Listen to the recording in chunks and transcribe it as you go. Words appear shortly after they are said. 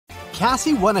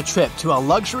Cassie won a trip to a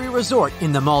luxury resort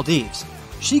in the Maldives.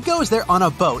 She goes there on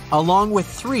a boat along with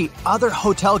 3 other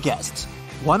hotel guests.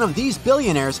 One of these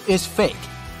billionaires is fake.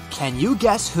 Can you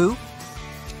guess who?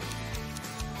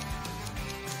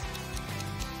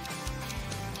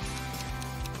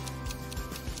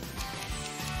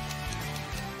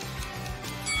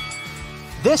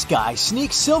 This guy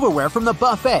sneaks silverware from the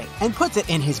buffet and puts it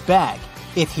in his bag.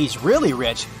 If he's really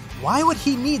rich, why would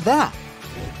he need that?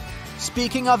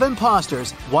 Speaking of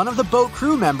imposters, one of the boat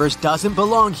crew members doesn't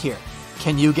belong here.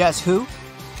 Can you guess who?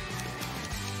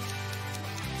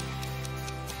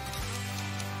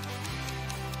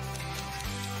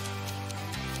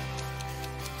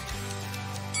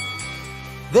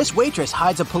 This waitress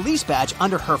hides a police badge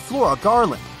under her floral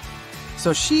garland,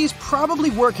 so she's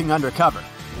probably working undercover.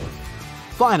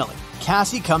 Finally,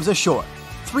 Cassie comes ashore.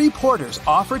 3 porters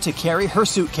offer to carry her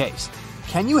suitcase.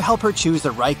 Can you help her choose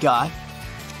the right guy?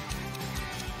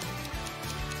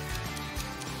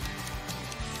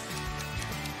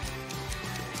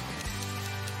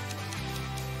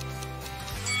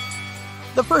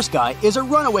 The first guy is a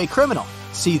runaway criminal.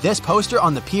 See this poster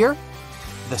on the pier?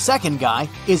 The second guy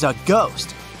is a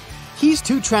ghost. He's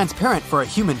too transparent for a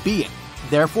human being.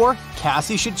 Therefore,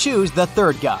 Cassie should choose the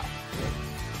third guy.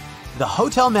 The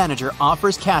hotel manager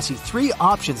offers Cassie 3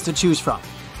 options to choose from.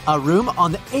 A room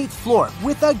on the 8th floor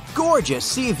with a gorgeous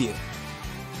sea view.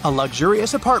 A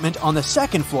luxurious apartment on the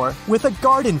 2nd floor with a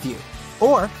garden view.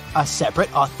 Or a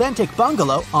separate authentic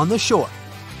bungalow on the shore.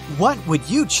 What would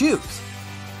you choose?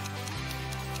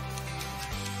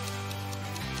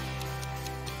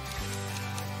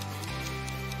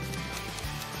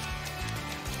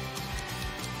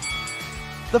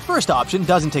 The first option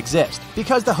doesn't exist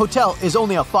because the hotel is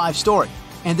only a 5-story,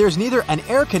 and there's neither an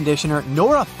air conditioner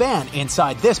nor a fan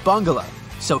inside this bungalow,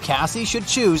 so Cassie should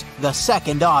choose the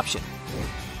second option.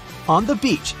 On the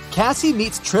beach, Cassie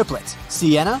meets triplets,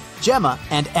 Sienna, Gemma,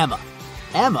 and Emma.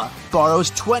 Emma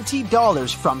borrows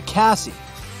 $20 from Cassie.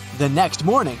 The next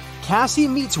morning, Cassie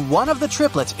meets one of the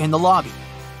triplets in the lobby,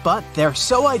 but they're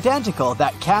so identical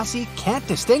that Cassie can't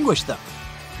distinguish them.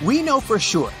 We know for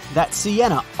sure that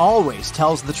Sienna always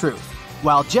tells the truth,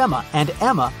 while Gemma and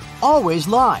Emma always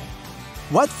lie.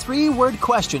 What 3-word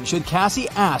question should Cassie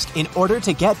ask in order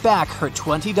to get back her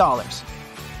 $20?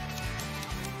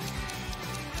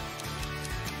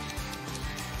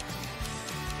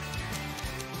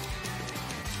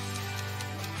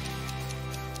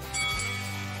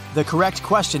 The correct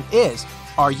question is,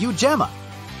 are you Gemma?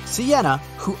 Sienna,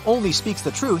 who only speaks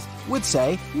the truth, would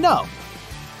say no.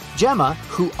 Gemma,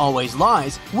 who always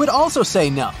lies, would also say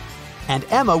no. And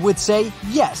Emma would say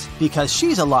yes because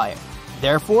she's a liar.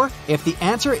 Therefore, if the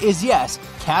answer is yes,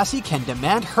 Cassie can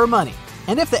demand her money.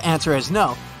 And if the answer is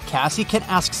no, Cassie can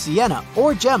ask Sienna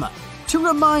or Gemma to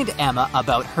remind Emma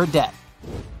about her debt.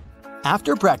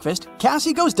 After breakfast,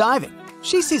 Cassie goes diving.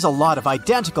 She sees a lot of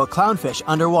identical clownfish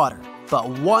underwater, but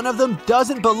one of them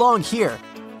doesn't belong here.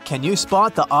 Can you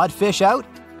spot the odd fish out?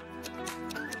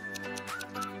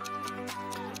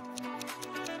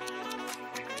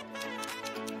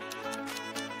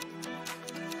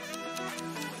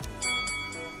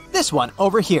 This one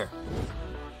over here.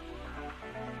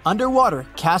 Underwater,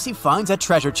 Cassie finds a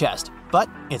treasure chest, but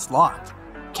it's locked.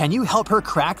 Can you help her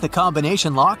crack the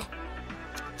combination lock?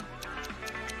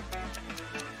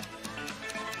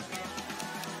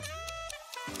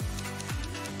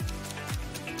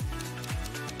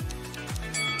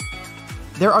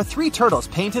 There are 3 turtles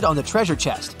painted on the treasure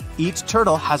chest. Each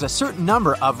turtle has a certain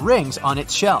number of rings on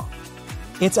its shell.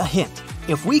 It's a hint.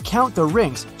 If we count the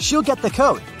rings, she'll get the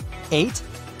code. 8,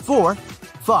 4,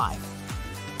 5.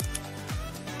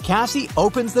 Cassie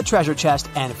opens the treasure chest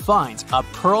and finds a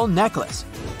pearl necklace.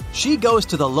 She goes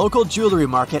to the local jewelry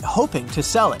market hoping to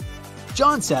sell it.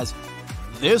 John says,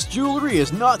 "This jewelry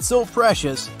is not so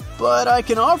precious, but I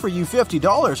can offer you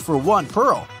 $50 for 1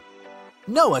 pearl."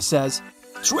 Noah says,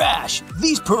 "Trash!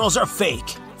 These pearls are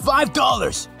fake!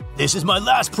 $5! This is my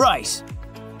last price!"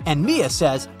 And Mia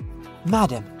says,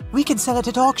 "Madam, we can sell it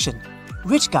at auction.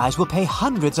 Rich guys will pay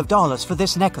hundreds of dollars for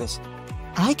this necklace.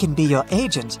 I can be your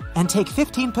agent and take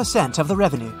 15% of the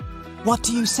revenue. What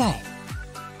do you say?"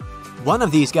 One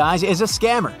of these guys is a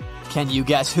scammer. Can you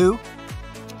guess who?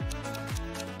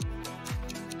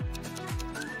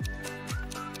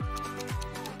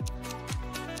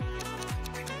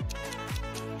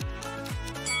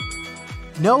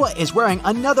 Noah is wearing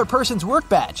another person's work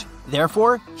badge.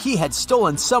 Therefore, he had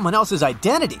stolen someone else's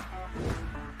identity.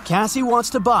 Cassie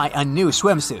wants to buy a new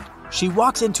swimsuit. She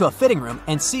walks into a fitting room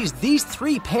and sees these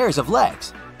 3 pairs of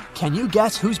legs. Can you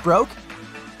guess who's broke?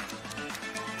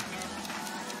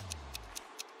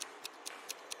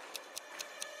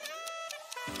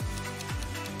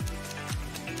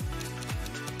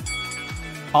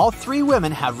 All three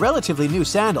women have relatively new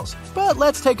sandals, but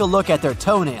let's take a look at their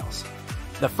toenails.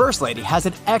 The first lady has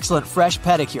an excellent fresh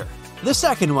pedicure. The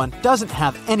second one doesn't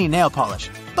have any nail polish,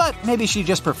 but maybe she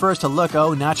just prefers to look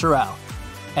au naturel.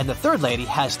 And the third lady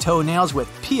has toenails with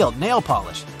peeled nail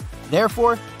polish.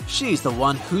 Therefore, she's the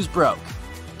one who's broke.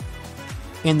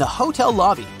 In the hotel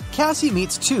lobby, Cassie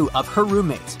meets two of her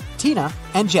roommates, Tina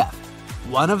and Jeff.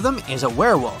 One of them is a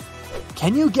werewolf.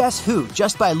 Can you guess who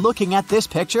just by looking at this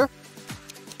picture?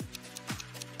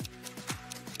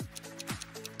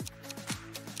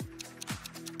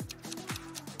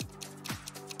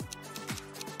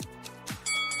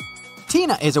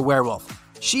 Tina is a werewolf.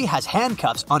 She has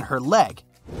handcuffs on her leg.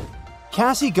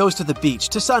 Cassie goes to the beach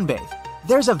to sunbathe.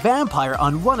 There's a vampire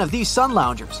on one of these sun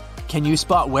loungers. Can you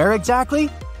spot where exactly?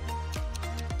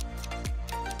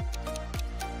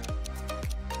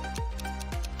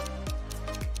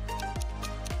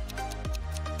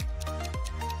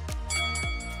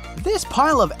 This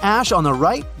pile of ash on the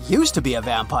right used to be a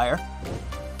vampire.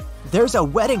 There's a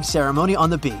wedding ceremony on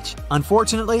the beach.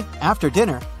 Unfortunately, after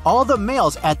dinner, all the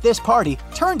males at this party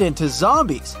turned into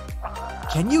zombies.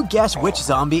 Can you guess which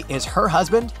zombie is her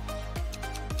husband?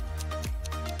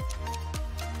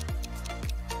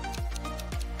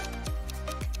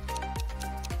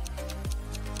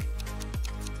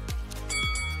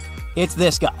 It's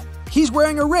this guy. He's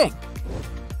wearing a ring.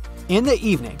 In the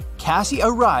evening, Cassie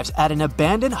arrives at an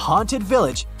abandoned haunted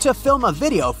village to film a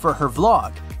video for her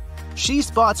vlog. She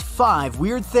spots 5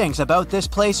 weird things about this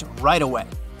place right away.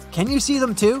 Can you see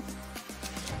them too?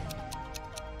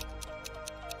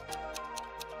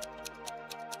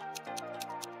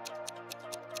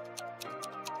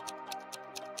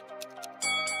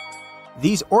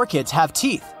 These orchids have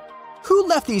teeth. Who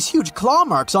left these huge claw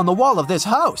marks on the wall of this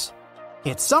house?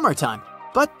 It's summertime,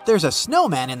 but there's a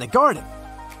snowman in the garden.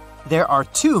 There are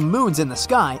 2 moons in the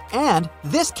sky, and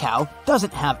this cow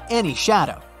doesn't have any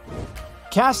shadow.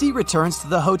 Cassie returns to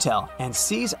the hotel and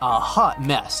sees a hot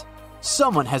mess.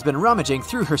 Someone has been rummaging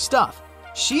through her stuff.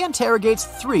 She interrogates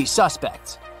 3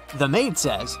 suspects. The maid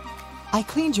says, "I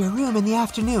cleaned your room in the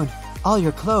afternoon. All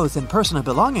your clothes and personal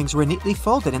belongings were neatly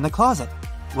folded in the closet.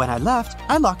 When I left,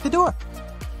 I locked the door."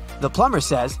 The plumber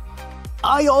says,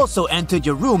 "I also entered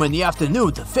your room in the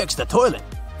afternoon to fix the toilet.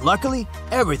 Luckily,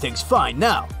 everything's fine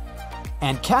now."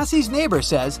 And Cassie's neighbor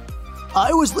says,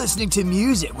 "I was listening to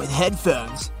music with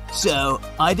headphones, so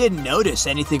I didn't notice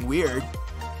anything weird."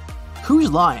 Who's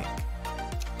lying?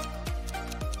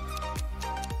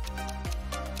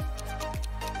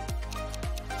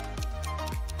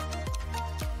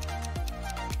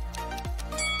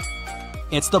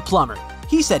 It's the plumber.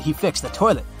 He said he fixed the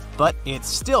toilet, but it's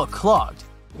still clogged.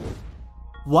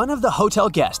 One of the hotel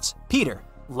guests, Peter,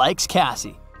 likes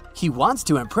Cassie. He wants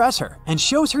to impress her and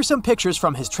shows her some pictures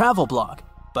from his travel blog,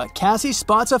 but Cassie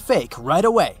spots a fake right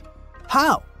away.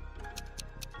 How?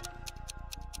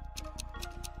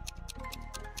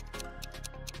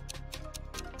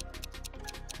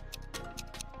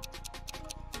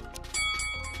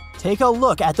 Take a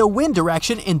look at the wind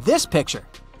direction in this picture.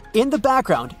 In the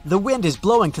background, the wind is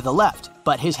blowing to the left,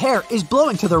 but his hair is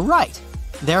blowing to the right.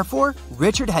 Therefore,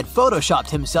 Richard had photoshopped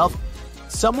himself.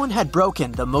 Someone had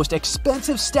broken the most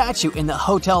expensive statue in the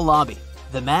hotel lobby.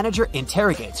 The manager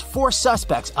interrogates 4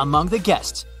 suspects among the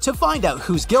guests to find out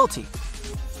who's guilty.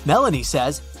 Melanie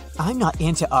says, "I'm not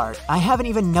into art. I haven't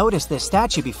even noticed this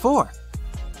statue before."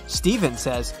 Steven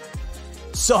says,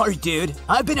 "Sorry, dude.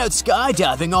 I've been out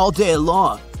skydiving all day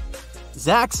long."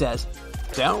 Zach says,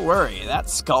 "Don't worry, that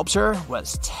sculpture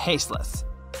was tasteless.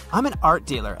 I'm an art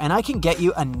dealer and I can get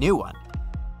you a new one."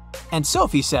 And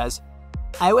Sophie says,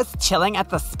 "I was chilling at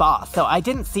the spa, so I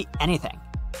didn't see anything."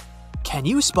 Can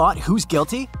you spot who's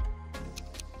guilty?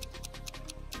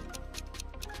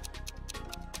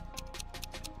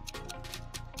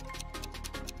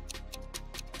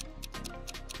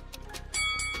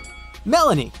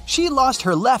 Melanie, she lost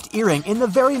her left earring in the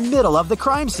very middle of the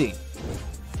crime scene.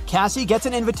 Cassie gets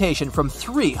an invitation from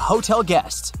 3 hotel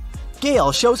guests.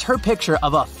 Gail shows her picture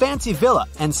of a fancy villa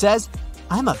and says,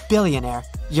 "I'm a billionaire.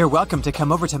 You're welcome to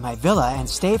come over to my villa and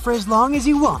stay for as long as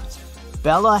you want."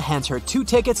 Bella hands her 2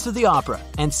 tickets to the opera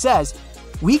and says,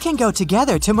 "We can go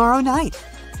together tomorrow night."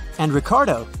 And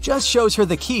Ricardo just shows her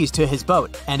the keys to his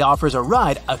boat and offers a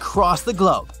ride across the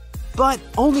globe. But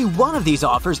only one of these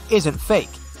offers isn't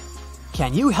fake.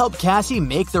 Can you help Cassie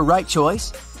make the right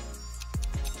choice?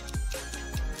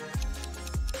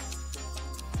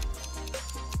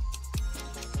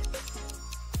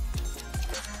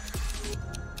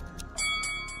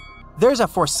 There's a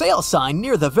for sale sign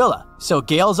near the villa, so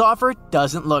Gail's offer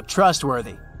doesn't look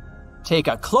trustworthy. Take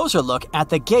a closer look at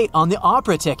the gate on the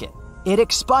opera ticket. It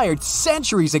expired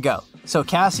centuries ago, so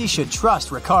Cassie should trust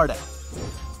Ricardo.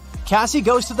 Cassie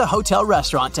goes to the hotel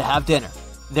restaurant to have dinner.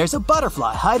 There's a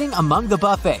butterfly hiding among the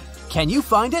buffet. Can you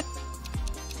find it?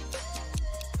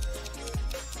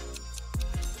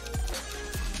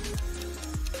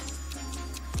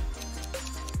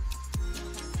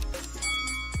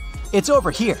 It's over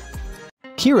here.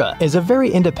 Kira is a very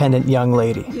independent young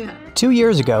lady. 2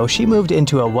 years ago, she moved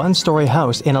into a one-story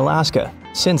house in Alaska.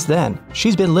 Since then,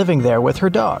 she's been living there with her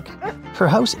dog. Her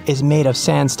house is made of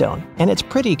sandstone, and it's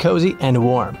pretty cozy and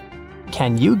warm.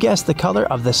 Can you guess the color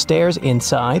of the stairs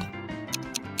inside?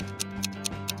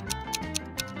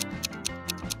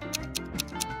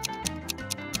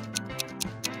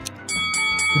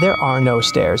 There are no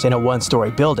stairs in a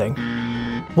one-story building.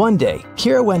 One day,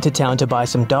 Kira went to town to buy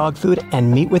some dog food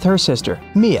and meet with her sister,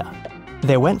 Mia.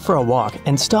 They went for a walk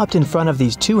and stopped in front of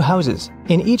these two houses.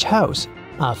 In each house,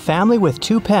 a family with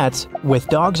 2 pets with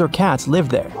dogs or cats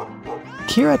lived there.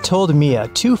 Kira told Mia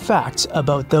 2 facts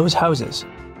about those houses.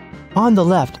 On the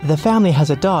left, the family has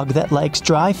a dog that likes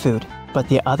dry food, but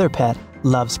the other pet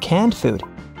loves canned food.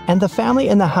 And the family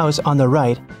in the house on the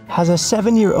right has a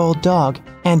 7-year-old dog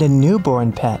and a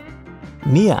newborn pet.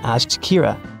 Mia asked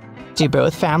Kira, "Do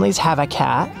both families have a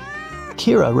cat?"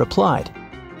 Kira replied,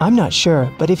 "I'm not sure,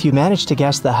 but if you manage to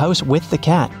guess the house with the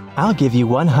cat, I'll give you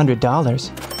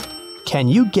 $100. Can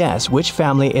you guess which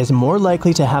family is more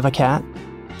likely to have a cat?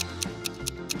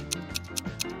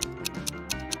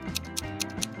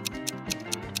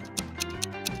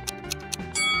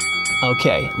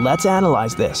 Okay, let's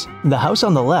analyze this. The house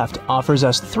on the left offers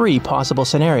us 3 possible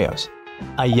scenarios: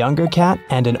 a younger cat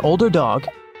and an older dog,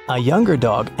 a younger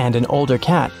dog and an older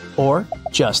cat, or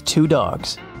just 2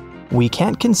 dogs. We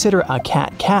can't consider a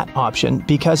cat-cat option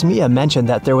because Mia mentioned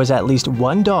that there was at least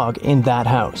 1 dog in that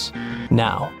house.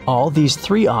 Now, all these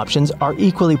 3 options are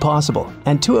equally possible,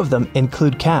 and 2 of them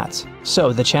include cats,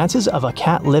 so the chances of a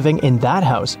cat living in that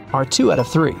house are 2 out of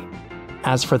 3.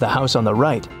 As for the house on the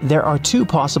right, there are 2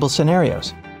 possible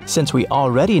scenarios. Since we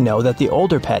already know that the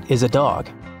older pet is a dog,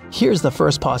 here's the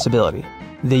first possibility.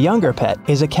 The younger pet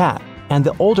is a cat, and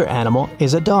the older animal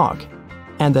is a dog.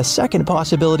 And the second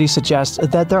possibility suggests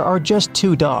that there are just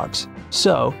 2 dogs.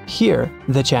 So, here,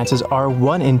 the chances are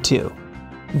 1 in 2.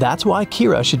 That's why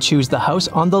Kira should choose the house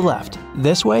on the left.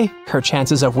 This way, her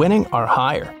chances of winning are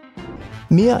higher.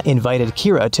 Mia invited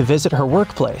Kira to visit her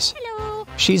workplace. Hello.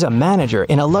 She's a manager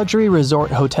in a luxury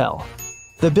resort hotel.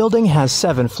 The building has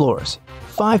 7 floors.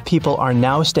 5 people are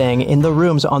now staying in the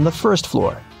rooms on the first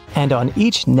floor. And on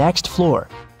each next floor,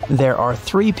 there are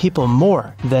 3 people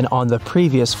more than on the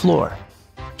previous floor.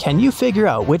 Can you figure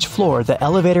out which floor the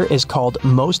elevator is called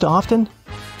most often?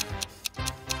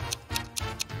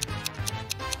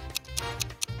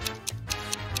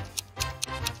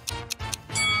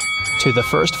 To the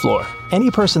first floor.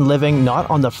 Any person living not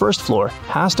on the first floor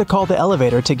has to call the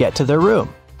elevator to get to their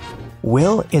room.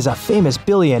 Will is a famous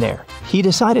billionaire. He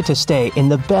decided to stay in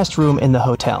the best room in the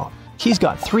hotel. He's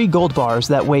got 3 gold bars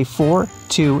that weigh 4,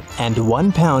 2, and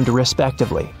 1 pound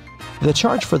respectively. The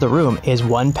charge for the room is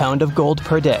 1 pound of gold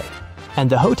per day, and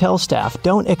the hotel staff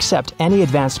don't accept any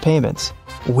advanced payments.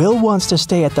 Will wants to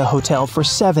stay at the hotel for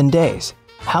 7 days.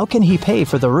 How can he pay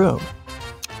for the room?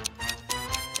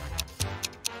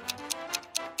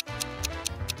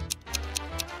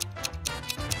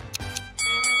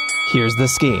 Here's the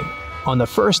scheme. On the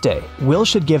first day, Will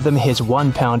should give them his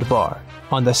 1 pound bar.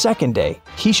 On the second day,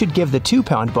 he should give the 2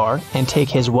 pound bar and take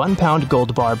his 1 pound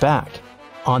gold bar back.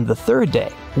 On the third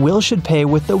day, Will should pay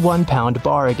with the 1 pound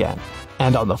bar again.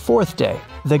 And on the fourth day,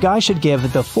 the guy should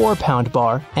give the 4 pound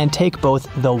bar and take both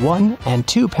the 1 and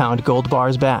 2 pound gold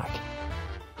bars back.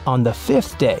 On the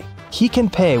 5th day, he can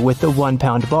pay with the 1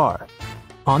 pound bar.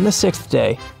 On the 6th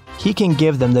day, he can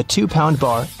give them the 2 pound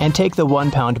bar and take the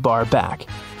 1 pound bar back.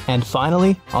 And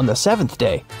finally, on the 7th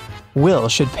day, Will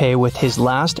should pay with his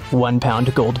last 1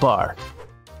 pound gold bar.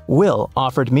 Will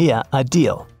offered Mia a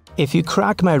deal. "If you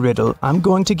crack my riddle, I'm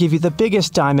going to give you the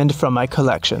biggest diamond from my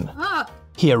collection."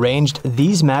 He arranged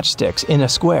these matchsticks in a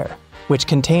square, which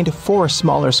contained 4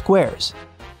 smaller squares.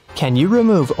 Can you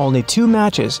remove only 2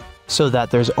 matches so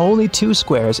that there's only 2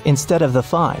 squares instead of the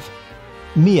 5?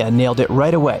 Mia nailed it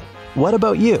right away. What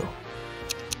about you?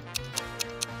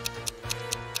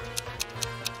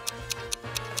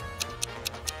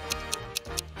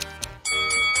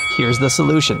 Here's the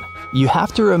solution. You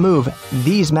have to remove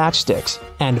these matchsticks,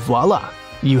 and voila!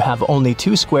 You have only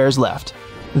 2 squares left.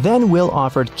 Then Will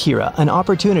offered Kira an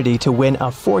opportunity to win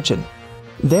a fortune.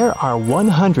 There are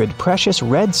 100 precious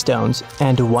red stones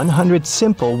and 100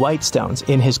 simple white stones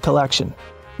in his collection.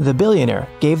 The billionaire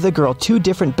gave the girl 2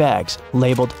 different bags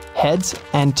labeled heads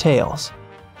and tails.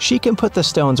 She can put the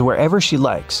stones wherever she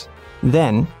likes.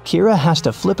 Then, Kira has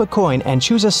to flip a coin and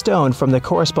choose a stone from the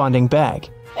corresponding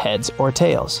bag, heads or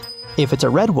tails. If it's a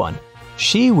red one,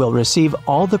 she will receive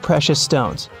all the precious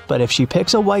stones, but if she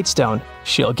picks a white stone,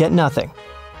 she'll get nothing.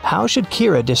 How should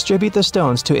Kira distribute the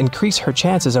stones to increase her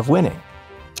chances of winning?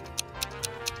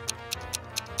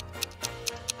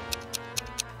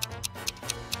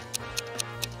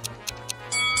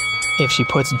 If she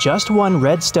puts just one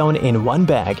red stone in one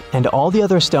bag and all the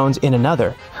other stones in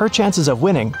another, her chances of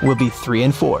winning will be 3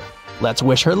 and 4. Let's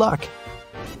wish her luck.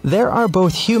 There are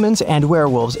both humans and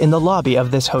werewolves in the lobby of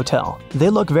this hotel.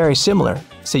 They look very similar,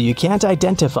 so you can't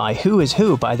identify who is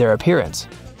who by their appearance.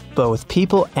 Both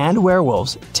people and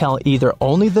werewolves tell either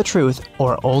only the truth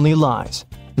or only lies.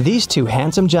 These two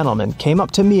handsome gentlemen came up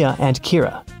to Mia and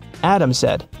Kira. Adam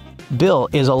said, "Bill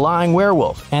is a lying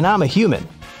werewolf and I'm a human."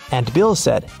 And Bill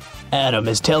said, "Adam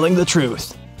is telling the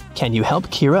truth." Can you help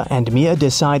Kira and Mia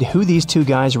decide who these two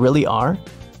guys really are?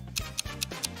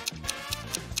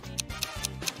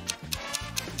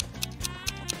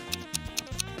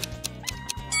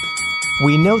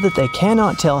 We know that they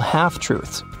cannot tell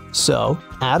half-truths, so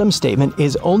Adam's statement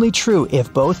is only true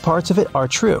if both parts of it are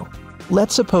true.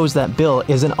 Let's suppose that Bill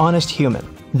is an honest human,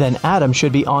 then Adam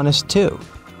should be honest too.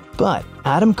 But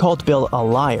Adam called Bill a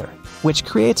liar, which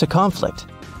creates a conflict.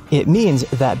 It means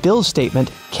that Bill's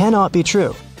statement cannot be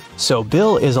true, so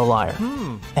Bill is a liar.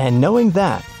 And knowing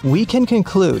that, we can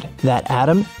conclude that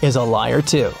Adam is a liar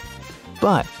too.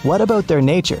 But what about their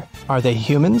nature? Are they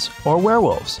humans or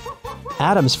werewolves?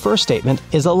 Adam's first statement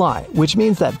is a lie, which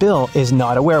means that Bill is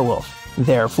not a werewolf.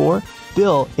 Therefore,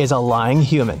 Bill is a lying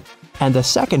human. And the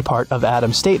second part of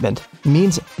Adam's statement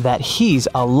means that he's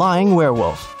a lying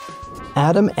werewolf.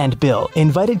 Adam and Bill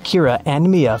invited Kira and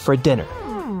Mia for dinner.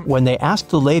 When they asked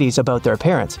the ladies about their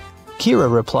parents,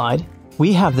 Kira replied,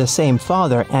 "We have the same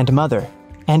father and mother,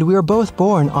 and we were both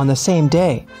born on the same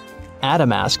day."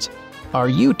 Adam asked, "Are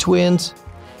you twins?"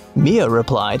 Mia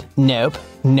replied, "Nope,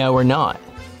 no we're not."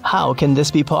 How can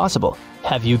this be possible?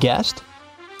 Have you guessed?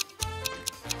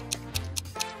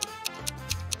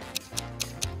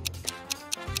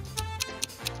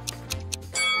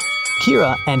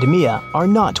 Kira and Mia are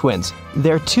not twins.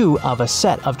 They're two of a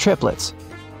set of triplets.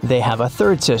 They have a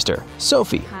third sister,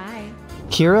 Sophie. Hi.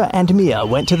 Kira and Mia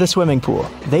went to the swimming pool.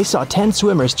 They saw 10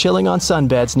 swimmers chilling on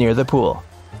sunbeds near the pool.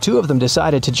 2 of them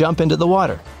decided to jump into the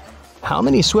water. How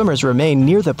many swimmers remained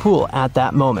near the pool at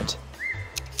that moment?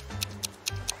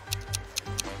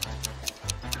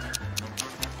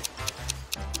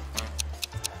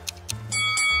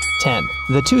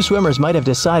 The 2 swimmers might have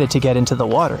decided to get into the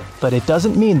water, but it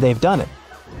doesn't mean they've done it.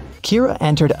 Kira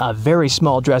entered a very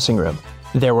small dressing room.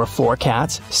 There were 4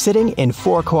 cats sitting in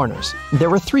 4 corners. There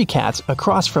were 3 cats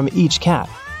across from each cat,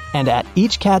 and at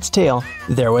each cat's tail,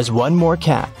 there was 1 more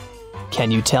cat.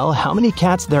 Can you tell how many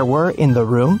cats there were in the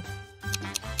room?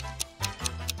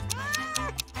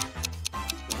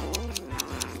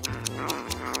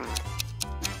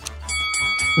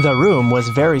 The room was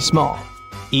very small.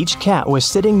 Each cat was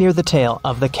sitting near the tail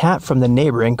of the cat from the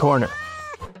neighboring corner.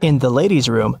 In the ladies'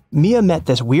 room, Mia met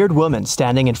this weird woman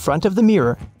standing in front of the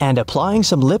mirror and applying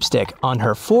some lipstick on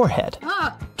her forehead.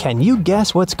 Can you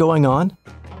guess what's going on?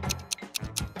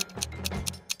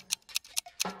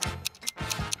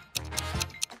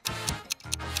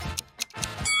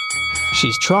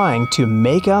 She's trying to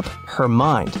make up her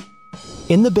mind.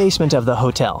 In the basement of the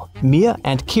hotel, Mia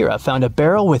and Kira found a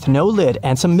barrel with no lid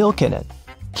and some milk in it.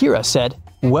 Kira said,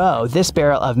 "Whoa, this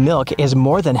barrel of milk is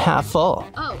more than half full."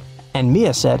 Oh. And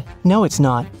Mia said, "No, it's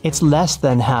not. It's less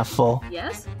than half full."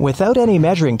 Yes? Without any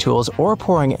measuring tools or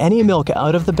pouring any milk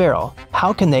out of the barrel,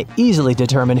 how can they easily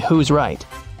determine who's right?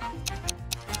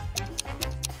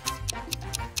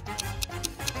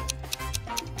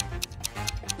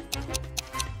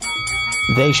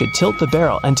 They should tilt the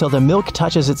barrel until the milk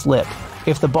touches its lip.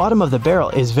 If the bottom of the barrel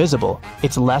is visible,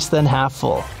 it's less than half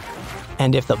full.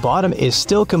 And if the bottom is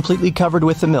still completely covered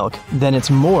with the milk, then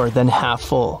it's more than half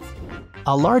full.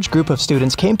 A large group of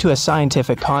students came to a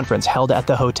scientific conference held at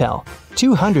the hotel.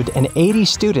 280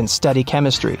 students study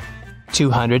chemistry,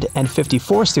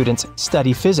 254 students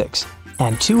study physics,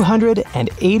 and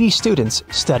 280 students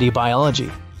study biology.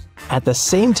 At the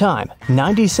same time,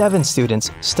 97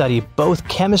 students study both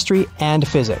chemistry and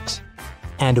physics,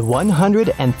 and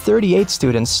 138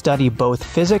 students study both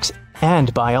physics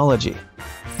and biology.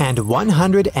 And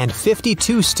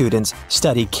 152 students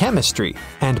study chemistry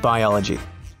and biology.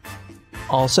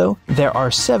 Also, there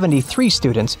are 73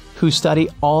 students who study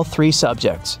all 3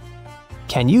 subjects.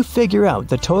 Can you figure out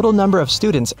the total number of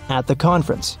students at the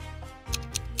conference?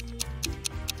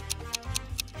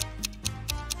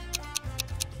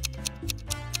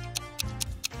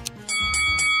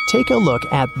 Take a look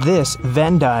at this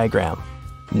Venn diagram.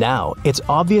 Now, it's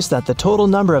obvious that the total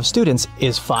number of students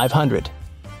is 500.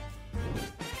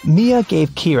 Mia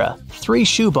gave Kira 3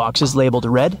 shoe boxes labeled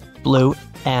red, blue,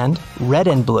 and red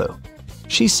and blue.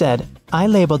 She said, "I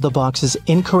labeled the boxes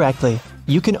incorrectly.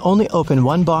 You can only open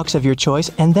one box of your choice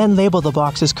and then label the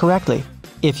boxes correctly.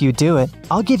 If you do it,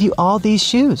 I'll give you all these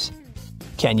shoes."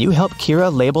 Can you help Kira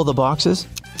label the boxes?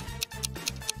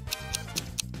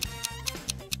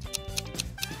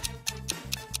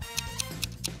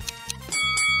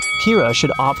 Kira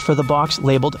should opt for the box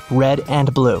labeled red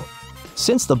and blue.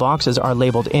 Since the boxes are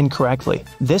labeled incorrectly,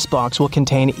 this box will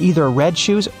contain either red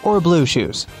shoes or blue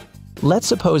shoes. Let's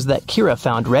suppose that Kira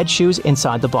found red shoes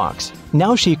inside the box.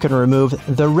 Now she can remove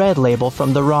the red label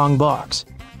from the wrong box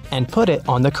and put it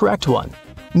on the correct one.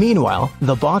 Meanwhile,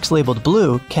 the box labeled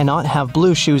blue cannot have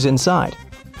blue shoes inside.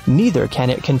 Neither can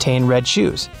it contain red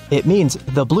shoes. It means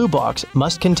the blue box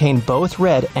must contain both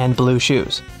red and blue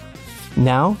shoes.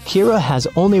 Now, Kira has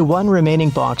only one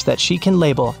remaining box that she can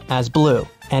label as blue,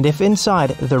 and if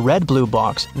inside the red-blue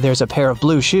box there's a pair of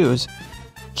blue shoes,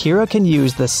 Kira can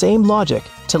use the same logic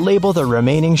to label the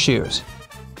remaining shoes.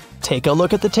 Take a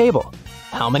look at the table.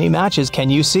 How many matches can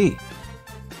you see?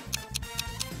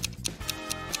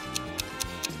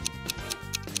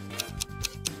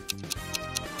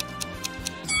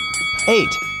 8.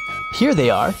 Here they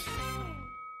are.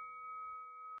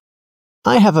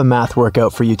 I have a math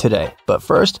workout for you today, but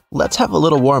first, let's have a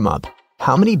little warm-up.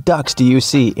 How many ducks do you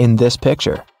see in this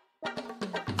picture?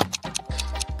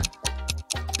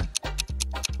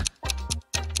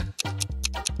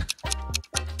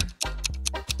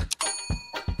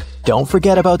 Don't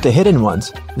forget about the hidden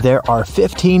ones. There are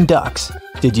 15 ducks.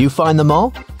 Did you find them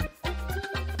all?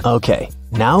 Okay,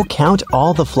 now count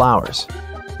all the flowers.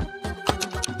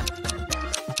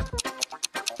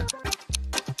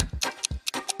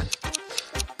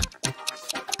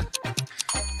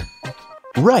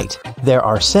 Right, there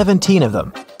are 17 of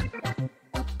them.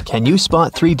 Can you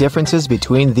spot 3 differences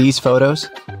between these photos?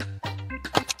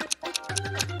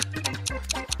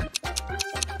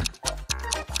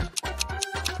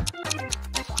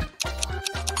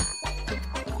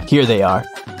 Here they are.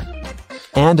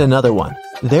 And another one.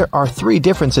 There are 3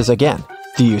 differences again.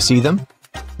 Do you see them?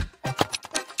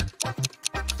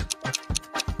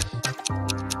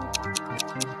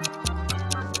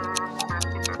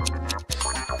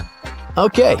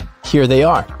 Okay, here they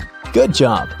are. Good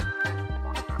job.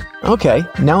 Okay,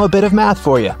 now a bit of math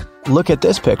for you. Look at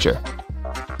this picture.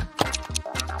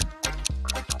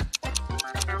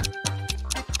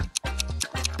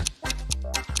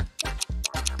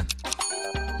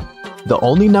 The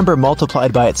only number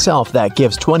multiplied by itself that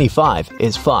gives 25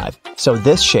 is 5, so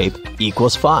this shape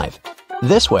equals 5.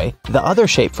 This way, the other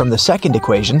shape from the second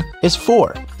equation is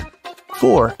 4.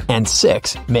 4 and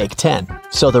 6 make 10,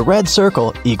 so the red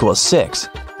circle equals 6.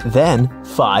 Then,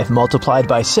 5 multiplied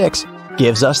by 6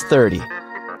 gives us 30.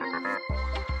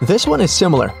 This one is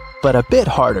similar, but a bit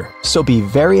harder, so be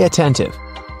very attentive.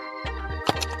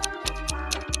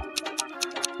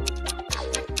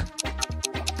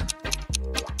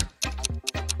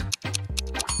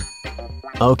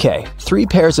 Okay, 3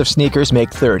 pairs of sneakers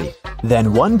make 30.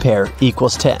 Then 1 pair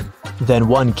equals 10. Then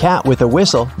 1 cat with a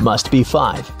whistle must be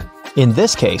 5. In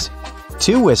this case,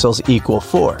 2 whistles equal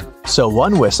 4, so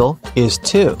 1 whistle is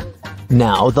 2.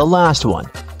 Now the last one.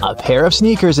 A pair of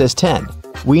sneakers is 10.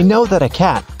 We know that a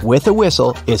cat with a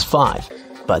whistle is 5,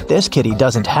 but this kitty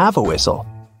doesn't have a whistle.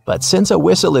 But since a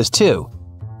whistle is 2,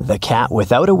 the cat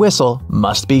without a whistle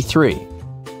must be 3.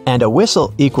 And a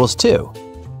whistle equals 2.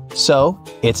 So,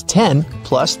 it's 10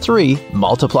 plus 3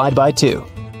 multiplied by 2,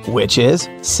 which is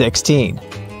 16.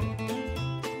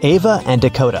 Ava and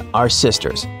Dakota are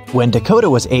sisters. When Dakota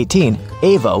was 18,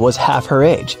 Ava was half her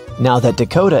age. Now that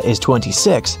Dakota is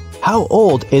 26, how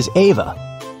old is Ava?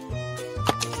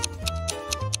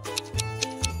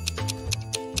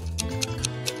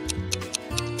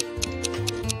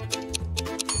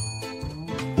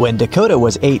 When Dakota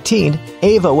was 18,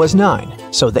 Ava was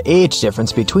 9, so the age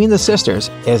difference between the sisters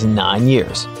is 9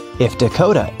 years. If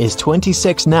Dakota is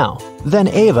 26 now, then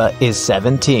Ava is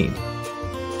 17.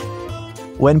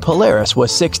 When Polaris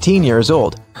was 16 years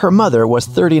old, her mother was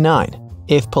 39.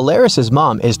 If Polaris's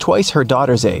mom is twice her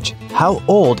daughter's age, how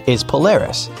old is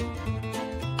Polaris?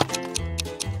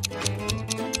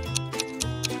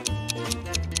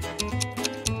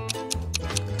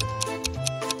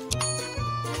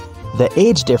 The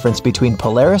age difference between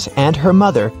Polaris and her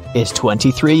mother is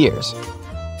 23 years.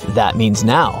 That means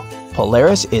now,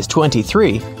 Polaris is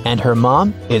 23 and her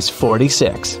mom is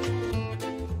 46.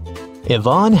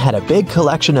 Yvonne had a big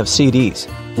collection of CDs.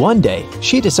 One day,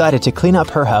 she decided to clean up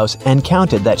her house and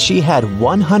counted that she had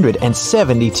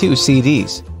 172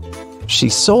 CDs. She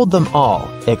sold them all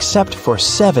except for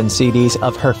 7 CDs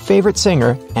of her favorite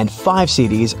singer and 5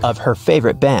 CDs of her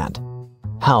favorite band.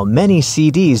 How many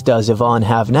CDs does Yvonne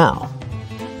have now?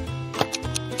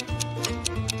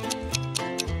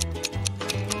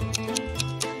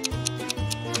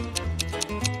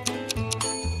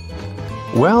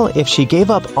 Well, if she gave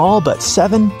up all but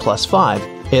 7 plus 5,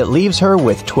 it leaves her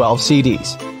with 12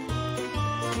 CDs.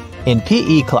 In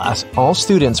PE class, all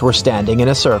students were standing in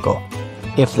a circle.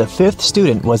 If the 5th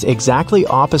student was exactly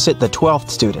opposite the 12th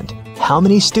student, how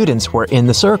many students were in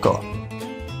the circle?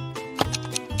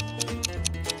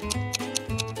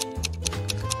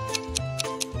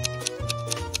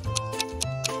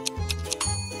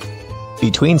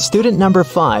 Between student number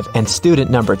 5 and student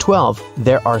number 12,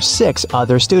 there are 6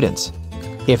 other students.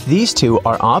 If these two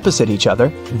are opposite each other,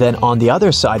 then on the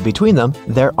other side between them,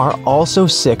 there are also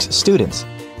 6 students.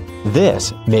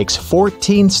 This makes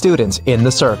 14 students in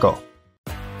the circle.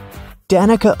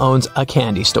 Danica owns a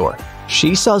candy store.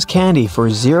 She sells candy for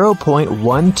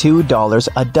 $0.12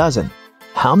 a dozen.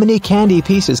 How many candy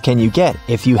pieces can you get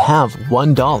if you have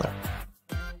 $1?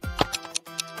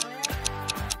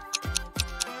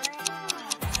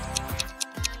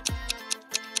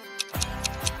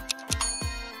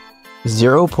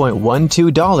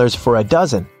 $0.12 for a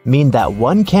dozen mean that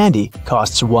one candy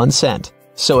costs 1 cent.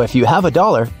 So if you have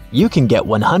 $1, you can get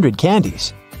 100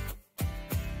 candies.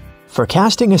 For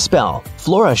casting a spell,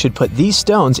 Flora should put these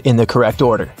stones in the correct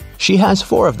order. She has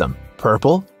 4 of them: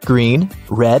 purple, green,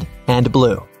 red, and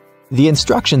blue. The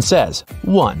instruction says,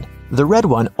 1. The red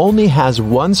one only has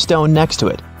 1 stone next to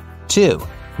it. 2.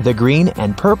 The green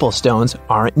and purple stones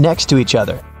aren't next to each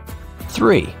other.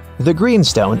 3. The green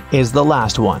stone is the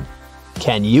last one.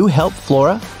 Can you help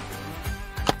Flora?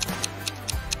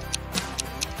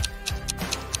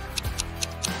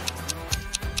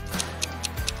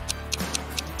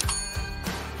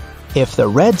 If the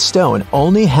red stone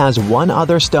only has 1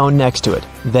 other stone next to it,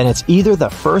 then it's either the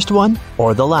first one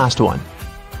or the last one.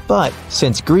 But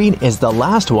since green is the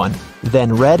last one,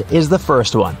 then red is the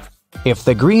first one. If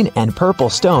the green and purple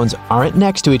stones aren't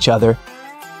next to each other,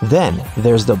 then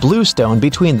there's the blue stone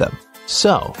between them.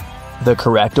 So, the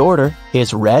correct order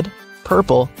is red,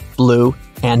 purple, blue,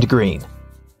 and green.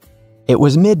 It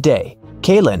was midday.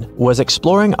 Kaylin was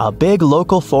exploring a big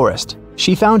local forest.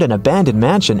 She found an abandoned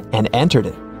mansion and entered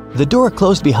it. The door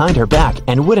closed behind her back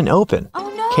and wouldn't open. Oh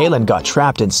no! Kaylin got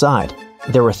trapped inside.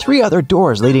 There were 3 other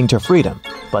doors leading to freedom,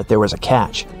 but there was a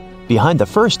catch. Behind the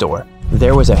first door,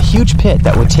 there was a huge pit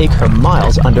that would take her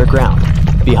miles underground.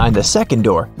 Behind the second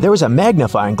door, there was a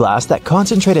magnifying glass that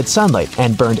concentrated sunlight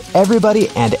and burned everybody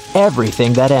and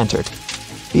everything that entered.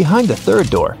 Behind the third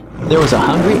door, there was a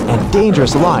hungry and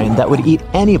dangerous lion that would eat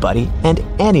anybody and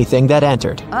anything that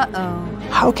entered. Uh-oh.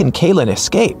 How can Kaylin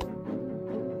escape?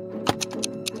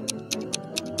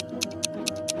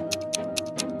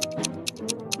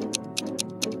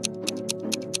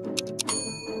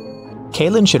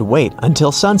 Kaylin should wait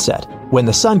until sunset. When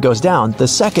the sun goes down, the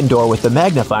second door with the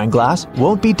magnifying glass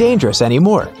won't be dangerous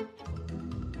anymore.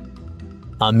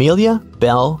 Amelia,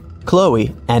 Belle,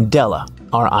 Chloe, and Della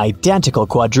are identical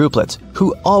quadruplets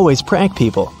who always prank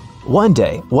people. One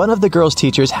day, one of the girls'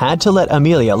 teachers had to let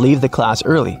Amelia leave the class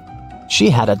early. She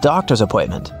had a doctor's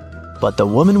appointment, but the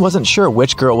woman wasn't sure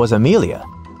which girl was Amelia.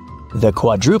 The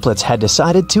quadruplets had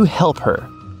decided to help her.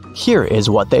 Here is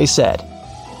what they said.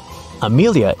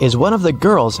 Amelia is one of the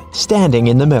girls standing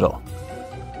in the middle.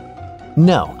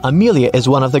 No, Amelia is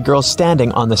one of the girls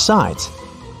standing on the sides.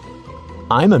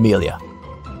 I'm Amelia.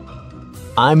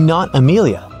 I'm not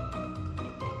Amelia.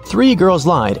 3 girls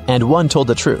lied and 1 told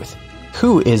the truth.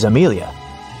 Who is Amelia?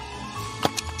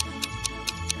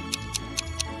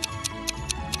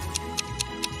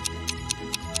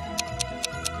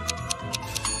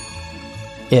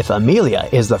 If Amelia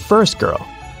is the first girl,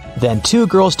 then 2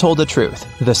 girls told the truth,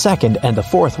 the second and the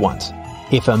fourth ones.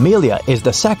 If Amelia is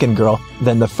the second girl,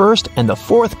 then the first and the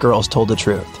fourth girls told the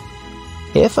truth.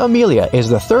 If Amelia is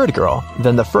the third girl,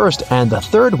 then the first and the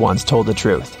third ones told the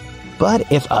truth.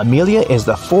 But if Amelia is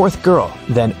the fourth girl,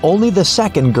 then only the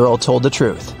second girl told the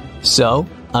truth. So,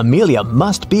 Amelia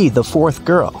must be the fourth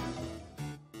girl.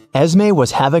 Esme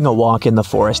was having a walk in the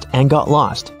forest and got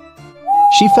lost.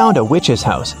 She found a witch's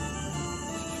house,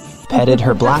 petted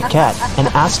her black cat, and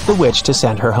asked the witch to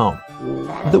send her home.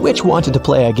 The witch wanted to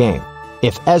play a game.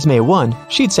 If Esme won,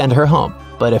 she'd send her home.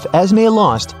 But if Esme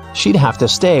lost, she'd have to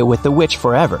stay with the witch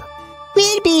forever.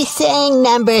 We'll be saying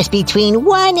numbers between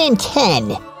 1 and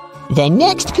 10. The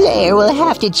next player will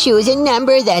have to choose a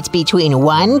number that's between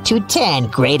 1 to 10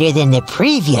 greater than the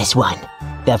previous one.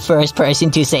 The first person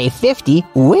to say 50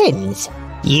 wins.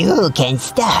 You can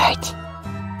start.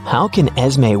 How can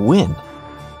Esme win?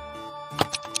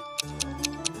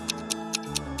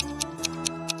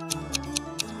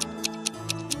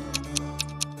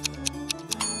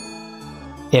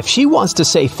 If she wants to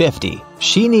say 50,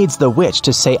 she needs the witch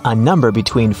to say a number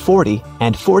between 40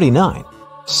 and 49.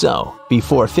 So,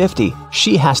 before 50,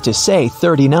 she has to say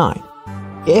 39.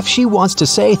 If she wants to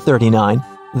say 39,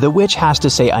 the witch has to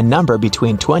say a number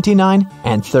between 29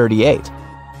 and 38.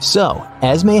 So,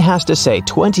 Esme has to say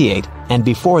 28, and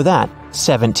before that,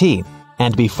 17,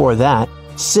 and before that,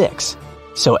 6.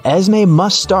 So Esme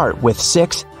must start with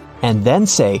 6, and then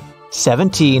say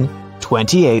 17,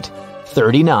 28,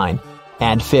 39,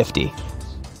 and 50.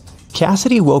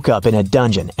 Cassidy woke up in a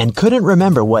dungeon and couldn't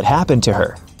remember what happened to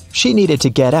her. She needed to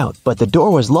get out, but the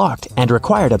door was locked and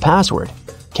required a password.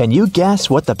 Can you guess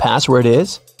what the password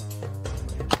is?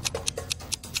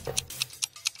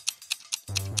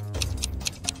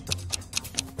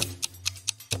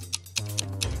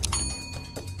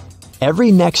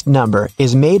 Every next number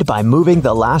is made by moving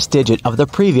the last digit of the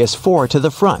previous 4 to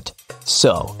the front.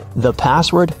 So, the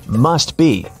password must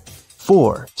be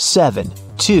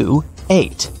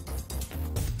 4728.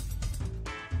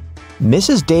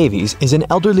 Mrs. Davies is an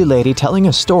elderly lady telling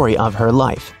a story of her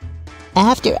life.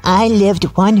 After I lived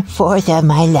 1/4 of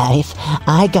my life,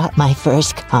 I got my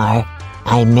first car.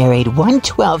 I married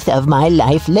 1/12 of my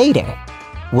life later.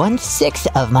 1/6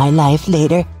 of my life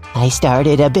later, I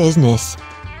started a business.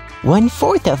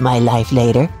 1/4 of my life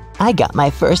later, I got my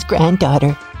first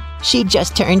granddaughter. She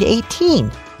just turned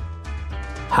 18.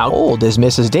 How old is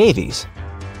Mrs. Davies?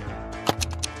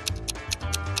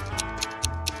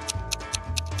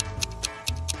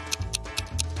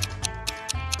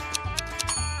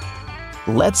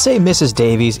 Let's say Mrs.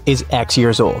 Davies is X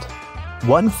years old.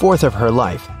 1/4 of her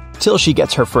life, till she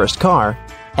gets her first car,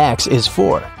 X is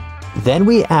 4. Then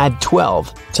we add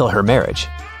 12 till her marriage.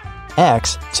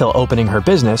 X till opening her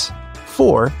business,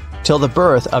 4 till the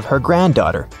birth of her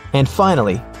granddaughter, and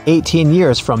finally 18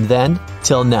 years from then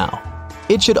till now.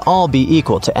 It should all be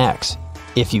equal to X.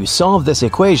 If you solve this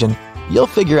equation, you'll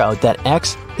figure out that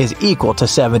X is equal to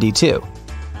 72.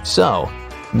 So,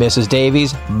 Mrs.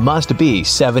 Davies must be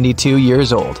 72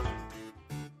 years old.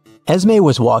 Esme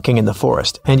was walking in the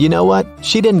forest, and you know what?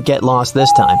 She didn't get lost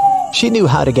this time. She knew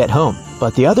how to get home,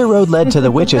 but the other road led to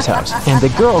the witch's house, and the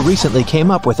girl recently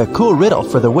came up with a cool riddle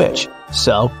for the witch.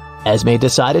 So, Esme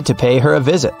decided to pay her a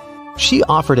visit. She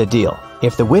offered a deal.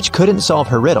 If the witch couldn't solve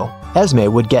her riddle,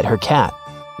 Esme would get her cat.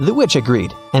 The witch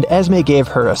agreed, and Esme gave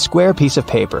her a square piece of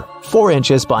paper, 4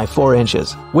 inches by 4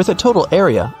 inches, with a total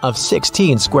area of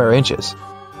 16 square inches.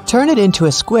 Turn it into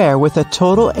a square with a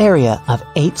total area of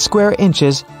 8 square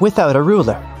inches without a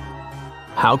ruler.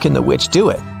 How can the witch do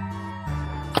it?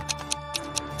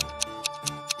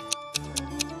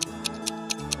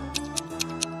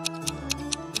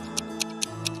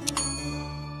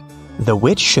 The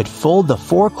witch should fold the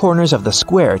 4 corners of the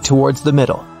square towards the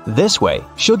middle. This way,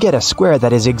 she'll get a square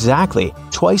that is exactly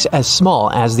twice as small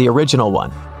as the original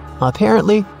one.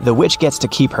 Apparently, the witch gets to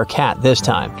keep her cat this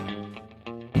time.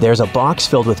 There's a box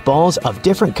filled with balls of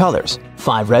different colors,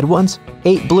 5 red ones,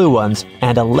 8 blue ones,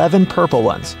 and 11 purple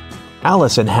ones.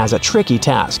 Allison has a tricky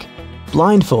task.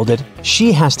 Blindfolded,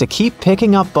 she has to keep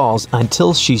picking up balls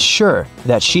until she's sure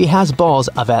that she has balls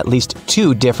of at least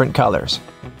 2 different colors.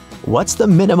 What's the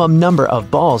minimum number of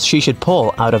balls she should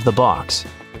pull out of the box?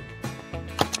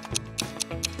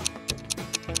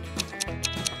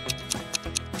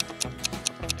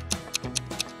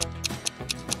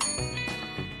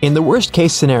 In the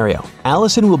worst-case scenario,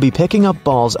 Allison will be picking up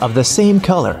balls of the same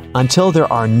color until there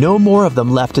are no more of them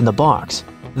left in the box.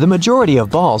 The majority of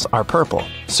balls are purple,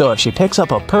 so if she picks up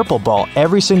a purple ball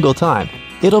every single time,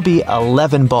 it'll be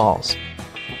 11 balls.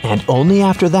 And only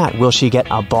after that will she get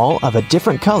a ball of a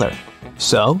different color.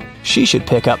 So, she should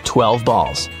pick up 12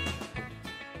 balls.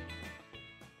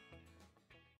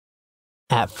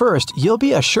 At first, you'll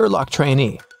be a Sherlock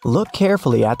trainee. Look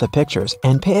carefully at the pictures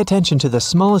and pay attention to the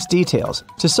smallest details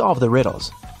to solve the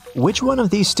riddles. Which one of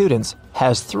these students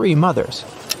has 3 mothers?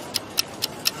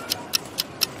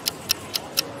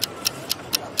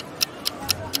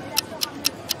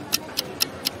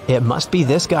 It must be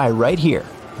this guy right here,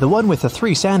 the one with the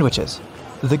 3 sandwiches.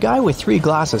 The guy with 3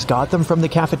 glasses got them from the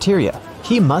cafeteria.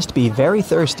 He must be very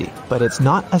thirsty, but it's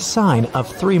not a sign of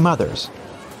 3 mothers.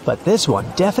 But this one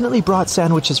definitely brought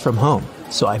sandwiches from home,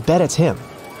 so I bet it's him.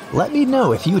 Let me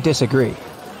know if you disagree.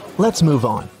 Let's move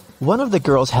on. One of the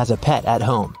girls has a pet at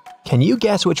home. Can you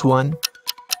guess which one?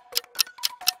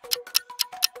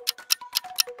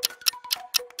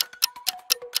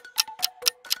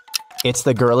 It's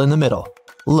the girl in the middle.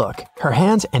 Look, her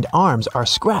hands and arms are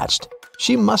scratched.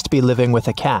 She must be living with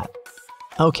a cat.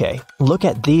 Okay, look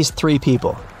at these three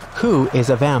people. Who is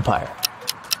a vampire?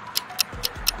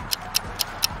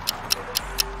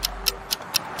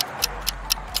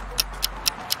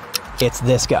 It's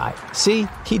this guy. See,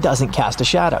 he doesn't cast a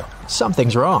shadow.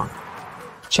 Something's wrong.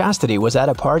 Chastity was at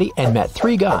a party and met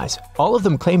three guys. All of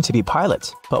them claimed to be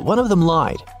pilots, but one of them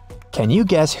lied. Can you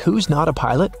guess who's not a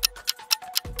pilot?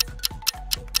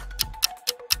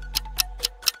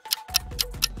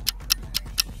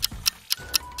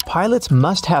 Pilots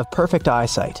must have perfect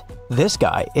eyesight. This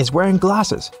guy is wearing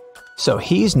glasses, so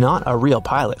he's not a real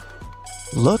pilot.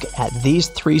 Look at these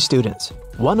three students.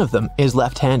 One of them is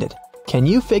left-handed. Can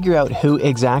you figure out who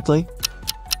exactly?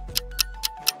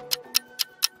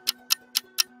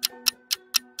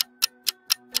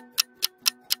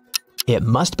 It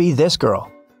must be this girl.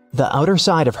 The outer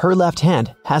side of her left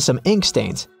hand has some ink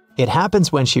stains. It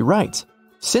happens when she writes.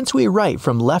 Since we write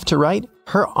from left to right,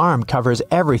 her arm covers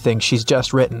everything she's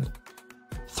just written.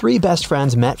 Three best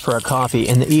friends met for a coffee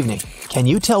in the evening. Can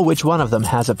you tell which one of them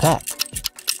has a pet?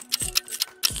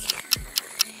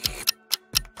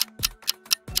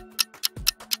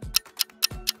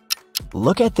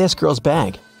 Look at this girl's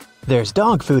bag. There's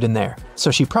dog food in there,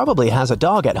 so she probably has a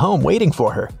dog at home waiting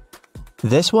for her.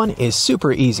 This one is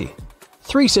super easy.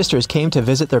 Three sisters came to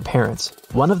visit their parents.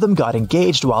 One of them got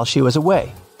engaged while she was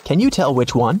away. Can you tell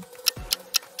which one?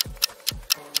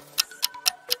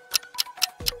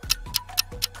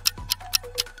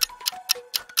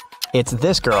 It's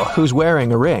this girl who's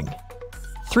wearing a ring.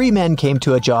 Three men came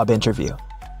to a job interview.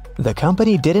 The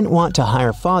company didn't want to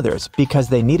hire fathers because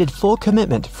they needed full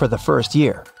commitment for the first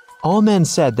year. All men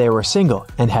said they were single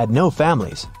and had no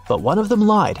families, but one of them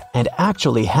lied and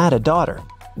actually had a daughter.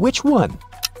 Which one?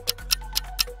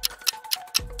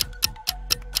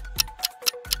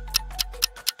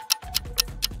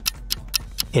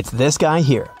 It's this guy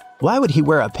here. Why would he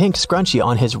wear a pink scrunchie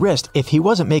on his wrist if he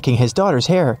wasn't making his daughter's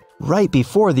hair right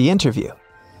before the interview?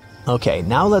 Okay,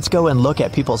 now let's go and look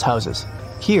at people's houses.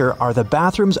 Here are the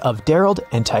bathrooms of Daryl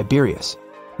and Tiberius.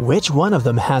 Which one of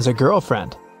them has a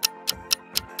girlfriend?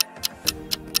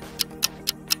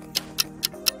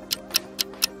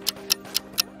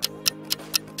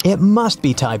 It must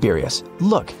be Tiberius.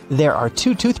 Look, there are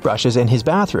two toothbrushes in his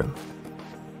bathroom.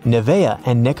 Nevaeh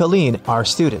and Nicolene are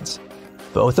students.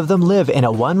 Both of them live in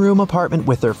a one-room apartment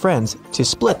with their friends to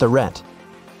split the rent.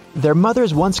 Their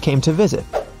mothers once came to visit.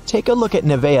 Take a look at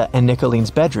Nevaeh and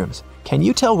Nicolene's bedrooms. Can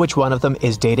you tell which one of them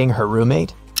is dating her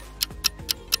roommate?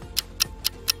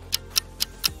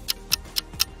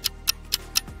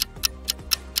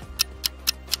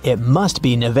 It must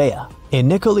be Nevaeh. In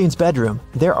Nicolene's bedroom,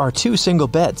 there are two single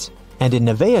beds, and in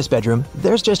Nevaeh's bedroom,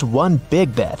 there's just one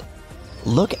big bed.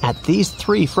 Look at these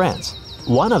three friends.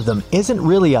 One of them isn't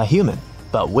really a human,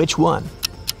 but which one?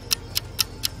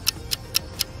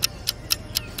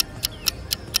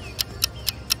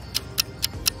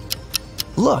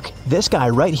 Look, this guy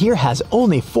right here has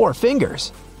only 4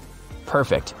 fingers.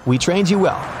 Perfect, we trained you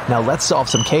well. Now let's solve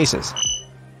some cases.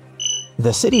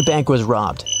 The city bank was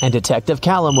robbed, and Detective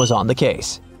Callum was on the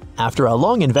case. After a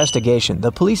long investigation,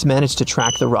 the police managed to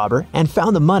track the robber and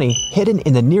found the money hidden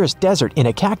in the nearest desert in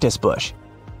a cactus bush.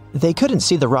 They couldn't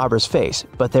see the robber's face,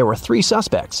 but there were 3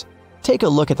 suspects. Take a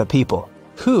look at the people.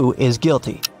 Who is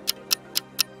guilty?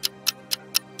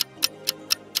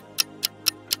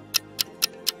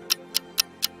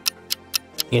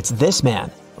 It's this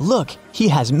man. Look, he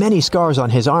has many scars on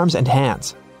his arms and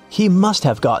hands. He must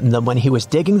have gotten them when he was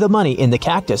digging the money in the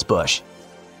cactus bush.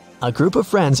 A group of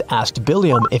friends asked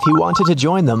Billiam if he wanted to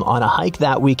join them on a hike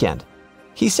that weekend.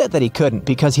 He said that he couldn't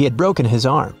because he had broken his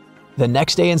arm. The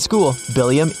next day in school,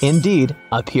 Billiam, indeed,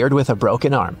 appeared with a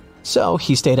broken arm. So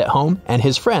he stayed at home and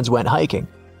his friends went hiking.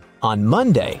 On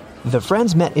Monday, the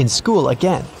friends met in school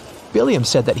again. Billiam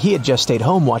said that he had just stayed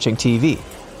home watching TV.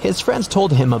 His friends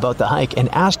told him about the hike and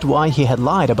asked why he had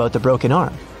lied about the broken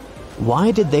arm.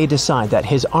 Why did they decide that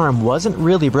his arm wasn't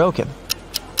really broken?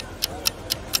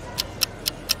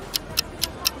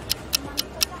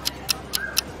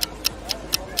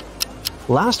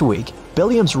 Last week,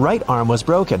 Billiam's right arm was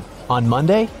broken. On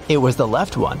Monday, it was the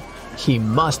left one. He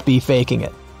must be faking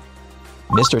it.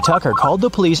 Mr. Tucker called the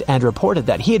police and reported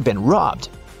that he had been robbed.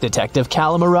 Detective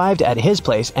Callum arrived at his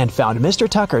place and found Mr.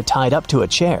 Tucker tied up to a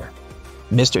chair.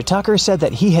 Mr. Tucker said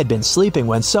that he had been sleeping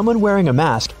when someone wearing a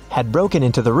mask had broken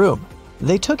into the room.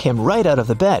 They took him right out of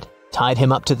the bed, tied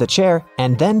him up to the chair,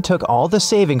 and then took all the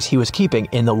savings he was keeping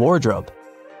in the wardrobe.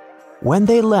 When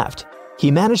they left, he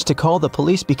managed to call the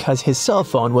police because his cell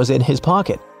phone was in his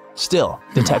pocket. Still,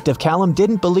 Detective Callum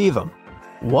didn't believe him.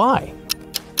 Why?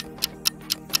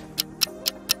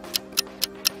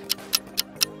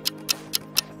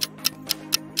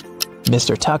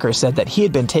 Mr. Tucker said that he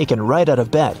had been taken right out of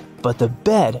bed, but the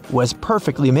bed was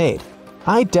perfectly made.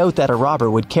 I doubt that a robber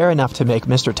would care enough to make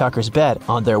Mr. Tucker's bed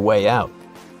on their way out.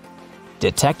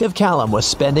 Detective Callum was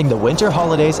spending the winter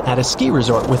holidays at a ski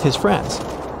resort with his friends.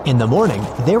 In the morning,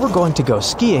 they were going to go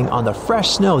skiing on the fresh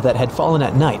snow that had fallen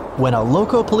at night when a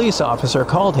local police officer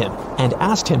called him and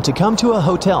asked him to come to a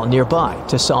hotel nearby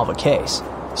to solve a case.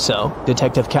 So,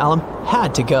 Detective Callum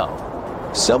had to go.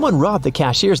 Someone robbed the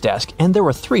cashier's desk and there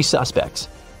were 3 suspects.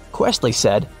 Questley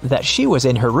said that she was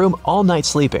in her room all night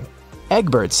sleeping.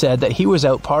 Egbert said that he was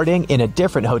out partying in a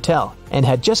different hotel and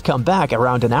had just come back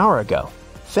around an hour ago.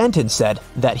 Fenton said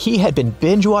that he had been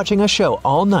binge-watching a show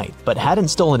all night but hadn't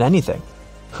stolen anything.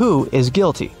 Who is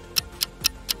guilty?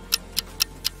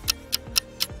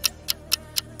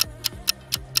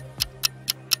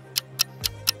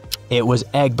 It was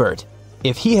Egbert.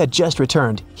 If he had just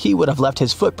returned, he would have left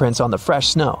his footprints on the fresh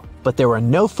snow, but there were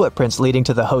no footprints leading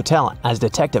to the hotel as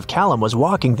Detective Callum was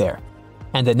walking there.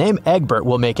 And the name Egbert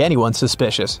will make anyone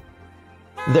suspicious.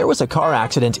 There was a car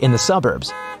accident in the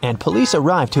suburbs, and police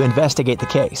arrived to investigate the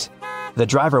case. The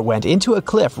driver went into a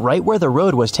cliff right where the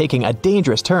road was taking a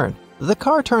dangerous turn. The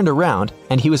car turned around,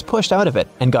 and he was pushed out of it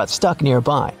and got stuck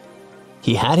nearby.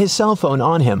 He had his cell phone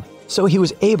on him, so he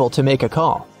was able to make a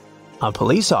call. A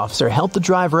police officer helped the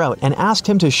driver out and asked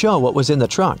him to show what was in the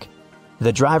trunk.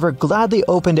 The driver gladly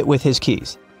opened it with his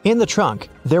keys. In the trunk,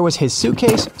 there was his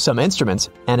suitcase, some instruments,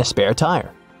 and a spare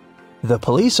tire. The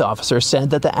police officer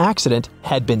said that the accident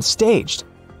had been staged.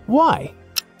 Why?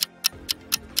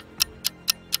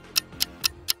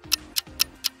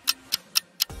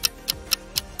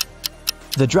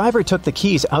 The driver took the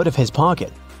keys out of his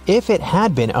pocket. If it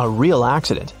had been a real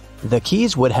accident, the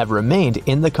keys would have remained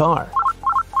in the car.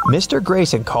 Mr.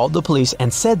 Grayson called the police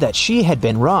and said that she had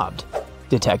been robbed.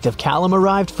 Detective Callum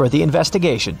arrived for the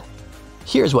investigation.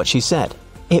 Here's what she said.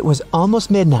 It was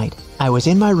almost midnight. I was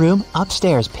in my room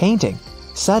upstairs painting.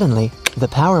 Suddenly, the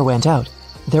power went out.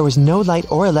 There was no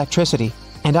light or electricity,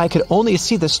 and I could only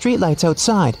see the streetlights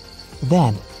outside.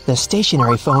 Then, the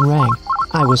stationary phone rang.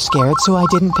 I was scared, so I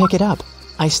didn't pick it up.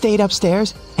 I stayed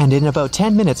upstairs, and in about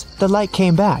 10 minutes, the light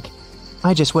came back.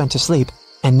 I just went to sleep,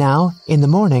 and now, in the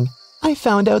morning, I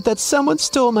found out that someone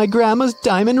stole my grandma's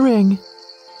diamond ring.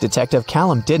 Detective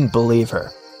Callum didn't believe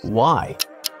her. Why?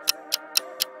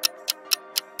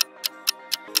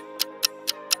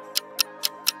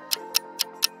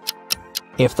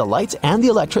 If the lights and the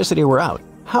electricity were out,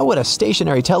 how would a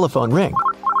stationary telephone ring?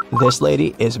 This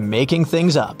lady is making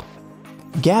things up.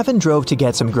 Gavin drove to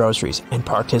get some groceries and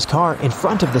parked his car in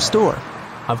front of the store.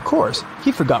 Of course,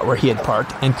 he forgot where he had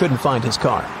parked and couldn't find his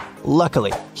car.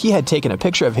 Luckily, he had taken a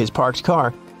picture of his parked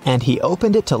car and he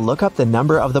opened it to look up the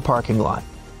number of the parking lot.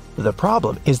 The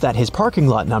problem is that his parking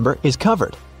lot number is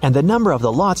covered and the number of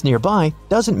the lots nearby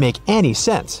doesn't make any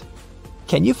sense.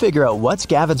 Can you figure out what's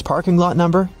Gavin's parking lot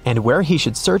number and where he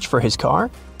should search for his car?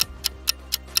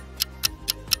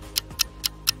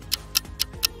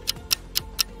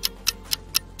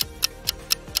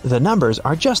 The numbers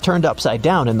are just turned upside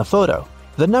down in the photo.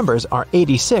 The numbers are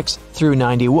 86 through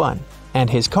 91, and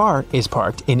his car is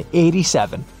parked in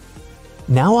 87.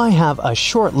 Now I have a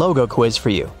short logo quiz for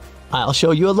you. I'll show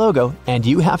you a logo, and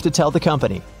you have to tell the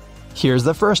company. Here's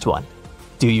the first one.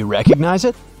 Do you recognize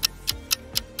it?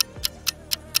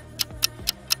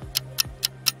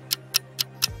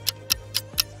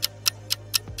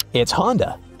 It's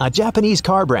Honda, a Japanese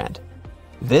car brand.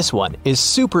 This one is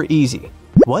super easy.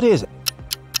 What is it?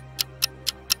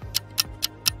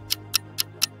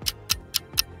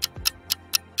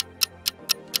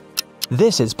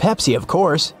 This is Pepsi, of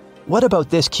course. What about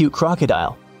this cute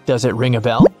crocodile? Does it ring a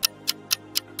bell?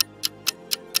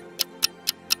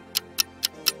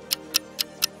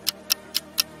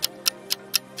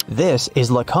 This is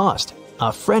Lacoste,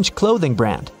 a French clothing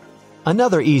brand.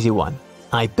 Another easy one.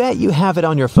 I bet you have it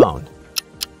on your phone.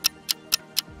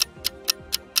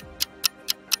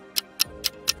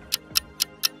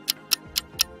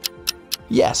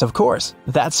 Yes, of course.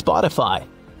 That's Spotify.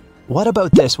 What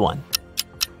about this one?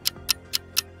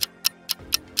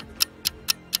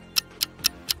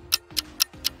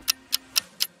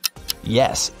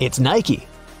 Yes, it's Nike.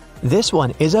 This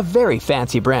one is a very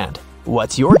fancy brand.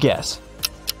 What's your guess?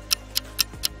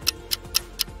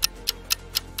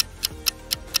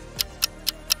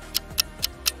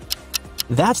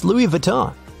 That's Louis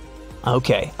Vuitton.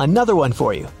 Okay, another one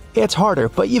for you. It's harder,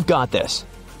 but you've got this.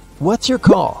 What's your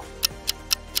call?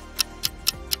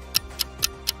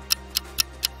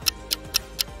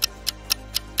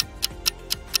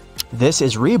 This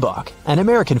is Reebok, an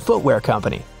American footwear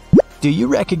company. Do you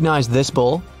recognize this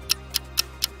bull?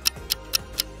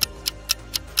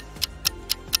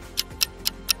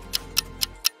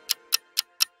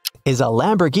 is a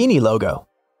Lamborghini logo.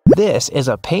 This is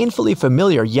a painfully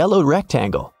familiar yellow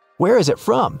rectangle. Where is it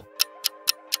from?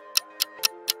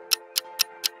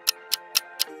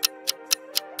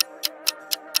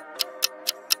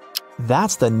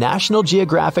 That's the National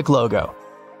Geographic logo.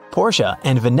 Portia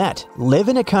and Vinette live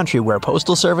in a country where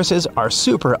postal services are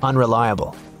super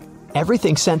unreliable.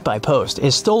 Everything sent by post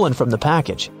is stolen from the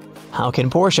package. How can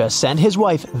Portia send his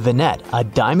wife, Vinette, a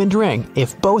diamond ring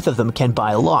if both of them can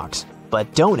buy locks,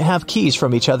 but don't have keys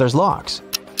from each other's locks?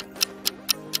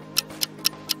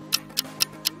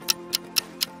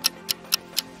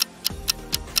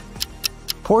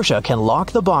 Portia can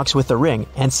lock the box with the ring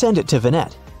and send it to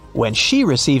Vinette. When she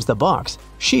receives the box,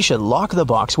 she should lock the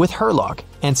box with her lock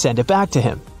and send it back to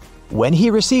him. When he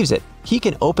receives it, he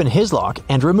can open his lock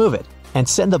and remove it, and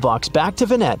send the box back to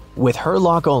Vinette with her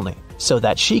lock only, so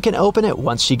that she can open it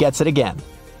once she gets it again.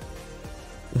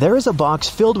 There is a box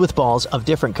filled with balls of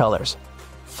different colors.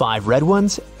 5 red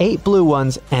ones, 8 blue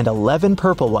ones, and 11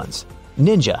 purple ones.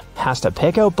 Ninja has to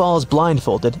pick out balls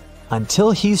blindfolded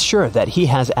until he's sure that he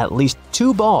has at least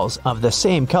 2 balls of the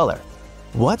same color.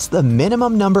 What's the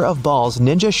minimum number of balls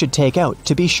Ninja should take out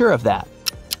to be sure of that?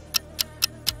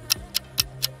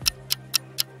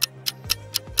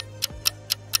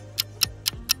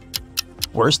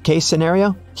 Worst case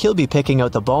scenario, he'll be picking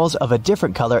out the balls of a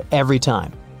different color every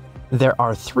time. There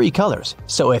are 3 colors,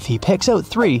 so if he picks out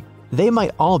 3, they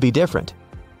might all be different.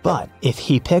 But if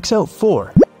he picks out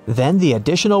 4, then the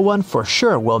additional one for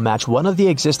sure will match one of the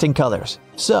existing colors.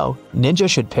 So, Ninja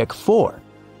should pick 4.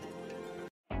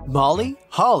 Molly,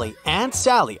 Holly, and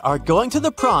Sally are going to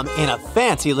the prom in a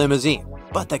fancy limousine,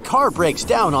 but the car breaks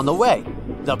down on the way.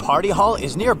 The party hall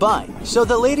is nearby, so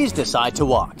the ladies decide to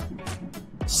walk.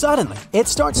 Suddenly, it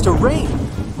starts to rain.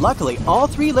 Luckily, all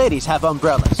 3 ladies have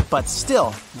umbrellas, but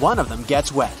still, one of them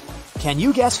gets wet. Can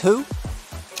you guess who?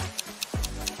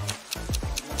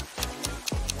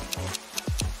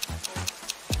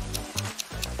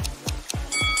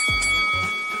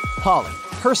 Holly.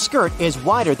 Her skirt is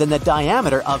wider than the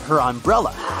diameter of her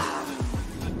umbrella.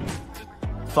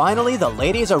 Finally, the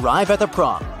ladies arrive at the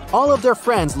prom. All of their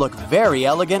friends look very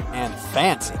elegant and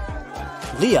fancy.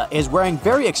 Leah is wearing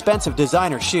very expensive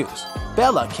designer shoes.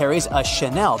 Bella carries a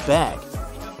Chanel bag.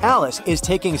 Alice is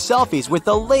taking selfies with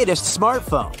the latest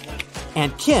smartphone.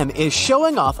 And Kim is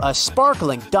showing off a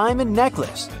sparkling diamond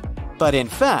necklace. But in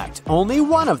fact, only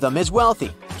one of them is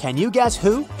wealthy. Can you guess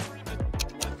who?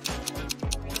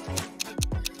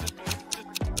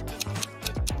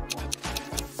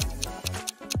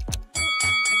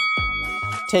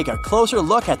 Take a closer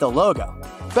look at the logo.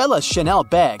 Bella's Chanel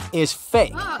bag is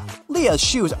fake. Leah's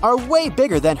shoes are way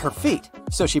bigger than her feet,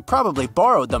 so she probably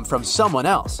borrowed them from someone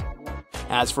else.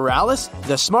 As for Alice,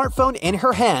 the smartphone in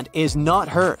her hand is not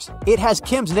hers. It has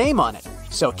Kim's name on it,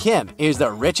 so Kim is the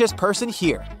richest person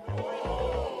here.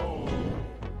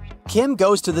 Kim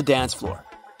goes to the dance floor.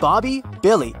 Bobby,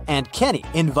 Billy, and Kenny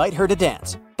invite her to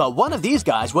dance, but one of these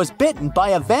guys was bitten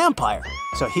by a vampire,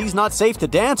 so he's not safe to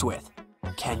dance with.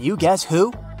 Can you guess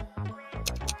who?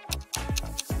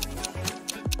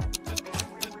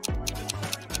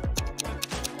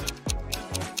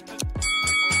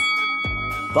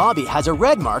 Bobby has a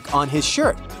red mark on his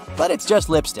shirt, but it's just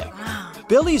lipstick.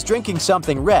 Billy's drinking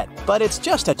something red, but it's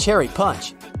just a cherry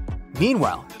punch.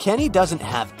 Meanwhile, Kenny doesn't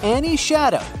have any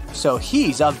shadow, so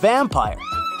he's a vampire.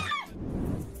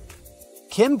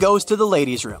 Kim goes to the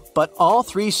ladies' room, but all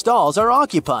 3 stalls are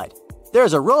occupied.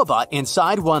 There's a robot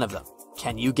inside one of them.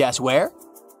 Can you guess where?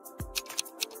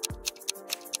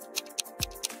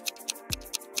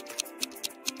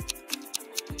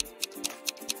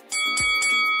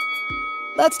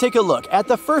 Let's take a look at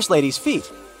the first lady's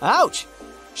feet. Ouch!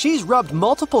 She's rubbed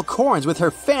multiple corns with her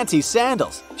fancy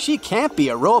sandals. She can't be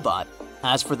a robot.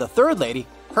 As for the third lady,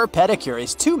 her pedicure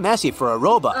is too messy for a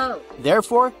robot.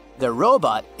 Therefore, the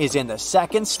robot is in the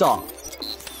second stall.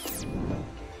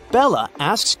 Bella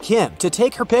asks Kim to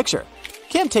take her picture.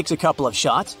 Kim takes a couple of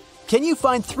shots. Can you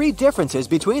find 3 differences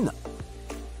between them?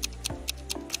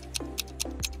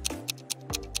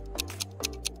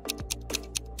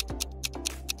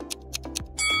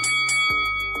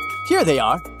 Here they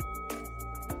are.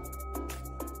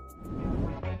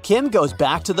 Kim goes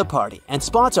back to the party and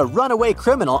spots a runaway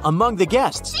criminal among the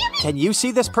guests. Can you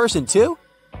see this person too?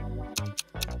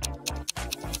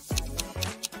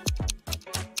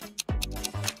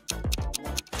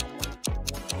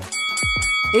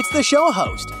 It's the show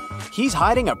host. He's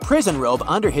hiding a prison robe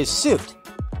under his suit.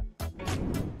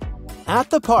 At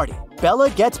the party, Bella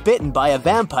gets bitten by a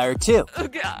vampire too.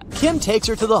 Kim takes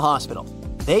her to the hospital.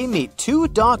 They meet 2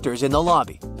 doctors in the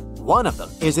lobby. One of them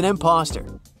is an imposter.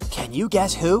 Can you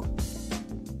guess who?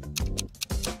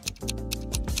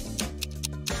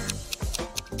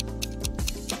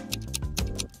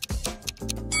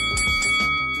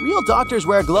 Real doctors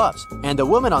wear gloves, and the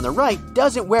woman on the right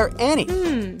doesn't wear any.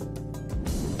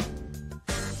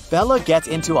 Bella gets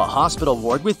into a hospital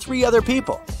ward with 3 other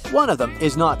people. One of them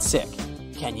is not sick.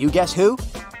 Can you guess who?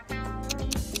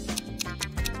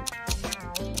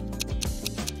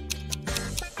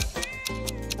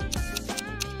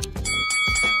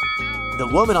 The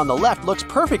woman on the left looks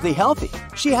perfectly healthy.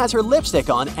 She has her lipstick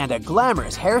on and a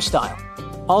glamorous hairstyle.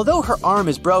 Although her arm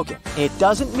is broken, it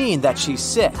doesn't mean that she's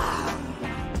sick.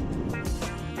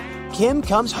 Kim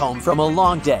comes home from a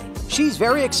long day. She's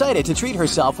very excited to treat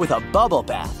herself with a bubble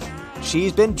bath.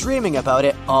 She's been dreaming about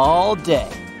it all day.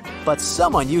 But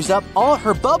someone used up all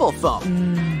her bubble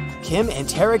foam. Kim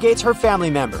interrogates her family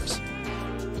members.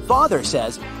 Father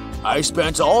says, "I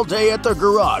spent all day at the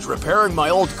garage repairing my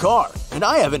old car, and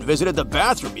I haven't visited the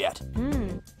bathroom yet."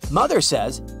 Mother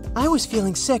says, "I was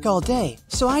feeling sick all day,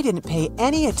 so I didn't pay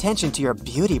any attention to your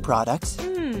beauty products."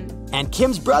 And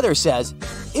Kim's brother says,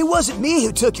 "It wasn't me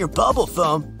who took your bubble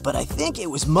foam, but I think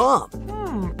it was Mom."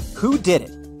 Who did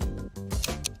it?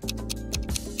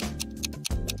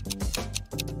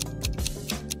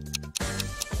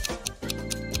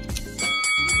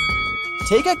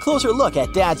 Take a closer look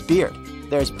at Dad's beard.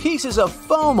 There's pieces of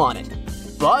foam on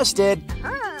it. Busted!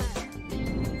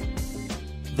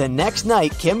 The next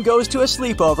night, Kim goes to a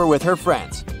sleepover with her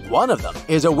friends. One of them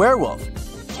is a werewolf.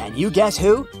 Can you guess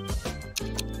who?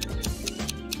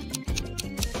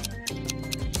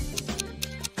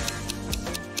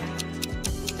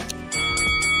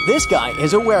 This guy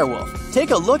is a werewolf.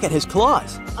 Take a look at his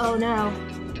claws. Oh no.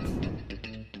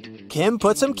 Kim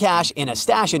puts some cash in a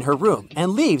stash in her room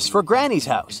and leaves for Granny's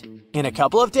house. In a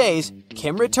couple of days,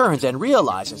 Kim returns and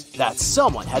realizes that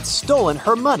someone had stolen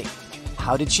her money.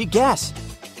 How did she guess?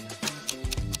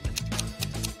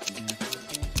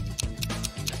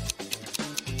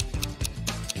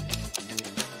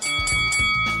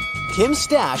 Kim's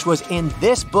stash was in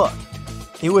this book.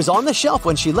 It was on the shelf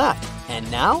when she left, and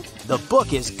now the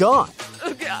book is gone.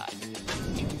 Oh God.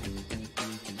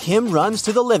 Kim runs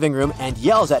to the living room and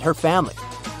yells at her family.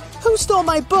 "Who stole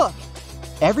my book?"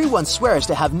 Everyone swears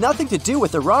to have nothing to do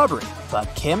with the robbery,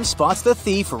 but Kim spots the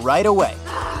thief right away.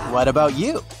 What about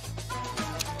you?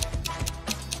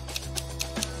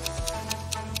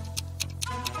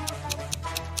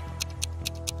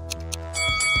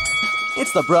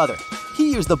 It's the brother.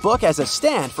 He used the book as a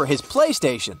stand for his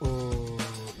PlayStation.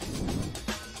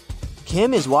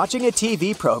 Kim is watching a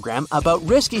TV program about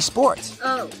risky sports.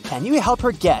 Oh. Can you help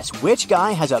her guess which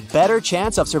guy has a better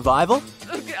chance of survival?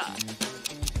 Oh God.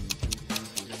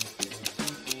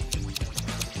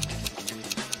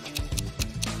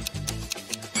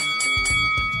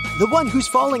 The one who's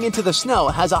falling into the snow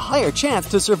has a higher chance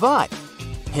to survive.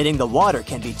 Hitting the water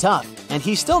can be tough, and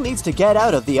he still needs to get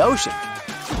out of the ocean.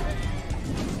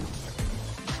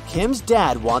 Kim's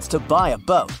dad wants to buy a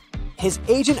boat. His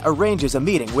agent arranges a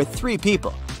meeting with 3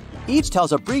 people. Each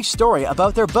tells a brief story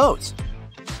about their boats.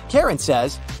 Karen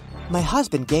says, "My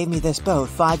husband gave me this boat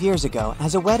 5 years ago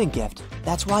as a wedding gift.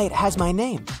 That's why it has my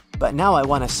name. But now I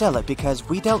want to sell it because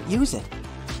we don't use it."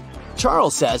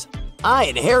 Charles says, "I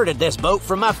inherited this boat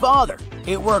from my father.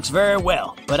 It works very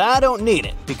well, but I don't need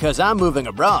it because I'm moving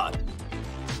abroad."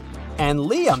 And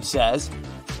Liam says,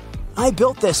 "I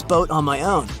built this boat on my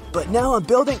own, but now I'm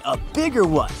building a bigger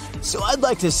one, so I'd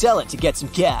like to sell it to get some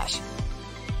cash."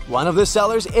 One of the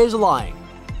sellers is lying.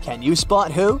 Can you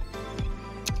spot who?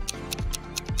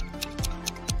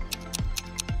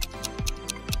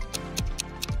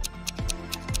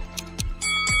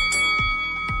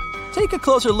 Take a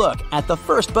closer look at the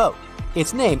first boat.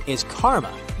 Its name is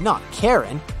Karma, not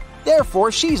Karen.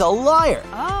 Therefore, she's a liar.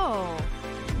 Oh.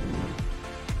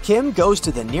 Kim goes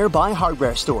to the nearby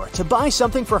hardware store to buy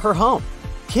something for her home.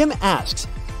 Kim asks,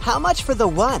 "How much for the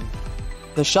one?"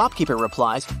 The shopkeeper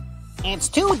replies, "It's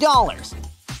 $2.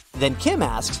 Then Kim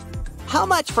asks, "How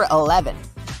much for 11?"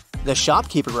 The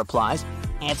shopkeeper replies,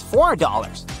 "It's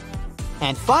 $4.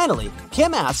 And finally,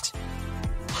 Kim asks,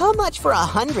 "How much for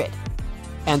 100?"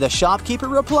 And the shopkeeper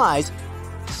replies,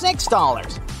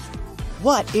 $6.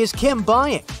 What is Kim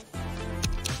buying?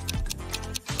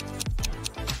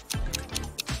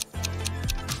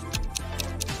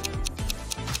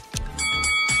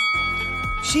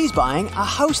 She's buying a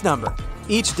house number.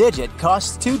 Each digit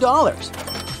costs $2.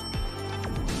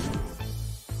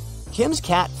 Kim's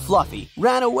cat, Fluffy,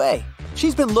 ran away.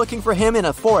 She's been looking for him in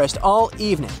a forest all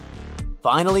evening.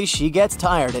 Finally, she gets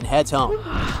tired and heads home.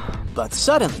 But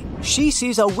suddenly, she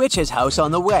sees a witch's house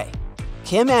on the way.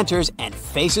 Kim enters and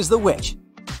faces the witch.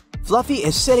 Fluffy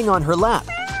is sitting on her lap.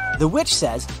 The witch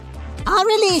says, I'll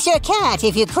release your cat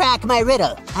if you crack my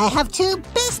riddle. I have 2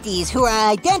 besties who are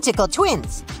identical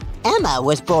twins. Emma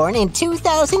was born in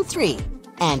 2003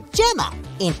 and Gemma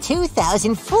in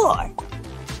 2004.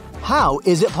 How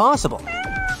is it possible?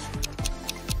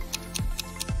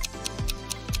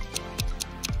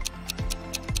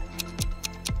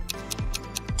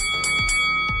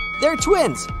 They're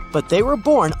twins, but they were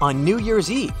born on New Year's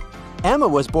Eve. Emma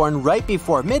was born right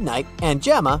before midnight and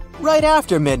Gemma right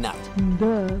after midnight.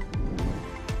 Duh.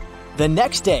 The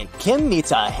next day, Kim meets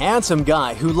a handsome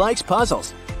guy who likes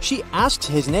puzzles. She asks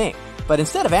his name, but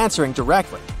instead of answering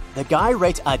directly, the guy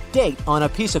writes a date on a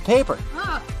piece of paper.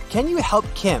 Can you help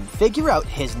Kim figure out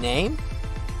his name?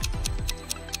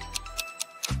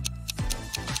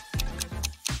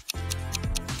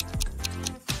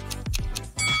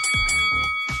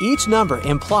 Each number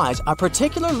implies a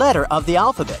particular letter of the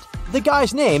alphabet. The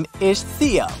guy's name is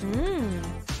Theo.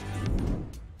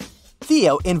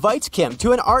 Theo invites Kim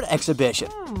to an art exhibition.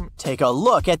 Take a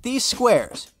look at these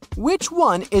squares. Which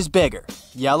one is bigger,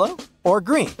 yellow or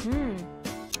green?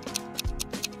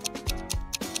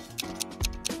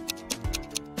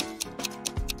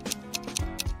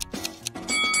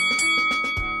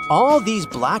 All these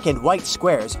black and white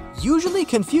squares usually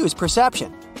confuse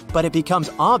perception, but it becomes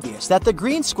obvious that the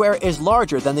green square is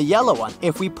larger than the yellow one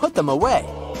if we put them away.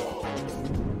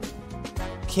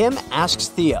 Kim asks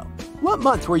Theo, "What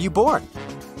month were you born?"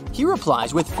 He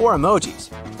replies with 4 emojis.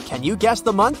 Can you guess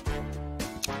the month?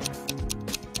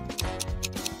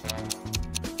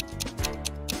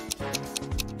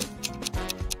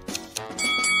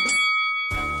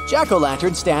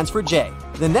 Jack-o'-lantern stands for J.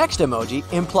 The next emoji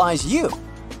implies U.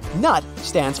 Nut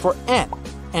stands for N.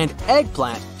 And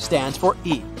eggplant stands for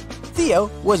E. Theo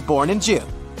was born in June.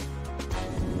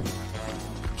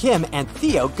 Kim and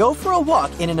Theo go for a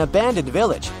walk in an abandoned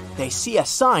village. They see a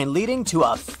sign leading to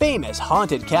a famous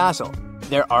haunted castle.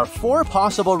 There are 4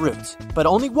 possible routes, but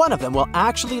only one of them will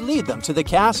actually lead them to the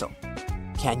castle.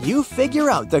 Can you figure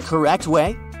out the correct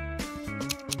way?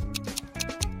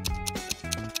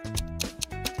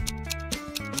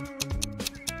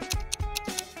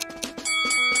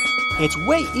 It's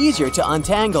way easier to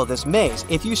untangle this maze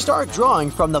if you start drawing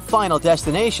from the final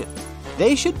destination.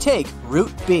 They should take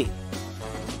Route B.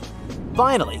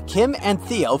 Finally, Kim and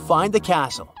Theo find the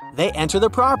castle. They enter the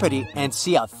property and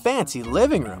see a fancy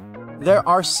living room. There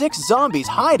are 6 zombies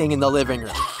hiding in the living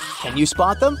room. Can you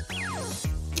spot them?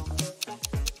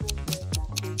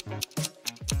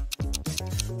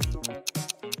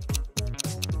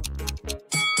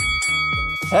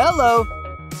 Hello!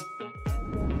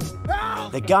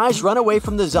 The guys run away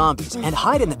from the zombies and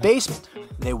hide in the basement.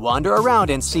 They wander around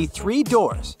and see 3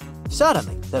 doors.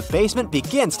 Suddenly, the basement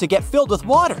begins to get filled with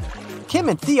water. Kim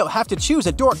and Theo have to choose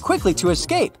a door quickly to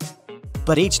escape.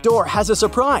 But each door has a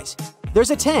surprise.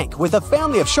 There's a tank with a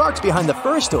family of sharks behind the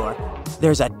first door.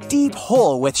 There's a deep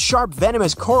hole with sharp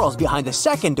venomous corals behind the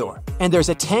second door. And there's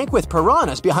a tank with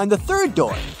piranhas behind the third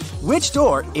door. Which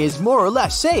door is more or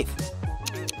less safe?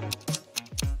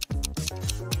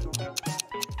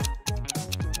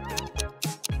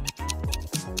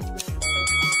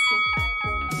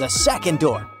 The second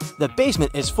door. The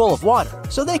basement is full of water,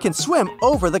 so they can swim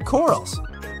over the corals.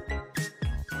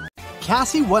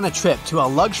 Cassie won a trip to a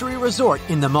luxury resort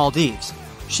in the Maldives.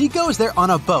 She goes there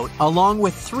on a boat along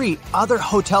with 3 other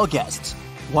hotel guests.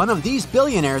 One of these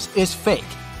billionaires is fake.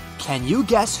 Can you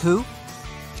guess who?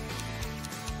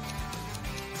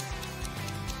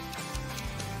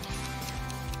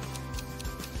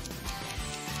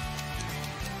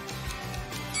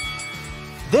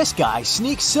 This guy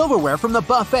sneaks silverware from the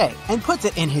buffet and puts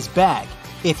it in his bag.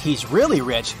 If he's really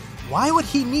rich, why would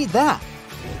he need that?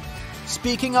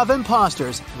 Speaking of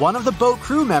imposters, one of the boat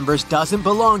crew members doesn't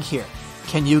belong here.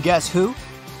 Can you guess who?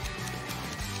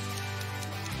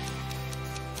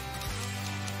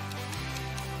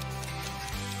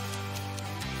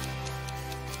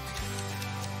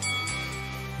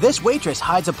 This waitress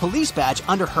hides a police badge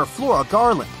under her floral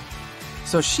garland,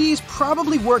 so she's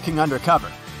probably working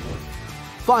undercover.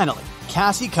 Finally,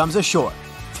 Cassie comes ashore.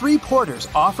 3 porters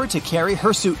offer to carry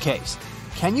her suitcase.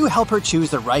 Can you help her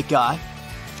choose the right guy?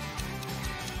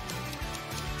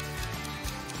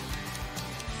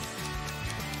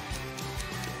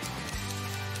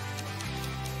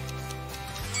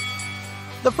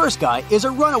 The first guy is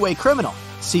a runaway criminal.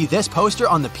 See this poster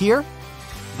on the pier?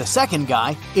 The second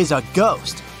guy is a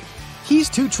ghost. He's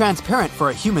too transparent for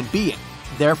a human being.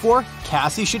 Therefore,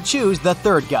 Cassie should choose the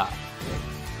third guy.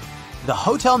 The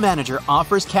hotel manager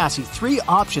offers Cassie 3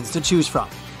 options to choose from.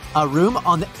 A room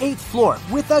on the 8th floor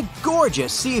with a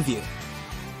gorgeous sea view.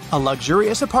 A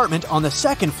luxurious apartment on the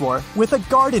 2nd floor with a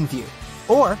garden view.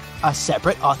 Or a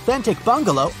separate authentic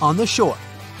bungalow on the shore.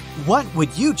 What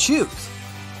would you choose?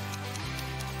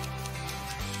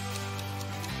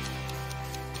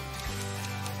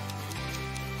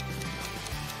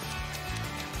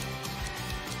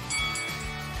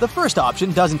 The first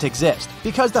option doesn't exist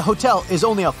because the hotel is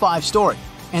only a 5-story,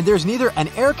 and there's neither an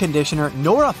air conditioner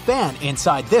nor a fan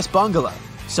inside this bungalow,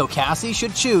 so Cassie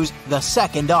should choose the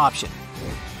second option.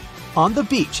 On the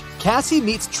beach, Cassie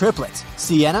meets triplets,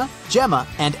 Sienna, Gemma,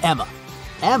 and Emma.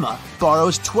 Emma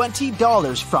borrows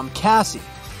 $20 from Cassie.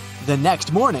 The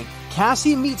next morning,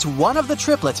 Cassie meets one of the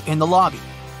triplets in the lobby,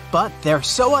 but they're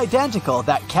so identical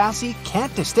that Cassie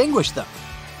can't distinguish them.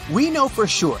 We know for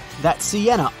sure that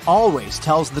Sienna always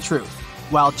tells the truth,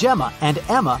 while Gemma and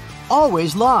Emma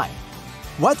always lie.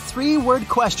 What 3-word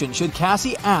question should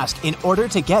Cassie ask in order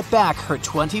to get back her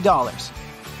 $20?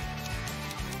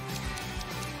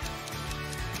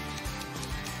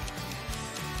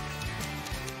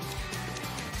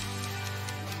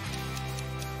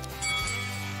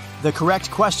 The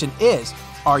correct question is,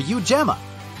 are you Gemma?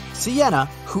 Sienna,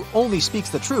 who only speaks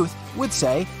the truth, would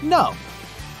say no.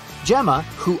 Gemma,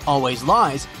 who always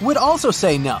lies, would also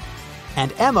say no.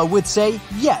 And Emma would say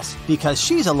yes because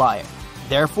she's a liar.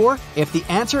 Therefore, if the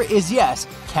answer is yes,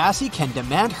 Cassie can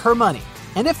demand her money.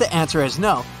 And if the answer is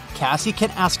no, Cassie can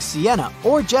ask Sienna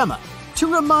or Gemma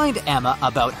to remind Emma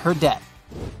about her debt.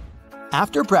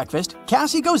 After breakfast,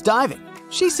 Cassie goes diving.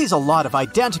 She sees a lot of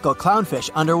identical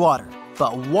clownfish underwater,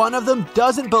 but one of them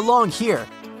doesn't belong here.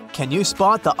 Can you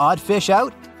spot the odd fish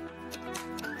out?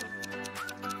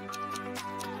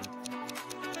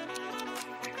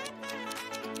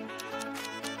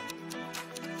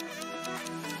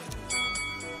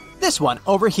 This one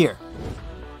over here.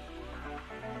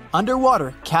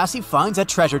 Underwater, Cassie finds a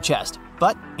treasure chest,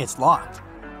 but it's locked.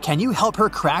 Can you help her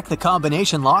crack the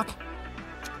combination lock?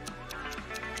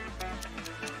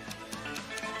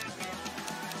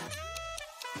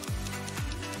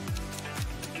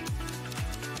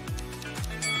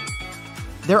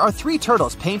 There are 3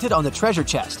 turtles painted on the treasure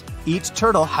chest. Each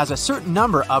turtle has a certain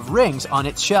number of rings on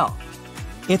its shell.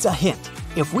 It's a hint.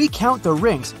 If we count the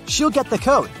rings, she'll get the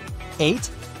code. 8,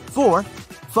 4,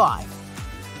 5.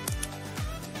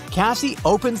 Cassie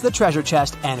opens the treasure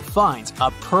chest and finds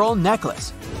a pearl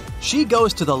necklace. She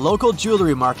goes to the local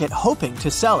jewelry market hoping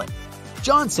to sell it.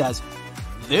 John says,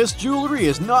 "This jewelry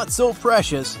is not so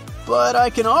precious, but I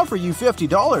can offer you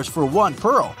 $50 for one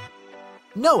pearl."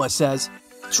 Noah says,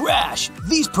 "Trash!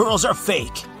 These pearls are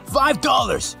fake!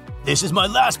 $5! This is my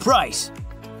last price!"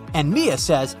 And Mia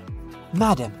says,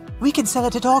 Madam, we can sell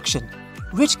it at auction.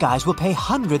 Rich guys will pay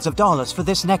hundreds of dollars for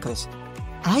this necklace.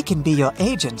 I can be your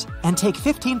agent and take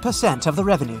 15% of the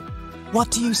revenue.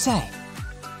 What do you say?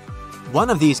 One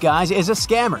of these guys is a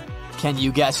scammer. Can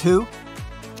you guess who?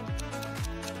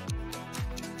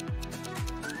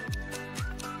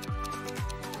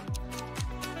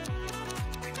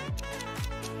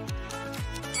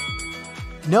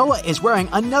 Noah is wearing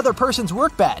another person's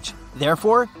work badge.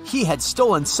 Therefore, he had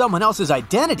stolen someone else's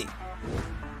identity.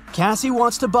 Cassie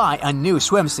wants to buy a new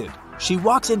swimsuit. She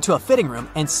walks into a fitting room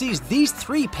and sees these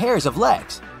 3 pairs of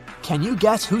legs. Can you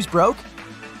guess who's broke?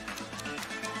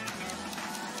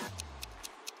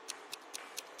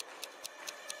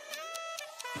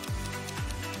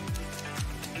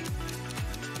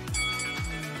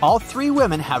 All 3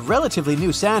 women have relatively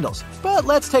new sandals, but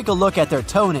let's take a look at their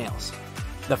toenails.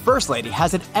 The first lady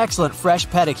has an excellent fresh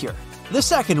pedicure. The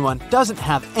second one doesn't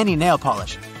have any nail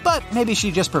polish, but maybe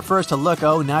she just prefers to look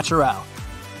au naturel.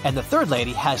 And the third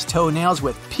lady has toenails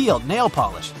with peeled nail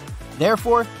polish.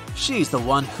 Therefore, she's the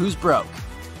one who's broke.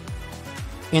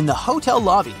 In the hotel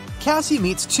lobby, Cassie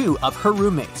meets 2 of her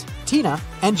roommates, Tina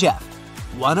and Jeff.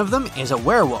 One of them is a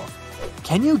werewolf.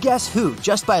 Can you guess who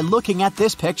just by looking at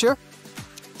this picture?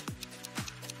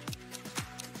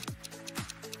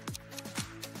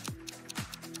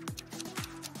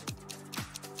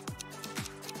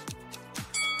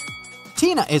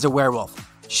 Tina is a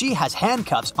werewolf. She has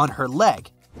handcuffs on her leg.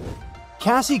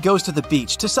 Cassie goes to the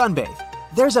beach to sunbathe.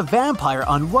 There's a vampire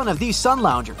on one of these sun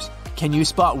loungers. Can you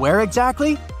spot where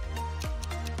exactly?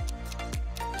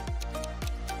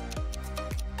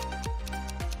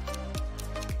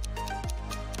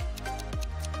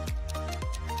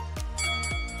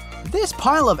 This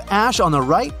pile of ash on the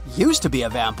right used to be a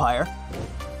vampire.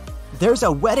 There's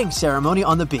a wedding ceremony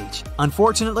on the beach.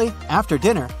 Unfortunately, after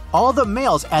dinner, all the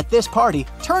males at this party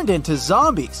turned into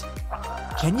zombies.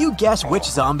 Can you guess which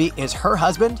zombie is her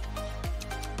husband?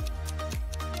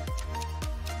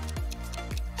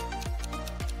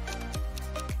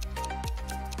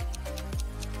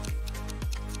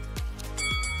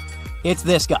 It's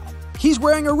this guy. He's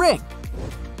wearing a ring.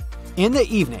 In the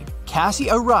evening, Cassie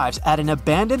arrives at an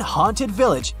abandoned haunted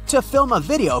village to film a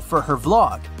video for her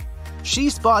vlog.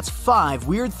 She spots 5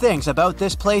 weird things about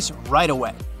this place right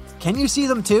away. Can you see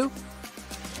them too?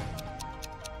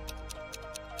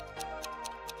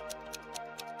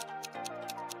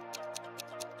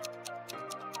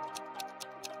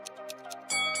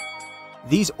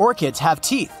 These orchids have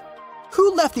teeth.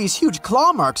 Who left these huge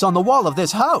claw marks on the wall of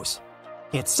this house?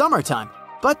 It's summertime,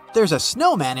 but there's a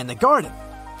snowman in the garden.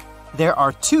 There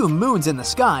are 2 moons in the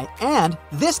sky, and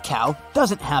this cow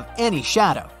doesn't have any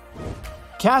shadow.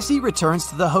 Cassie returns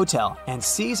to the hotel and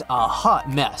sees a hot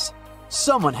mess.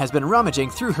 Someone has been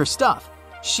rummaging through her stuff.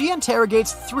 She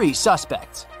interrogates 3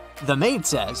 suspects. The maid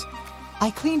says,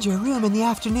 "I cleaned your room in the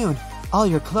afternoon. All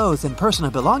your clothes and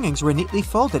personal belongings were neatly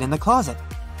folded in the closet.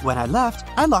 When I left,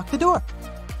 I locked the door."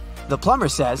 The plumber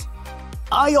says,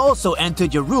 "I also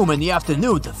entered your room in the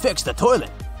afternoon to fix the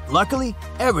toilet. Luckily,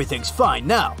 everything's fine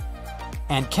now."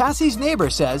 And Cassie's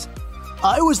neighbor says,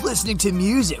 "I was listening to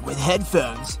music with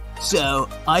headphones, so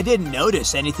I didn't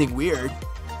notice anything weird."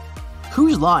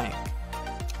 Who's lying?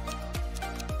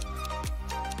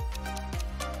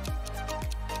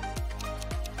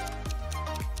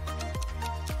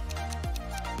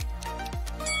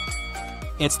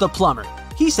 It's the plumber.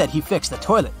 He said he fixed the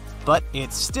toilet, but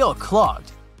it's still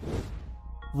clogged.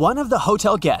 One of the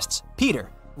hotel guests,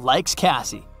 Peter, likes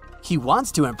Cassie. He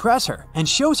wants to impress her and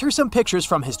shows her some pictures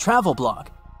from his travel blog,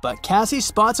 but Cassie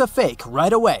spots a fake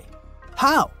right away.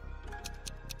 How?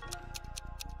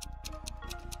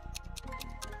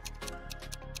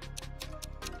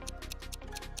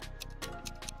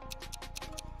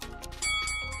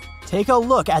 Take a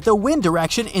look at the wind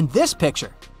direction in this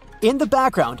picture. In the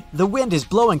background, the wind is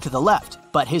blowing to the left,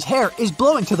 but his hair is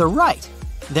blowing to the right.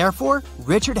 Therefore,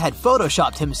 Richard had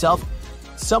photoshopped himself.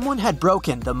 Someone had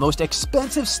broken the most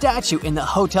expensive statue in the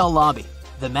hotel lobby.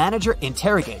 The manager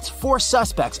interrogates 4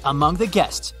 suspects among the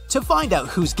guests to find out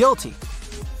who's guilty.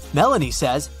 Melanie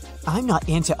says, "I'm not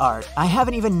into art. I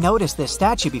haven't even noticed this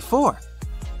statue before."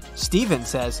 Steven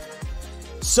says,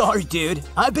 "Sorry, dude.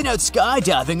 I've been out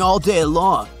skydiving all day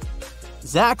long."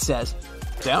 Zach says,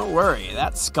 "Don't worry,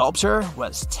 that sculpture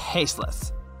was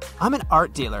tasteless. I'm an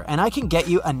art dealer and I can get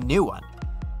you a new one."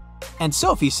 And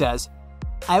Sophie says,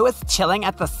 "I was chilling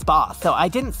at the spa, so I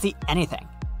didn't see anything."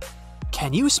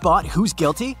 Can you spot who's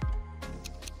guilty?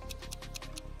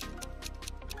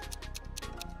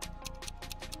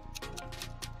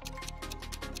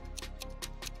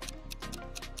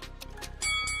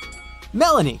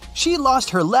 Melanie, she lost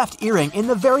her left earring in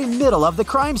the very middle of the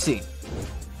crime scene.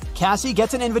 Cassie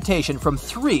gets an invitation from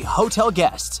 3 hotel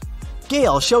guests.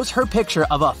 Gail shows her picture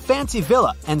of a fancy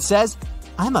villa and says,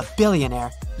 "I'm a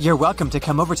billionaire. You're welcome to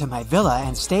come over to my villa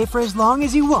and stay for as long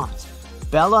as you want."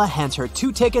 Bella hands her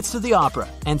 2 tickets to the opera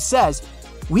and says,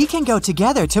 "We can go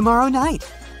together tomorrow night."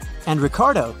 And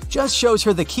Ricardo just shows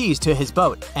her the keys to his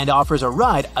boat and offers a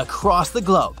ride across the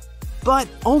globe. But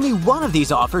only one of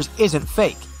these offers isn't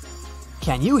fake.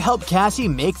 Can you help Cassie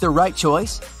make the right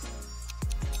choice?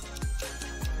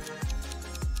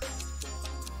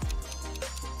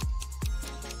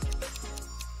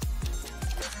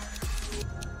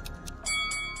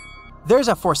 There's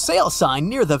a for sale sign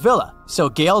near the villa, so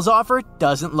Gail's offer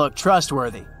doesn't look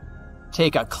trustworthy.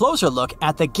 Take a closer look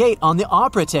at the gate on the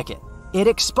opera ticket. It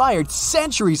expired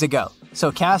centuries ago, so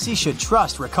Cassie should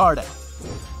trust Ricardo.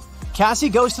 Cassie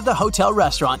goes to the hotel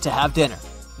restaurant to have dinner.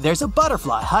 There's a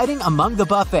butterfly hiding among the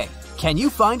buffet. Can you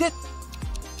find it?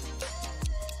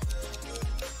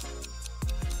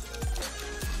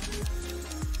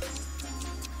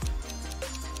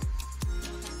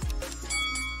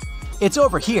 It's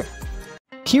over here.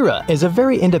 Kira is a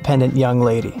very independent young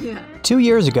lady. 2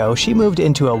 years ago, she moved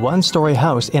into a 1-story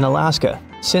house in Alaska.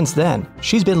 Since then,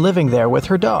 she's been living there with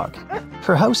her dog.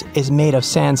 Her house is made of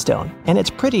sandstone, and it's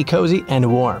pretty cozy and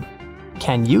warm.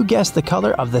 Can you guess the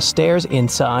color of the stairs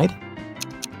inside?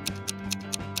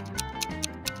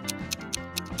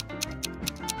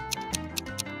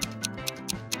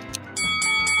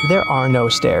 There are no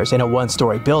stairs in a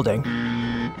 1-story building.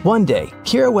 One day,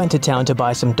 Kira went to town to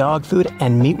buy some dog food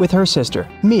and meet with her sister,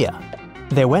 Mia.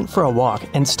 They went for a walk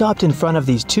and stopped in front of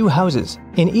these 2 houses.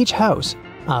 In each house,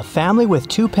 a family with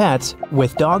 2 pets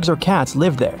with dogs or cats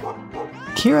lived there.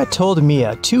 Kira told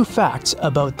Mia 2 facts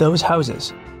about those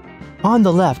houses. On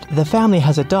the left, the family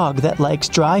has a dog that likes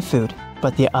dry food,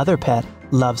 but the other pet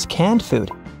loves canned food.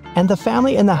 And the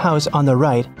family in the house on the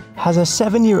right has a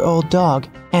 7-year-old dog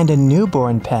and a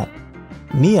newborn pet.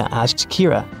 Mia asked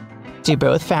Kira, "Do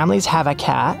both families have a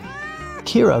cat?"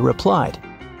 Kira replied,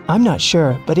 "I'm not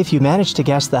sure, but if you manage to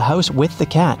guess the house with the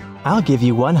cat, I'll give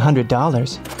you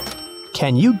 $100.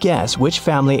 Can you guess which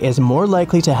family is more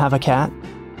likely to have a cat?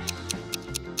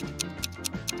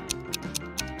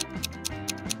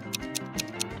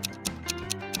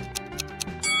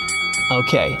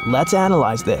 Okay, let's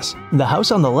analyze this. The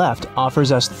house on the left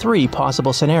offers us 3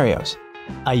 possible scenarios.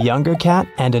 A younger cat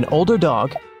and an older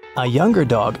dog, a younger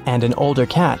dog and an older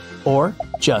cat, or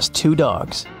just 2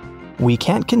 dogs. We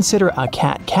can't consider a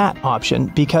cat-cat option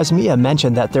because Mia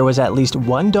mentioned that there was at least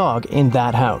one dog in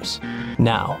that house.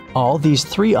 Now, all these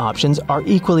three options are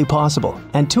equally possible,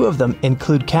 and two of them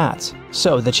include cats,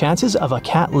 so the chances of a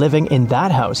cat living in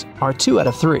that house are 2 out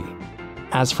of 3.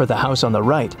 As for the house on the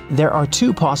right, there are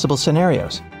 2 possible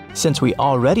scenarios. Since we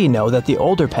already know that the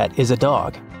older pet is a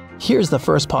dog, here's the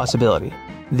first possibility.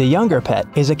 The younger pet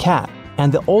is a cat,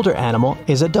 and the older animal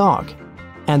is a dog.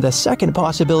 And the second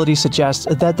possibility suggests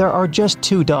that there are just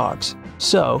 2 dogs.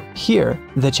 So, here,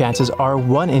 the chances are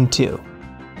 1 in 2.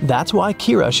 That's why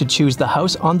Kira should choose the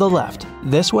house on the left.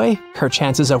 This way, her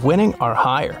chances of winning are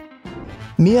higher.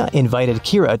 Mia invited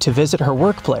Kira to visit her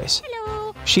workplace.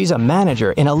 Hello. She's a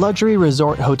manager in a luxury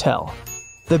resort hotel.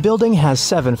 The building has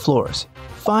 7 floors.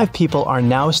 5 people are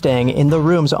now staying in the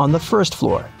rooms on the first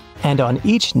floor. And on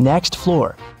each next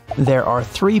floor, there are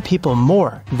 3 people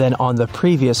more than on the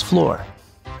previous floor.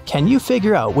 Can you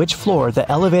figure out which floor the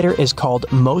elevator is called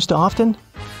most often?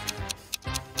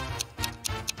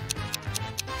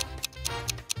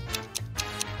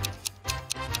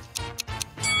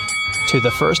 To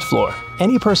the first floor.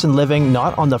 Any person living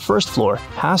not on the first floor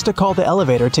has to call the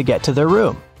elevator to get to their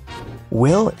room.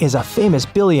 Will is a famous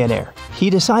billionaire. He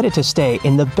decided to stay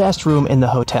in the best room in the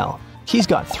hotel. He's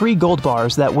got 3 gold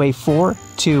bars that weigh 4,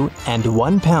 2, and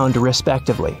 1 pound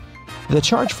respectively. The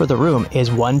charge for the room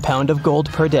is 1 pound of gold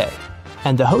per day,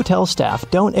 and the hotel staff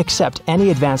don't accept any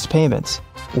advanced payments.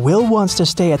 Will wants to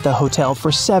stay at the hotel for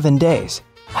 7 days.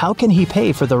 How can he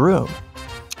pay for the room?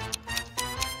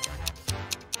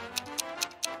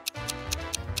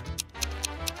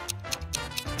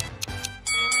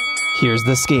 Here's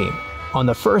the scheme. On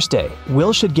the first day,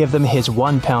 Will should give them his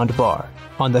 1 pound bar.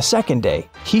 On the second day,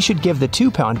 he should give the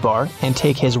 2 pound bar and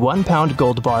take his 1 pound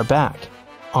gold bar back.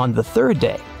 On the third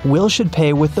day, Will should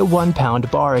pay with the 1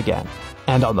 pound bar again.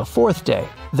 And on the fourth day,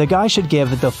 the guy should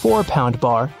give the 4 pound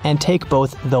bar and take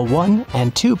both the 1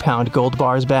 and 2 pound gold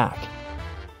bars back.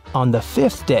 On the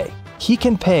 5th day, he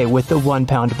can pay with the 1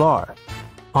 pound bar.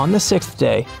 On the 6th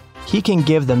day, he can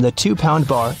give them the 2 pound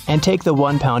bar and take the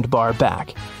 1 pound bar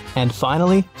back. And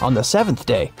finally, on the 7th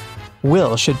day,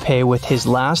 Will should pay with his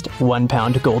last 1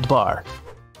 pound gold bar.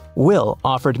 Will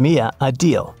offered Mia a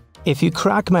deal. If you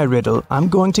crack my riddle, I'm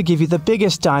going to give you the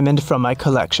biggest diamond from my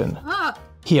collection.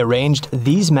 He arranged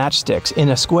these matchsticks in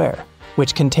a square,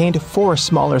 which contained 4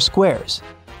 smaller squares.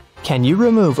 Can you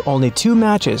remove only 2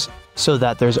 matches so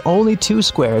that there's only 2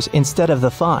 squares instead of the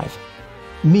 5?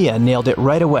 Mia nailed it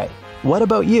right away. What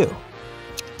about you?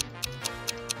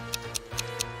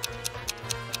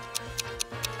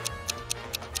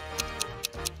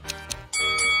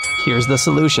 Here's the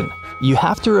solution. You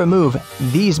have to remove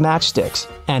these matchsticks,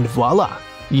 and voila,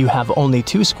 you have only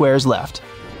 2 squares left.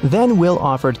 Then Will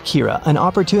offered Kira an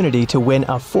opportunity to win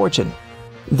a fortune.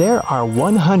 There are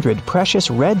 100 precious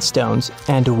red stones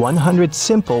and 100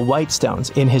 simple white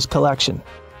stones in his collection.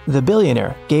 The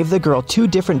billionaire gave the girl 2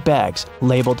 different bags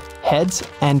labeled heads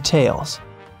and tails.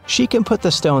 She can put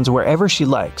the stones wherever she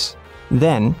likes.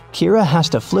 Then, Kira has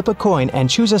to flip a coin and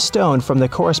choose a stone from the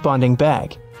corresponding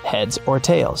bag, heads or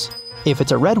tails. If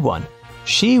it's a red one,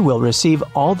 she will receive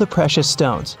all the precious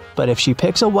stones, but if she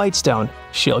picks a white stone,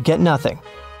 she'll get nothing.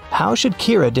 How should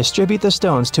Kira distribute the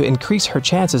stones to increase her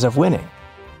chances of winning?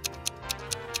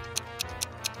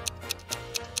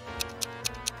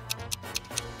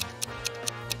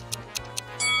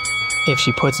 If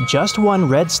she puts just 1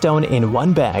 red stone in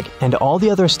one bag and all the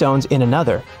other stones in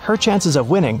another, her chances of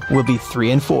winning will be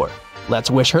 3 and 4. Let's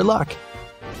wish her luck.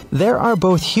 There are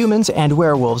both humans and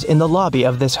werewolves in the lobby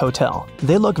of this hotel.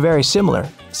 They look very similar,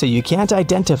 so you can't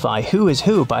identify who is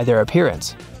who by their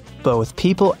appearance. Both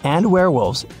people and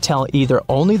werewolves tell either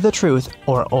only the truth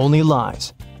or only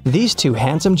lies. These 2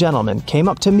 handsome gentlemen came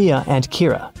up to Mia and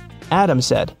Kira. Adam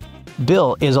said,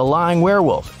 "Bill is a lying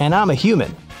werewolf and I'm a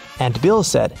human." And Bill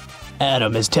said,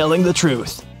 "Adam is telling the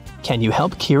truth." Can you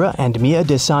help Kira and Mia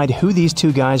decide who these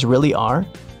 2 guys really are?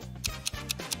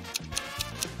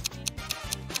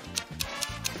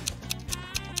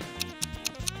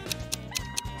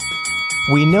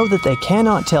 We know that they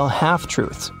cannot tell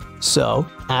half-truths. So,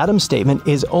 Adam's statement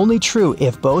is only true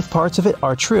if both parts of it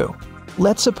are true.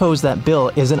 Let's suppose that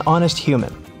Bill is an honest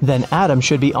human. Then Adam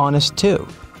should be honest too.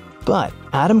 But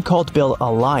Adam called Bill a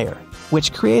liar,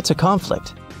 which creates a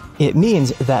conflict. It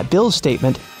means that Bill's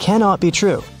statement cannot be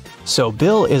true. So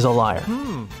Bill is a liar.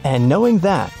 And knowing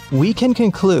that, we can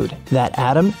conclude that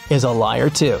Adam is a liar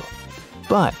too.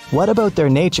 But what about their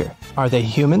nature? Are they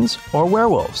humans or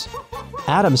werewolves?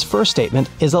 Adam's first statement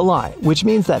is a lie, which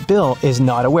means that Bill is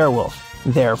not a werewolf.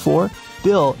 Therefore,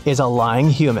 Bill is a lying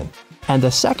human. And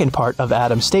the second part of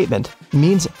Adam's statement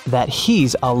means that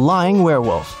he's a lying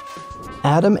werewolf.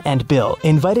 Adam and Bill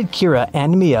invited Kira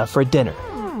and Mia for dinner.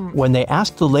 When they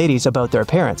asked the ladies about their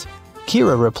parents,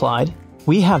 Kira replied,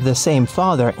 "We have the same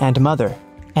father and mother,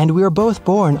 and we were both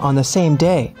born on the same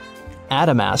day."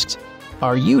 Adam asked,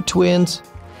 "Are you twins?"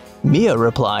 Mia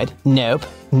replied, "Nope,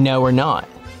 no we're not.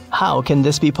 How can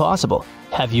this be possible?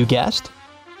 Have you guessed?"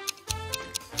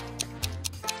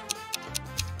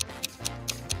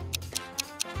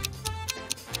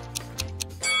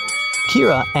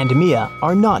 Kira and Mia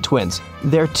are not twins.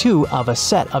 They're two of a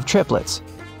set of triplets.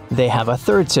 They have a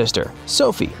third sister,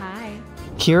 Sophie. Hi.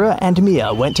 Kira and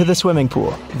Mia went to the swimming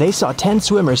pool. They saw 10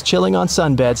 swimmers chilling on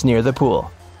sunbeds near the pool.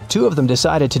 2 of them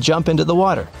decided to jump into the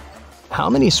water. How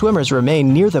many swimmers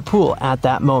remain near the pool at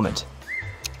that moment?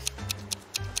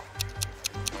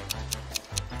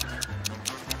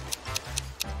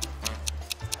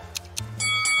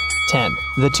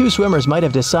 The 2 swimmers might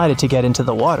have decided to get into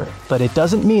the water, but it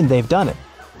doesn't mean they've done it.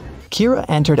 Kira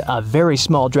entered a very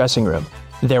small dressing room.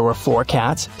 There were 4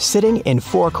 cats sitting in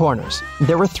 4 corners.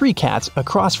 There were 3 cats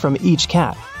across from each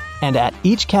cat, and at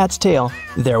each cat's tail,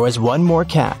 there was 1 more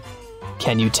cat.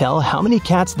 Can you tell how many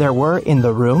cats there were in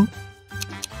the room?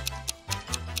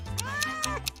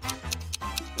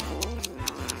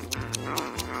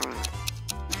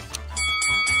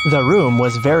 The room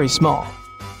was very small.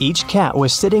 Each cat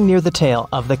was sitting near the tail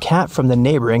of the cat from the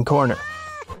neighboring corner.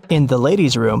 In the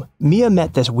ladies' room, Mia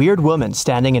met this weird woman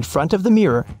standing in front of the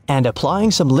mirror and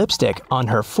applying some lipstick on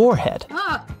her forehead.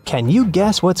 Can you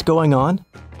guess what's going on?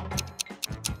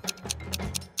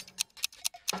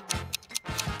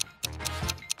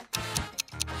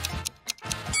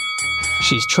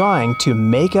 She's trying to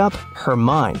make up her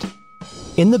mind.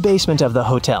 In the basement of the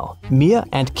hotel, Mia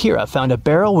and Kira found a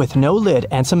barrel with no lid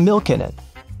and some milk in it.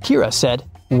 Kira said,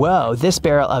 "Whoa, this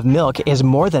barrel of milk is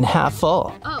more than half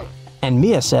full." Oh. And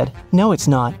Mia said, "No, it's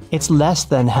not. It's less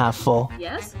than half full."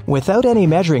 Yes? Without any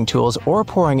measuring tools or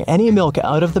pouring any milk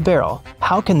out of the barrel,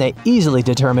 how can they easily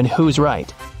determine who's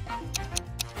right?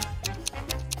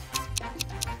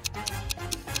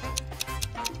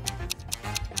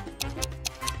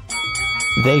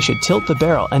 They should tilt the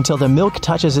barrel until the milk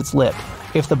touches its lip.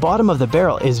 If the bottom of the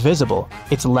barrel is visible,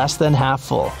 it's less than half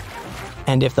full.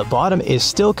 And if the bottom is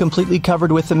still completely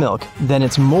covered with the milk, then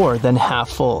it's more than half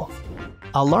full.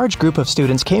 A large group of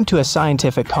students came to a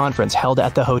scientific conference held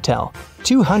at the hotel.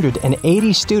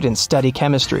 280 students study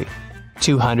chemistry,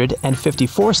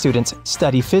 254 students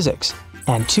study physics,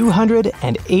 and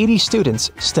 280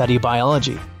 students study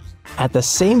biology. At the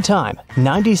same time,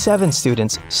 97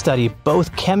 students study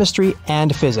both chemistry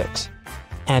and physics,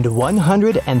 and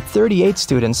 138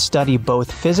 students study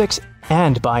both physics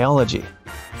and biology.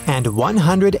 And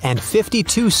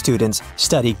 152 students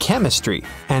study chemistry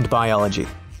and biology.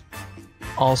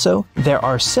 Also, there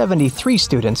are 73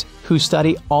 students who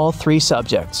study all 3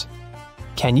 subjects.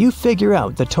 Can you figure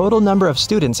out the total number of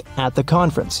students at the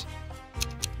conference?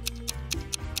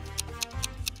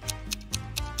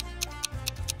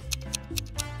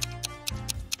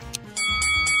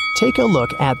 Take a look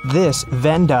at this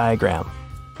Venn diagram.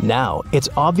 Now, it's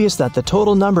obvious that the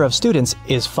total number of students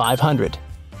is 500.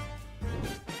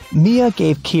 Mia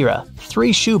gave Kira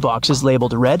 3 shoe boxes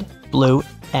labeled red, blue,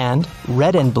 and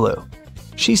red and blue.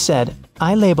 She said,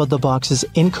 "I labeled the boxes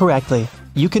incorrectly.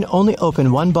 You can only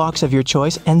open one box of your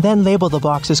choice and then label the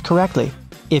boxes correctly.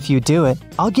 If you do it,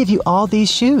 I'll give you all these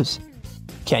shoes."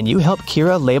 Can you help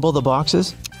Kira label the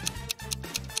boxes?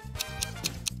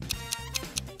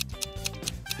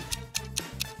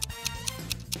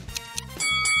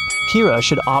 Kira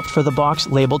should opt for the box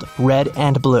labeled red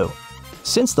and blue.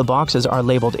 Since the boxes are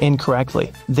labeled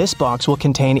incorrectly, this box will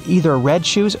contain either red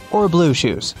shoes or blue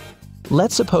shoes.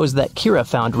 Let's suppose that Kira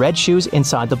found red shoes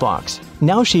inside the box.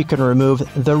 Now she can remove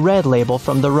the red label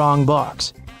from the wrong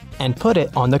box and put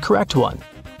it on the correct one.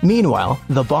 Meanwhile,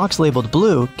 the box labeled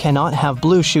blue cannot have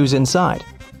blue shoes inside.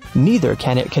 Neither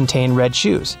can it contain red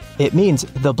shoes. It means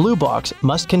the blue box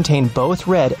must contain both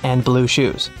red and blue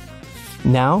shoes.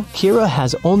 Now, Kira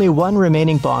has only one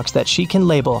remaining box that she can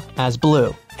label as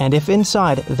blue, and if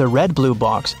inside the red-blue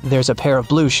box there's a pair of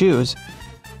blue shoes,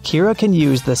 Kira can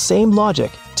use the same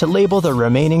logic to label the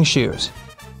remaining shoes.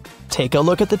 Take a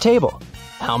look at the table.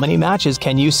 How many matches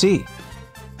can you see?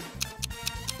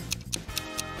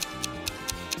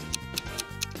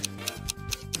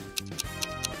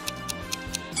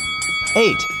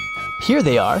 8. Here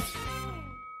they are.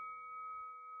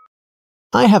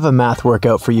 I have a math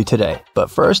workout for you today, but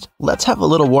first, let's have a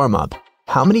little warm-up.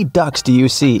 How many ducks do you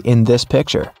see in this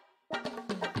picture?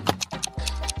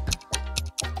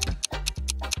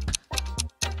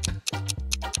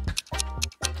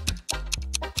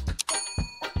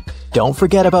 Don't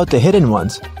forget about the hidden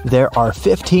ones. There are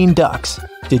 15 ducks.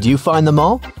 Did you find them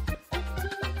all?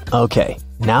 Okay,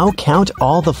 now count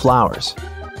all the flowers.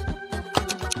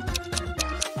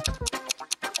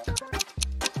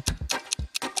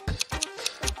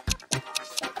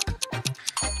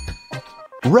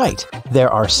 Right,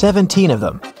 there are 17 of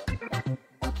them.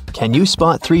 Can you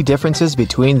spot 3 differences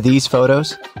between these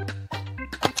photos?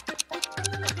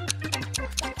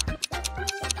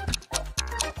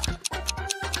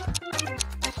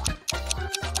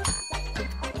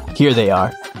 Here they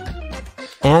are.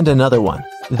 And another one.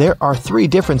 There are 3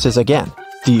 differences again.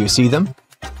 Do you see them?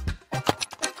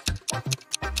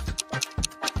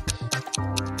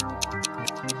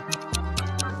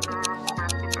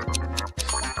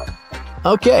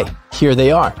 Okay, here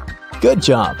they are. Good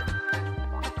job.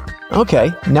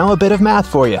 Okay, now a bit of math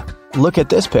for you. Look at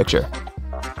this picture.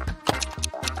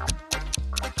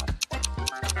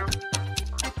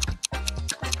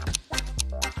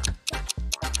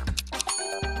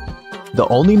 The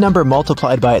only number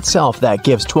multiplied by itself that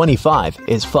gives 25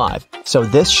 is 5, so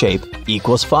this shape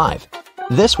equals 5.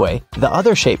 This way, the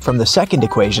other shape from the second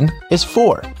equation is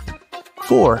 4.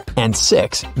 4 and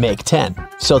 6 make 10,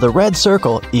 so the red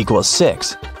circle equals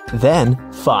 6. Then,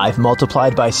 5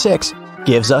 multiplied by 6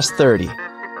 gives us 30.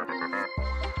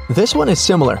 This one is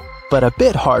similar, but a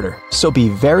bit harder, so be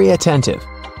very attentive.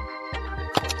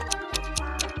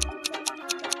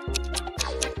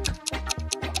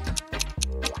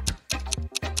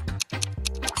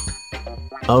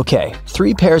 Okay,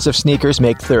 3 pairs of sneakers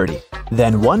make 30.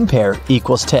 Then 1 pair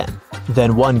equals 10.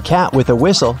 Then 1 cat with a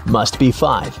whistle must be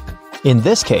 5. In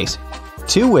this case,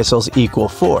 2 whistles equal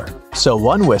 4, so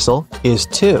 1 whistle is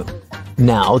 2.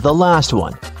 Now the last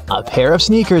one. A pair of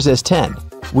sneakers is 10.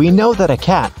 We know that a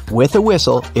cat with a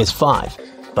whistle is 5,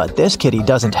 but this kitty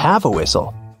doesn't have a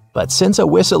whistle. But since a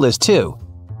whistle is 2,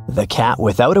 the cat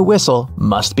without a whistle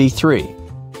must be 3.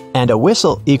 And a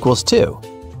whistle equals 2.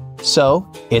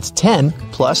 So, it's 10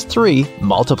 plus 3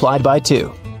 multiplied by 2,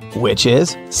 which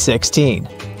is 16.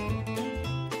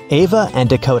 Ava and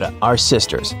Dakota are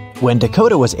sisters. When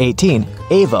Dakota was 18,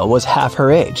 Ava was half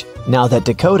her age. Now that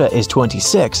Dakota is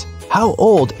 26, how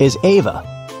old is Ava?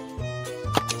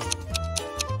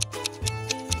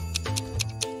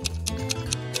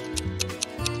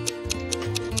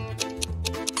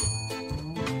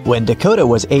 When Dakota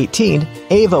was 18,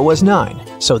 Ava was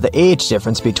 9, so the age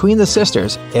difference between the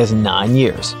sisters is 9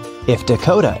 years. If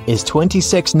Dakota is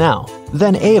 26 now,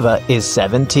 then Ava is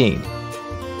 17.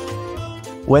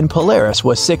 When Polaris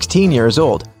was 16 years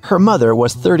old, her mother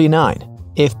was 39.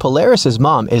 If Polaris's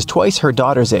mom is twice her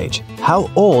daughter's age, how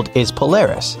old is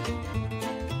Polaris?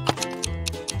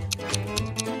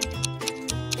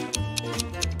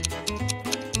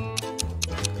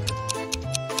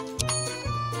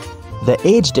 The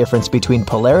age difference between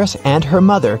Polaris and her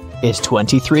mother is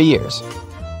 23 years.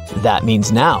 That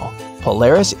means now,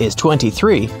 Polaris is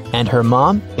 23 and her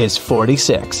mom is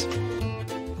 46.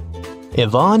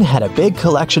 Yvonne had a big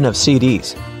collection of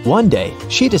CDs. One day,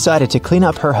 she decided to clean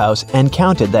up her house and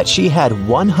counted that she had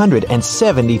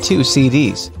 172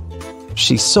 CDs.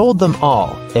 She sold them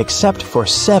all except for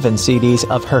 7 CDs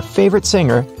of her favorite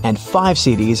singer and 5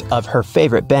 CDs of her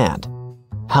favorite band.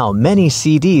 How many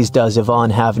CDs does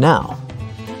Yvonne have now?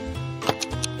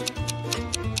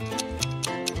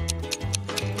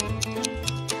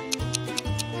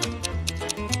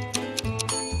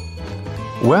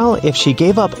 Well, if she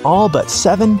gave up all but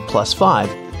 7 plus 5,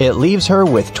 it leaves her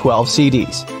with 12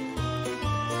 CDs.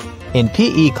 In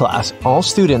PE class, all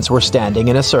students were standing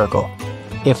in a circle.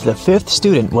 If the 5th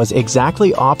student was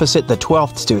exactly opposite the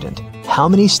 12th student, how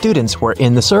many students were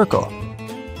in the circle?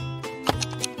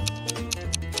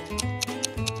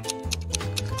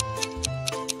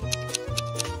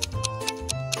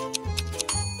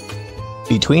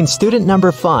 Between student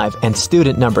number 5 and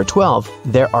student number 12,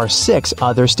 there are 6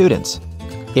 other students.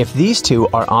 If these two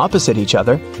are opposite each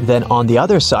other, then on the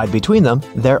other side between them,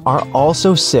 there are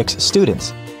also 6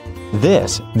 students.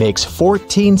 This makes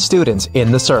 14 students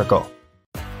in the circle.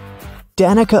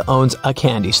 Danica owns a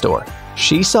candy store.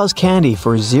 She sells candy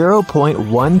for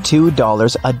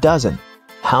 $0.12 a dozen.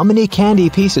 How many candy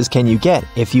pieces can you get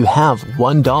if you have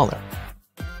 $1?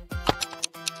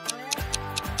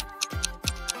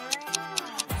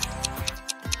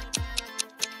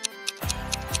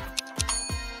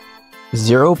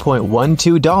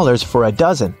 $0.12 for a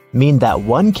dozen mean that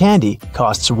one candy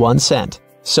costs 1 cent.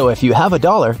 So if you have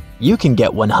 $1, you can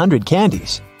get 100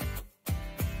 candies.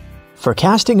 For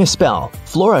casting a spell,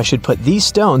 Flora should put these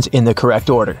stones in the correct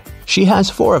order. She has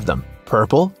 4 of them: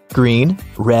 purple, green,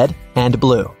 red, and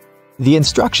blue. The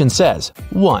instruction says,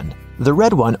 1. The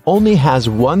red one only has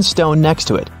 1 stone next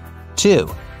to it. 2.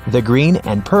 The green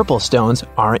and purple stones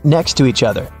aren't next to each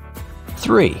other.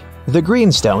 3. The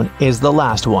green stone is the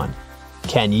last one.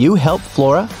 Can you help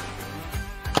Flora?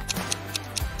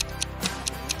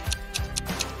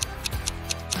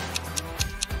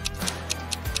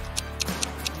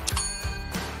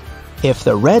 If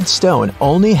the red stone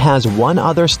only has one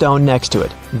other stone next to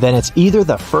it, then it's either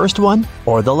the first one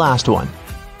or the last one.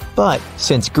 But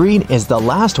since green is the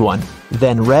last one,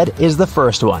 then red is the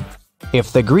first one.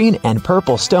 If the green and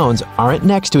purple stones aren't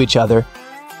next to each other,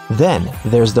 then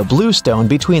there's the blue stone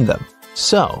between them.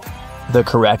 So, the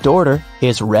correct order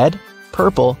is red,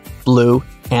 purple, blue,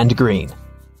 and green.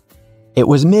 It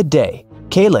was midday.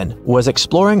 Kaylin was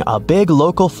exploring a big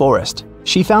local forest.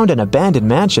 She found an abandoned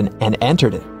mansion and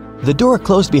entered it. The door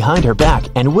closed behind her back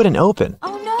and wouldn't open.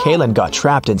 Oh no! Kaylin got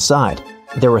trapped inside.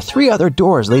 There were 3 other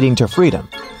doors leading to freedom,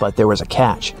 but there was a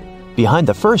catch. Behind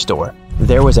the first door,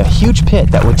 there was a huge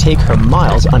pit that would take her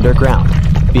miles underground.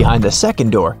 Behind the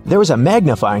second door, there was a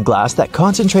magnifying glass that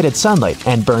concentrated sunlight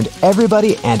and burned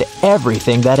everybody and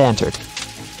everything that entered.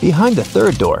 Behind the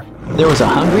third door, there was a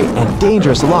hungry and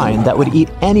dangerous lion that would eat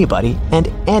anybody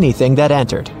and anything that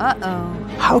entered.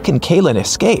 Uh-oh. How can Kaylin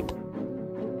escape?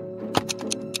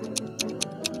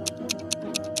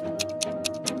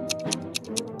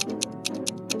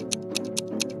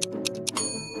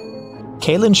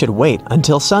 Kaylin should wait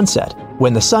until sunset.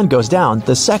 When the sun goes down,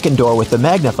 the second door with the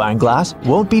magnifying glass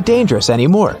won't be dangerous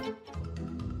anymore.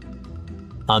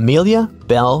 Amelia,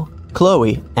 Belle,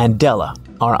 Chloe, and Della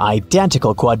are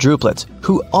identical quadruplets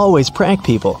who always prank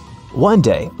people. One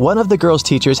day, one of the girls'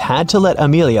 teachers had to let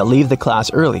Amelia leave the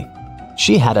class early.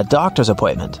 She had a doctor's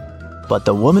appointment, but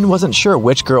the woman wasn't sure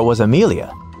which girl was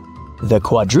Amelia. The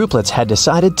quadruplets had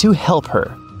decided to help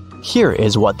her. Here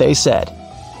is what they said.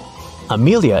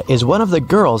 Amelia is one of the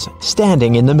girls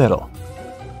standing in the middle.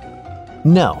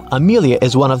 No, Amelia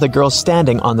is one of the girls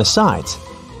standing on the sides.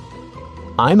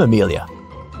 I'm Amelia.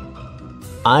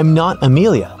 I'm not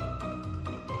Amelia.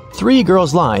 3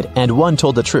 girls lied and 1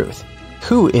 told the truth.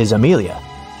 Who is Amelia?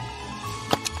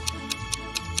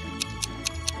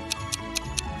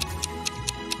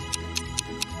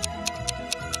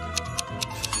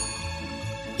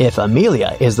 If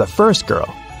Amelia is the first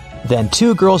girl, then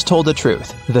 2 girls told the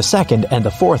truth, the second and the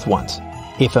fourth ones.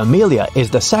 If Amelia is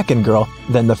the second girl,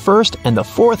 then the first and the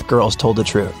fourth girls told the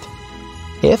truth.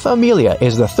 If Amelia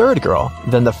is the third girl,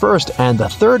 then the first and the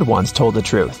third ones told the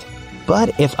truth.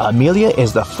 But if Amelia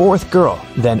is the fourth girl,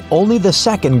 then only the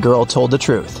second girl told the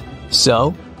truth.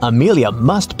 So, Amelia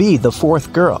must be the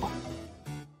fourth girl.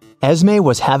 Esme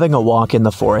was having a walk in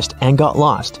the forest and got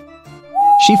lost.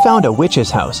 She found a witch's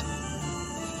house,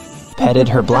 petted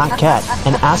her black cat,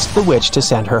 and asked the witch to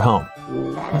send her home.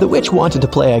 The witch wanted to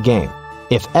play a game.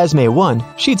 If Esme won,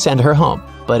 she'd send her home.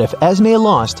 But if Esme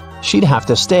lost, she'd have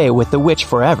to stay with the witch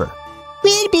forever.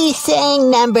 We'll be saying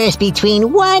numbers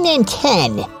between 1 and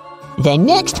 10. The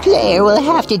next player will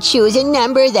have to choose a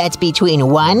number that's between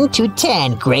 1 to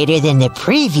 10 greater than the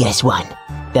previous one.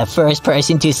 The first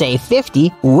person to say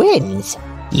 50 wins.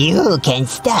 You can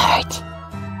start.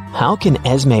 How can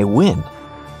Esme win?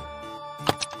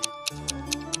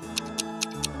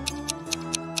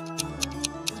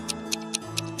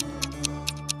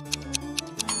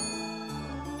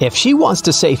 If she wants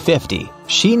to say 50,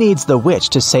 she needs the witch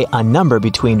to say a number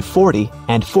between 40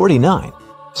 and 49.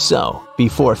 So,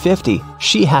 before 50,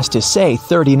 she has to say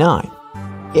 39.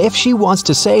 If she wants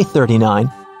to say 39,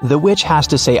 the witch has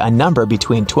to say a number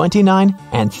between 29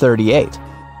 and 38.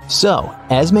 So,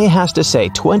 Esme has to say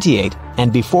 28,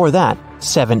 and before that,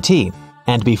 17,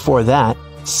 and before that,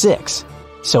 6.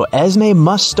 So Esme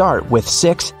must start with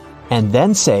 6 and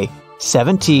then say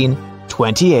 17,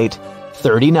 28,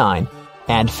 39,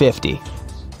 and 50.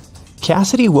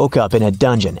 Cassidy woke up in a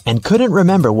dungeon and couldn't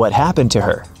remember what happened to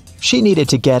her. She needed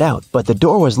to get out, but the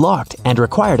door was locked and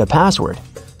required a password.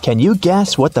 Can you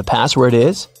guess what the password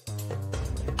is?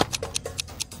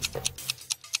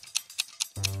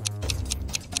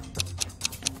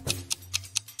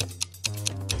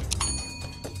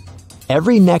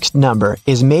 Every next number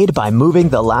is made by moving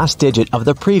the last digit of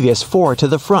the previous 4 to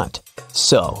the front.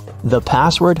 So, the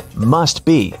password must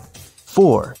be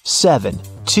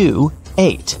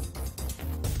 4728.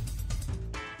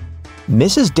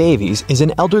 Mrs. Davies is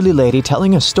an elderly lady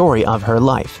telling a story of her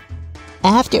life.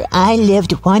 After I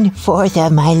lived 1/4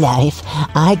 of my life,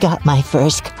 I got my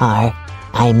first car.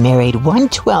 I married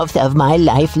 1/12 of my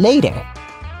life later.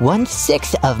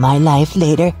 1/6 of my life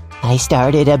later, I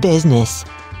started a business.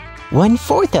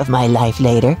 1/4 of my life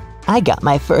later, I got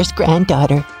my first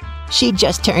granddaughter. She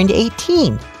just turned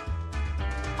 18.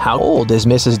 How old is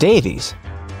Mrs. Davies?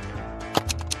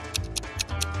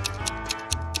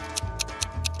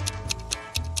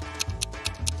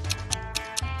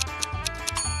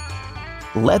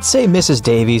 Let's say Mrs.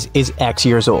 Davies is X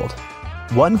years old.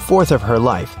 1/4 of her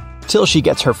life, till she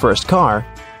gets her first car,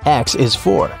 X is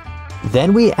 4.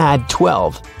 Then we add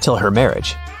 12 till her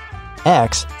marriage,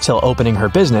 X till opening her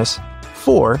business,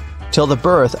 4 till the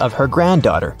birth of her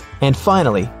granddaughter, and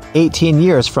finally 18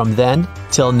 years from then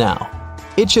till now.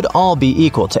 It should all be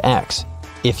equal to X.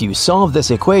 If you solve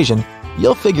this equation,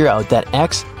 you'll figure out that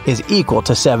X is equal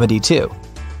to 72.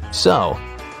 So,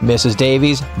 Mrs.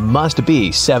 Davies must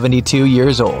be 72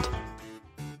 years old.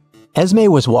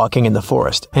 Esme was walking in the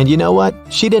forest, and you know what?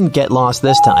 She didn't get lost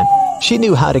this time. She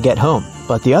knew how to get home,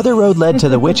 but the other road led to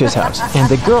the witch's house, and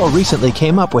the girl recently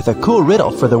came up with a cool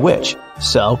riddle for the witch.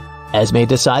 So, Esme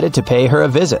decided to pay her a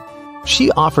visit.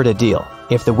 She offered a deal.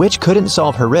 If the witch couldn't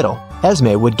solve her riddle,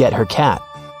 Esme would get her cat.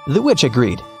 The witch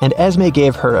agreed, and Esme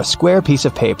gave her a square piece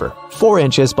of paper, 4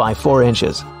 inches by 4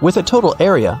 inches, with a total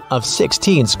area of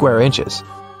 16 square inches.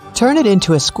 Turn it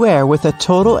into a square with a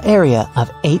total area of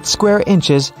 8 square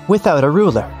inches without a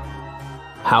ruler.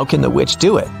 How can the witch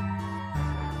do it?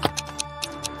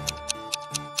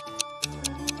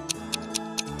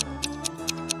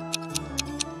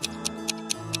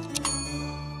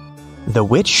 The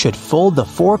witch should fold the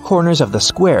 4 corners of the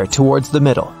square towards the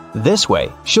middle. This way,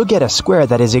 she'll get a square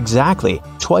that is exactly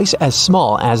twice as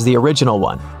small as the original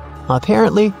one.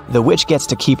 Apparently, the witch gets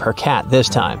to keep her cat this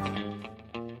time.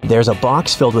 There's a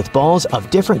box filled with balls of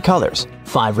different colors,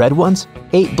 5 red ones,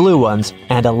 8 blue ones,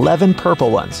 and 11 purple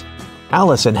ones.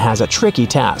 Allison has a tricky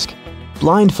task.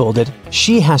 Blindfolded,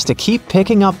 she has to keep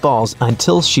picking up balls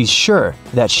until she's sure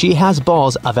that she has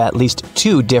balls of at least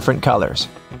 2 different colors.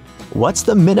 What's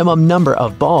the minimum number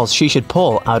of balls she should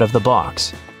pull out of the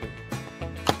box?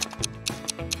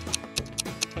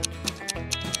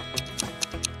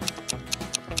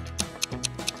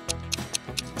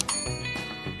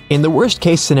 In the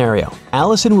worst-case scenario,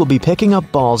 Allison will be picking up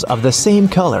balls of the same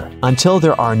color until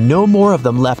there are no more of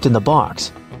them left in the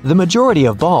box. The majority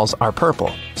of balls are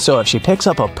purple, so if she picks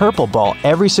up a purple ball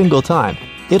every single time,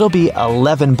 it'll be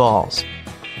 11 balls.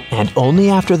 And only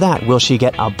after that will she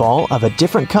get a ball of a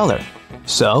different color.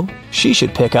 So, she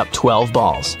should pick up 12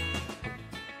 balls.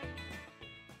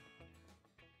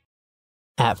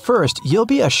 At first, you'll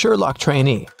be a Sherlock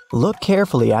trainee. Look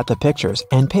carefully at the pictures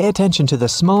and pay attention to the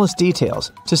smallest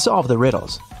details to solve the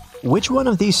riddles. Which one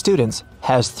of these students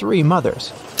has 3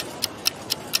 mothers?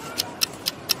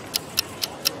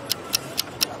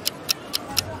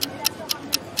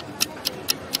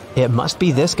 It must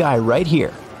be this guy right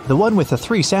here, the one with the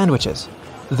 3 sandwiches.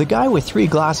 The guy with 3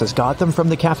 glasses got them from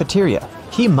the cafeteria.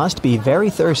 He must be very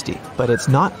thirsty, but it's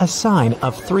not a sign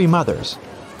of 3 mothers.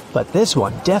 But this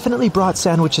one definitely brought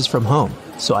sandwiches from home,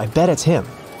 so I bet it's him.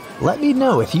 Let me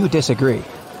know if you disagree.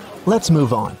 Let's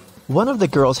move on. One of the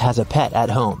girls has a pet at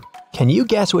home. Can you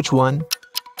guess which one?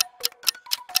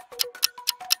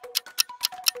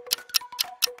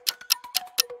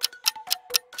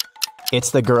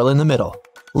 It's the girl in the middle.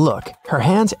 Look, her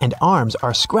hands and arms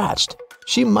are scratched.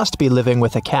 She must be living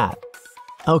with a cat.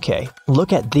 Okay,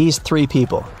 look at these 3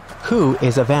 people. Who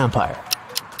is a vampire?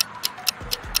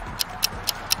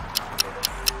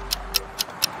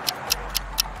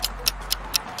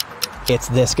 It's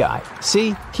this guy.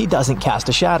 See, he doesn't cast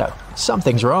a shadow.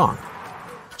 Something's wrong.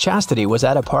 Chastity was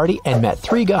at a party and met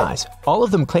 3 guys. All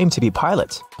of them claimed to be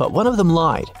pilots, but one of them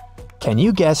lied. Can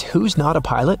you guess who's not a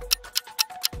pilot?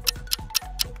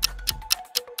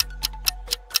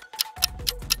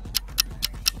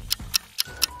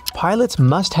 Pilots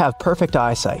must have perfect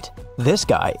eyesight. This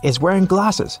guy is wearing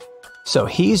glasses, so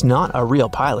he's not a real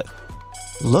pilot.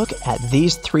 Look at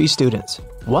these 3 students.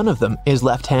 One of them is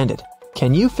left-handed.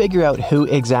 Can you figure out who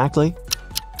exactly?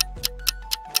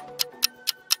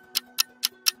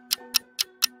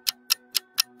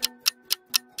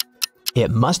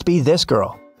 It must be this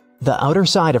girl. The outer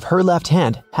side of her left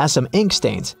hand has some ink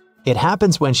stains. It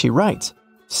happens when she writes.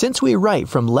 Since we write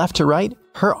from left to right,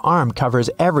 her arm covers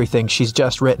everything she's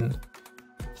just written.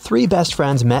 3 best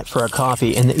friends met for a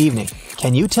coffee in the evening.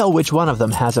 Can you tell which one of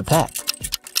them has a pet?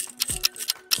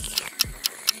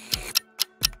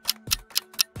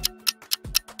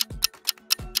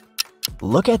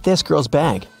 Look at this girl's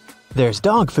bag. There's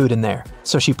dog food in there,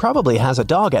 so she probably has a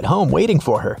dog at home waiting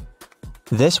for her.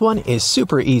 This one is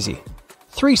super easy.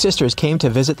 3 sisters came to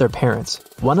visit their parents.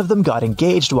 One of them got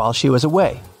engaged while she was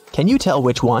away. Can you tell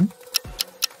which one?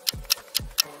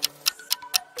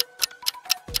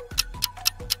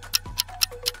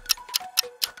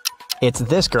 It's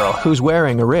this girl who's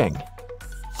wearing a ring.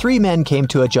 3 men came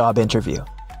to a job interview.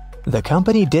 The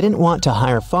company didn't want to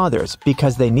hire fathers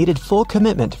because they needed full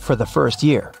commitment for the first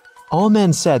year. All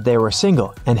men said they were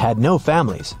single and had no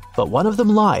families, but one of them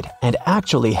lied and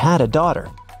actually had a daughter.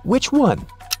 Which one?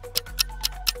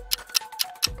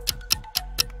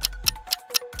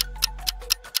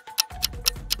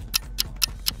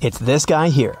 It's this guy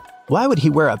here. Why would he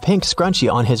wear a pink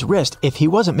scrunchie on his wrist if he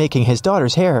wasn't making his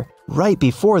daughter's hair right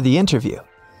before the interview?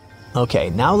 Okay,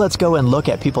 now let's go and look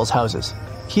at people's houses.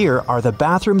 Here are the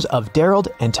bathrooms of Daryl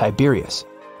and Tiberius.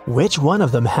 Which one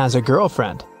of them has a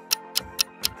girlfriend?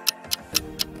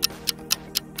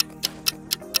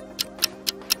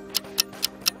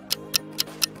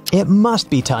 It must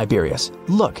be Tiberius.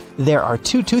 Look, there are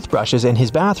 2 toothbrushes in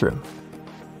his bathroom.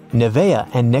 Nevaeh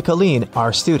and Nicolene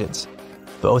are students.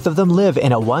 Both of them live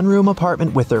in a one-room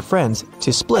apartment with their friends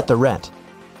to split the rent.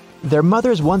 Their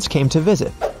mothers once came to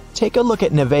visit. Take a look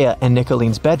at Nevaeh and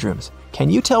Nicolene's bedrooms. Can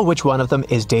you tell which one of them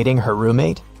is dating her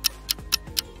roommate?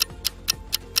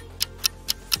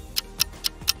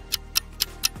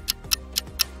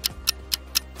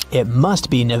 It must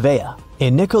be Nevaeh.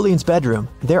 In Nicolene's bedroom,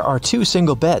 there are 2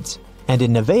 single beds, and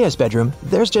in Nevaeh's bedroom,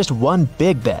 there's just one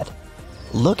big bed.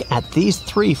 Look at these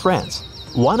 3 friends.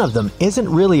 One of them isn't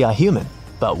really a human,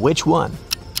 but which one?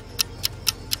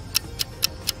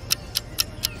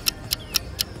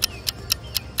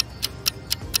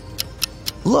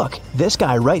 Look, this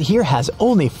guy right here has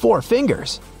only 4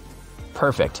 fingers.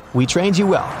 Perfect, we trained you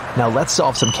well. Now let's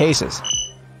solve some cases.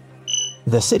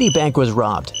 The city bank was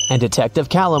robbed, and Detective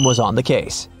Callum was on the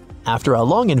case. After a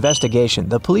long investigation,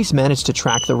 the police managed to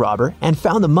track the robber and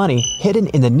found the money hidden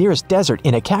in the nearest desert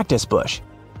in a cactus bush.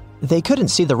 They couldn't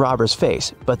see the robber's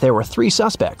face, but there were 3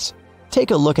 suspects. Take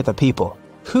a look at the people.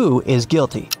 Who is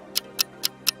guilty?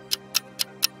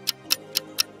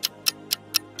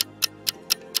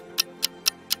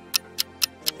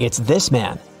 It's this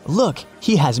man. Look,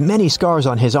 he has many scars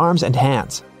on his arms and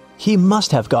hands. He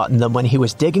must have gotten them when he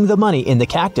was digging the money in the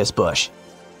cactus bush.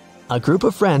 A group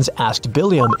of friends asked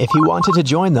Billiam if he wanted to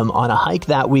join them on a hike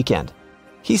that weekend.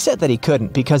 He said that he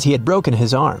couldn't because he had broken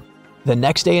his arm. The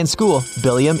next day in school,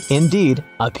 Billiam, indeed,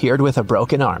 appeared with a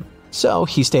broken arm. So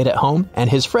he stayed at home and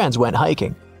his friends went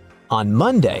hiking. On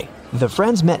Monday, the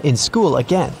friends met in school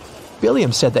again.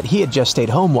 Billiam said that he had just stayed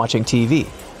home watching TV.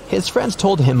 His friends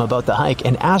told him about the hike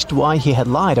and asked why he had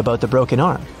lied about the broken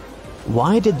arm.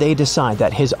 Why did they decide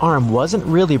that his arm wasn't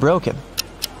really broken?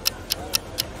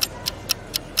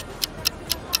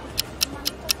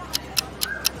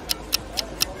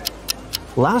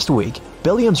 Last week,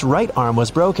 Billiam's right arm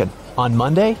was broken. On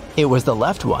Monday, it was the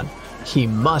left one. He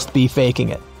must be faking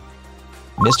it.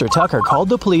 Mr. Tucker called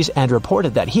the police and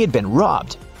reported that he had been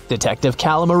robbed. Detective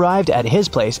Callum arrived at his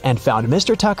place and found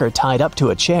Mr. Tucker tied up to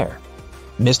a chair.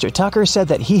 Mr. Tucker said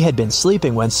that he had been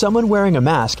sleeping when someone wearing a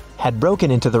mask had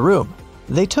broken into the room.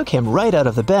 They took him right out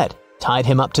of the bed, tied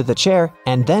him up to the chair,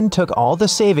 and then took all the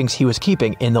savings he was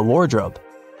keeping in the wardrobe.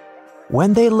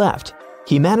 When they left,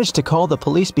 he managed to call the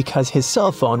police because his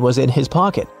cell phone was in his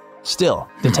pocket. Still,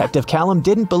 Detective Callum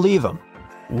didn't believe him.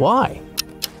 Why?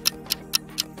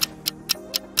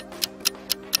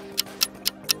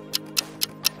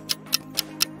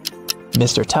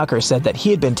 Mr. Tucker said that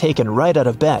he had been taken right out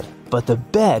of bed, but the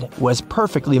bed was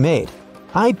perfectly made.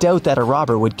 I doubt that a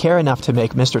robber would care enough to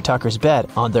make Mr. Tucker's bed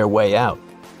on their way out.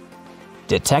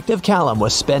 Detective Callum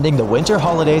was spending the winter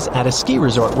holidays at a ski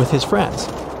resort with his friends.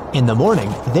 In the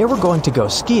morning, they were going to go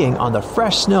skiing on the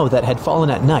fresh snow that had fallen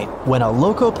at night when a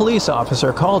local police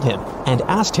officer called him and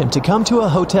asked him to come to a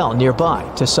hotel nearby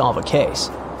to solve a case.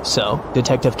 So,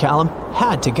 Detective Callum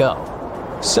had to go.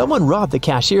 Someone robbed the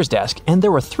cashier's desk and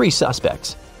there were 3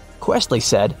 suspects. Questley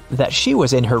said that she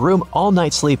was in her room all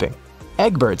night sleeping.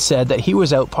 Egbert said that he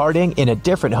was out partying in a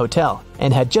different hotel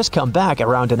and had just come back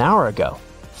around an hour ago.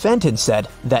 Fenton said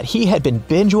that he had been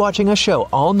binge-watching a show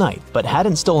all night but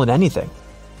hadn't stolen anything.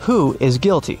 Who is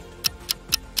guilty?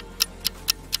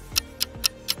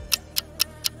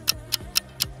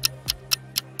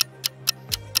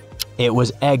 It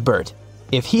was Egbert.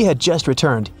 If he had just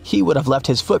returned, he would have left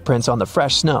his footprints on the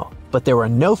fresh snow, but there were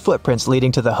no footprints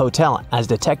leading to the hotel as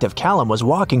Detective Callum was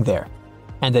walking there.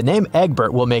 And the name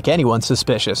Egbert will make anyone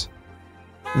suspicious.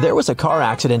 There was a car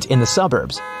accident in the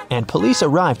suburbs, and police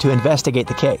arrived to investigate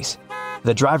the case.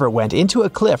 The driver went into a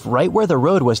cliff right where the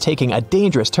road was taking a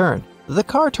dangerous turn. The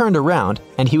car turned around,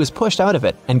 and he was pushed out of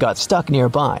it and got stuck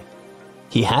nearby.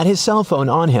 He had his cell phone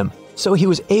on him, so he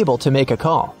was able to make a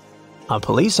call. A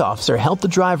police officer helped the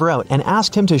driver out and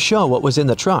asked him to show what was in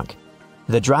the trunk.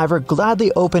 The driver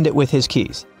gladly opened it with his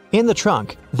keys. In the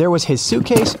trunk, there was his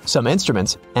suitcase, some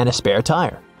instruments, and a spare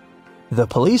tire. The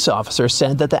police officer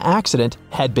said that the accident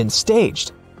had been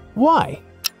staged. Why?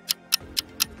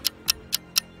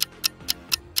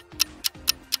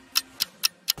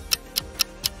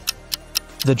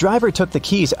 The driver took the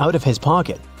keys out of his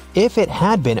pocket. If it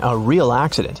had been a real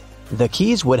accident, the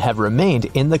keys would have remained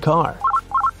in the car.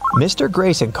 Mr.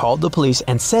 Grayson called the police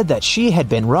and said that she had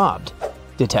been robbed.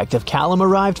 Detective Callum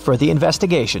arrived for the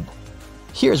investigation.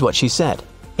 Here's what she said.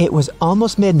 It was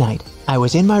almost midnight. I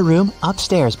was in my room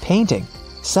upstairs painting.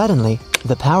 Suddenly,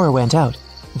 the power went out.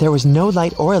 There was no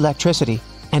light or electricity,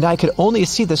 and I could only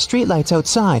see the streetlights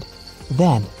outside.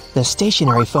 Then, the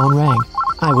stationary phone rang.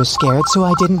 I was scared, so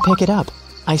I didn't pick it up.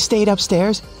 I stayed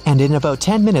upstairs, and in about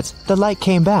 10 minutes, the light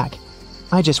came back.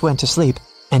 I just went to sleep,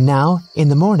 and now, in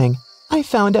the morning, I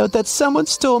found out that someone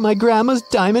stole my grandma's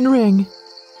diamond ring.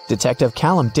 Detective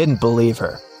Callum didn't believe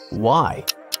her. Why?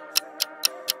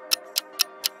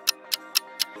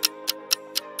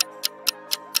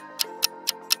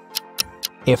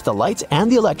 If the lights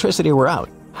and the electricity were out,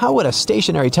 how would a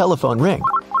stationary telephone ring?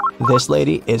 This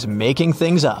lady is making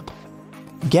things up.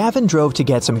 Gavin drove to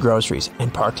get some groceries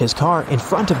and parked his car in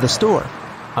front of the store.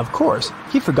 Of course,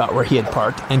 he forgot where he had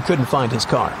parked and couldn't find his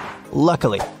car.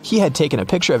 Luckily, he had taken a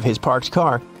picture of his parked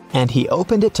car and he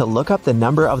opened it to look up the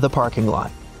number of the parking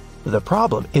lot. The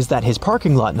problem is that his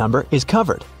parking lot number is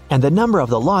covered, and the number of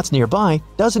the lots nearby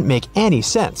doesn't make any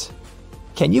sense.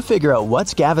 Can you figure out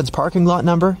what's Gavin's parking lot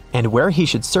number and where he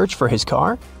should search for his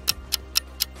car?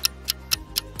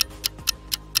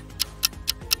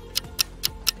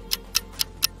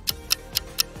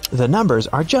 The numbers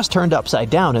are just turned upside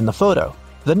down in the photo.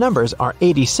 The numbers are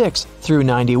 86 through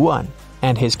 91,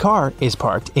 and his car is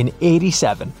parked in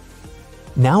 87.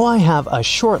 Now I have a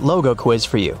short logo quiz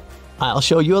for you. I'll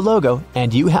show you a logo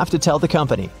and you have to tell the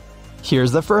company.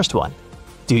 Here's the first one.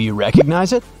 Do you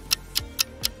recognize it?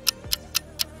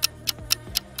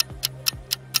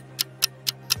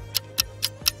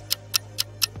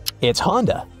 It's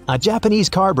Honda, a Japanese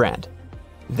car brand.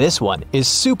 This one is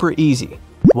super easy.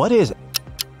 What is it?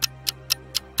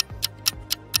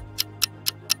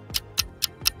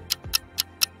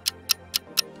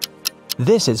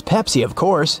 This is Pepsi, of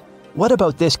course. What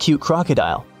about this cute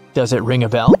crocodile? Does it ring a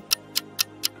bell?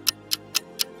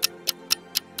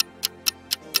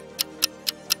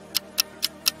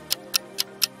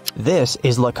 This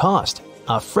is Lacoste,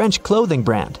 a French clothing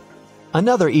brand.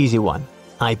 Another easy one.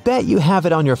 I bet you have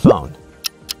it on your phone.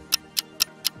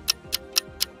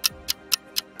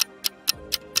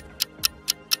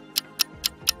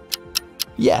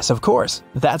 Yes, of course.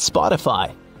 That's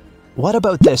Spotify. What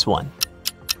about this one?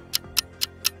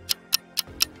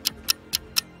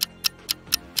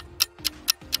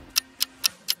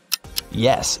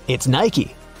 Yes, it's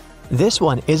Nike. This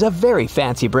one is a very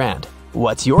fancy brand.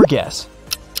 What's your guess?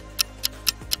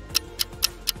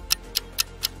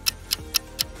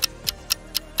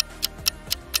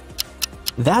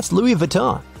 That's Louis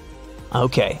Vuitton.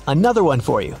 Okay, another one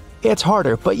for you. It's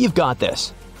harder, but you've got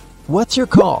this. What's your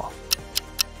call?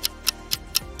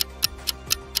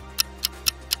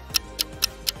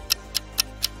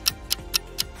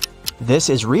 This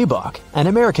is Reebok, an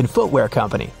American footwear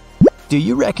company. Do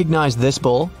you recognize this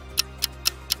bull?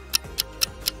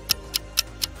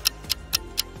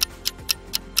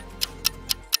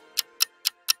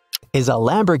 Is a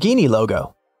Lamborghini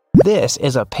logo. This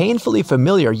is a painfully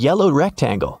familiar yellow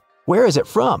rectangle. Where is it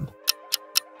from?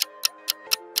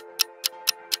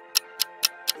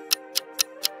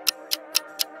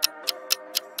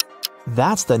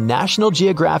 That's the National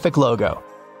Geographic logo.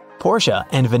 Porsche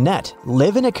and Vinette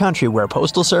live in a country where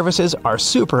postal services are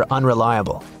super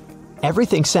unreliable.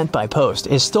 Everything sent by post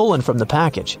is stolen from the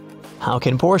package. How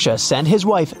can Porsche send his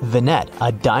wife, Vinette,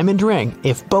 a diamond ring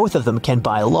if both of them can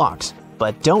buy locks,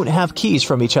 but don't have keys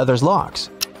from each other's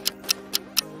locks?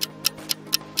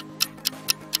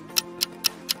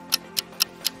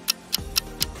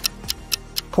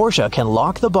 Porsche can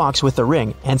lock the box with the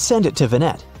ring and send it to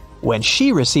Vinette. When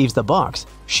she receives the box,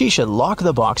 she should lock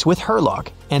the box with her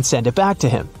lock and send it back to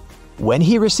him. When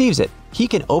he receives it, he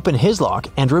can open his lock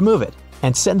and remove it,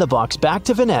 and send the box back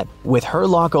to Vinette with her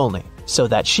lock only, so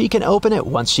that she can open it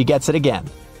once she gets it again.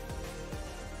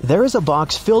 There is a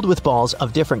box filled with balls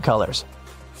of different colors.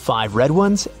 5 red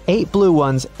ones, 8 blue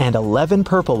ones, and 11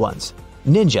 purple ones.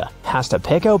 Ninja has to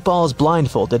pick out balls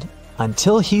blindfolded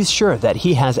until he's sure that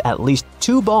he has at least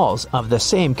 2 balls of the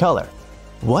same color.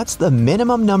 What's the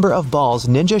minimum number of balls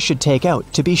Ninja should take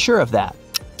out to be sure of that?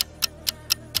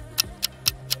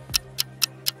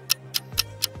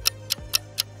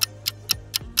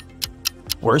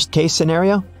 Worst case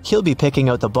scenario, he'll be picking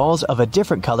out the balls of a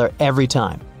different color every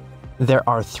time. There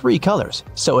are 3 colors,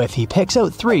 so if he picks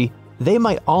out 3, they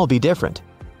might all be different.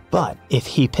 But if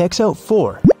he picks out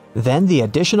 4, then the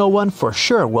additional one for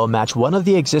sure will match one of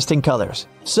the existing colors.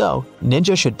 So,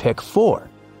 Ninja should pick 4.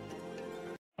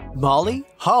 Molly,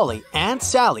 Holly, and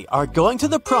Sally are going to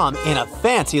the prom in a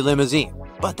fancy limousine,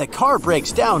 but the car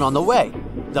breaks down on the way.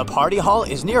 The party hall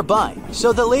is nearby,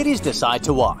 so the ladies decide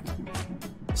to walk.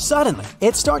 Suddenly,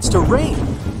 it starts to rain.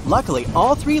 Luckily,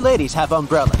 all three ladies have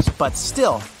umbrellas, but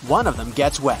still, one of them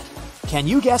gets wet. Can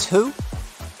you guess who?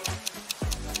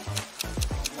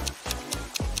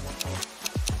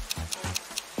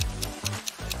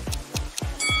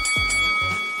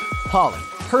 Holly.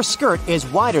 Her skirt is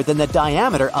wider than the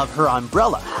diameter of her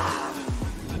umbrella.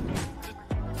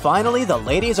 Finally, the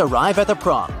ladies arrive at the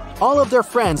prom. All of their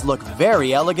friends look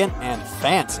very elegant and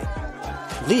fancy.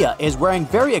 Leah is wearing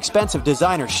very expensive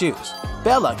designer shoes.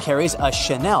 Bella carries a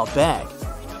Chanel bag.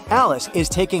 Alice is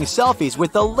taking selfies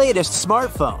with the latest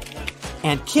smartphone.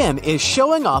 And Kim is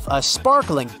showing off a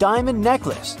sparkling diamond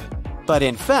necklace. But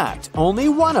in fact, only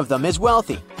one of them is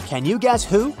wealthy. Can you guess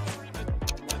who?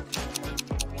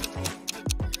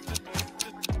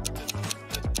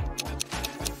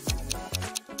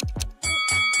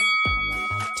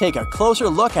 Take a closer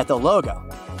look at the logo.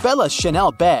 Bella's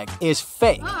Chanel bag is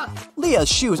fake. Leah's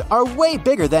shoes are way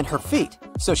bigger than her feet,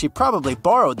 so she probably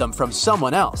borrowed them from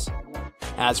someone else.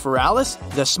 As for Alice,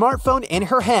 the smartphone in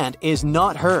her hand is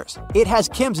not hers. It has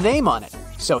Kim's name on it,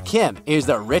 so Kim is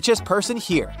the richest person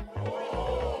here.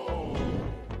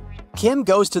 Kim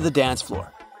goes to the dance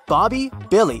floor. Bobby,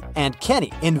 Billy, and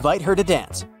Kenny invite her to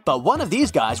dance, but one of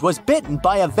these guys was bitten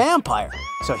by a vampire,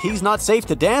 so he's not safe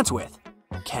to dance with.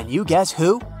 Can you guess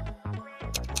who?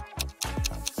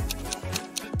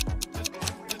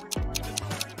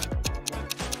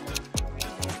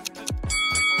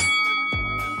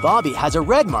 Bobby has a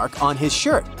red mark on his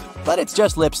shirt, but it's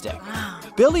just lipstick.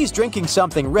 Billy's drinking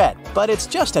something red, but it's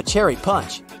just a cherry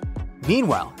punch.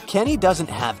 Meanwhile, Kenny doesn't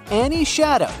have any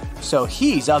shadow, so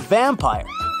he's a vampire.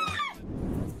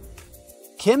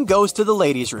 Kim goes to the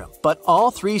ladies' room, but all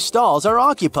three stalls are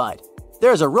occupied.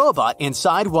 There's a robot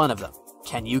inside one of them.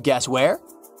 Can you guess where?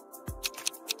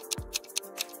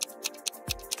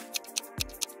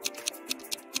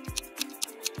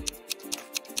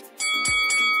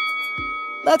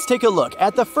 Let's take a look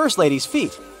at the first lady's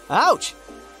feet. Ouch!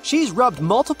 She's rubbed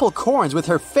multiple corns with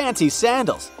her fancy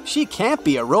sandals. She can't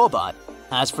be a robot.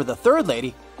 As for the third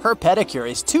lady, her pedicure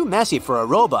is too messy for a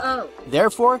robot.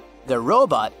 Therefore, the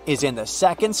robot is in the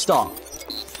second stall.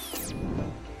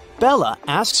 Bella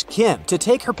asks Kim to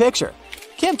take her picture.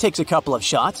 Kim takes a couple of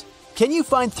shots. Can you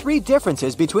find 3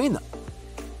 differences between them?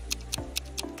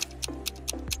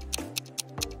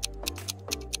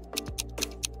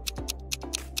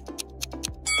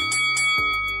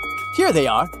 Here they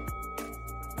are.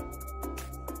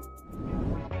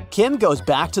 Kim goes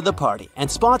back to the party and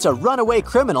spots a runaway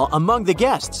criminal among the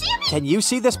guests. Can you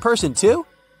see this person too?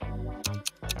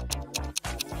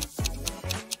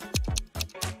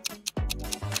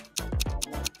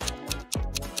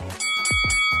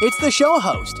 It's the show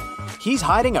host. He's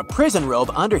hiding a prison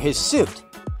robe under his suit.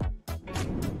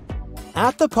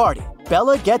 At the party,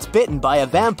 Bella gets bitten by a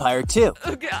vampire too.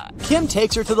 Kim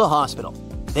takes her to the hospital.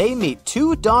 They meet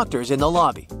 2 doctors in the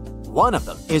lobby. One of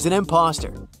them is an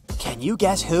imposter. Can you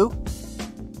guess who?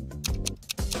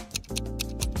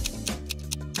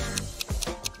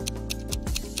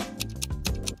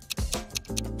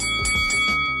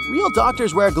 Real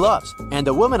doctors wear gloves, and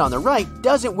the woman on the right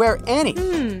doesn't wear any.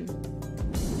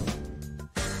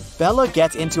 Bella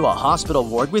gets into a hospital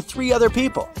ward with 3 other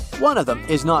people. One of them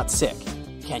is not sick.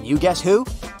 Can you guess who?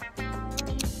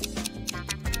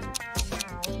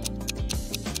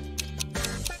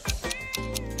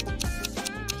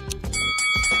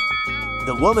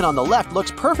 The woman on the left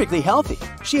looks perfectly healthy.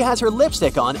 She has her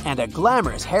lipstick on and a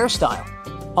glamorous hairstyle.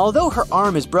 Although her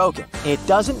arm is broken, it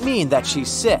doesn't mean that she's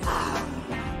sick.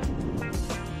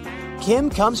 Kim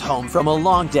comes home from a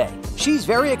long day. She's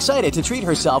very excited to treat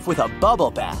herself with a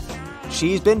bubble bath.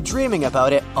 She's been dreaming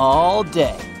about it all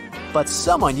day. But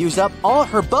someone used up all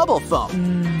her bubble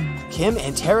foam. Kim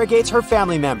interrogates her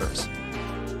family members.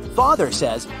 Father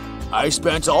says, "I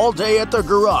spent all day at the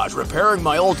garage repairing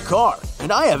my old car,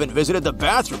 and I haven't visited the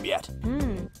bathroom yet."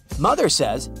 Mother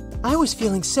says, "I was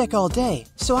feeling sick all day,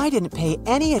 so I didn't pay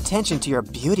any attention to your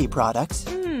beauty products."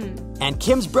 And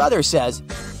Kim's brother says,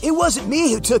 "It wasn't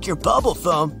me who took your bubble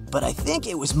foam, but I think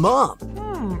it was Mom."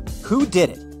 Who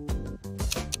did it?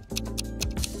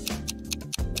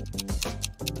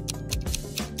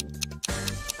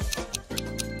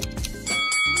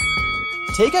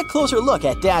 Take a closer look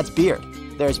at Dad's beard.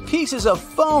 There's pieces of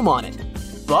foam on it.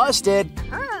 Busted!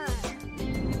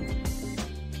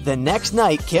 The next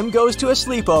night, Kim goes to a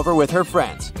sleepover with her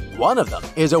friends. One of them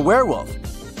is a werewolf.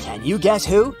 Can you guess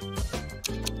who?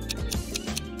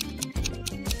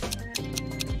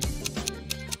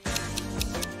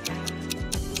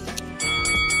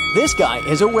 This guy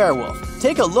is a werewolf.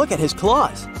 Take a look at his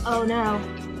claws. Oh no.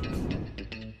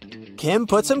 Kim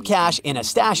puts some cash in a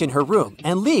stash in her room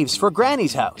and leaves for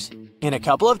Granny's house. In a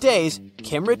couple of days,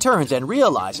 Kim returns and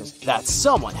realizes that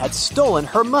someone had stolen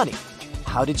her money.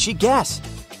 How did she guess?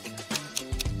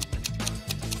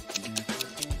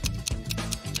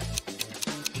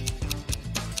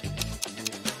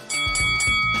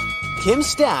 Kim's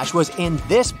stash was in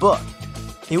this book.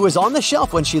 It was on the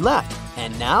shelf when she left,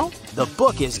 and now the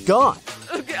book is gone.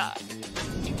 Oh God.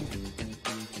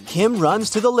 Kim runs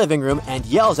to the living room and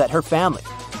yells at her family.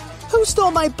 Who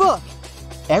stole my book?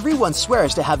 Everyone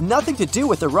swears to have nothing to do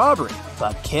with the robbery,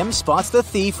 but Kim spots the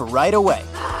thief right away.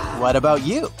 What about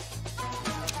you?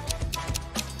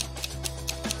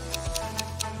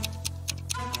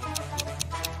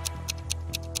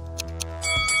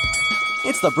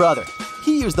 It's the brother.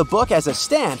 He used the book as a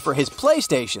stand for his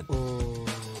PlayStation.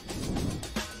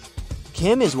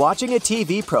 Kim is watching a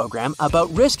TV program about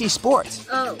risky sports.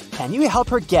 Oh. Can you help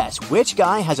her guess which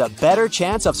guy has a better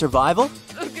chance of survival?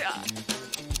 Oh God.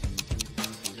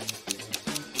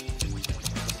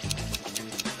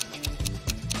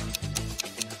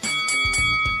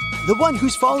 The one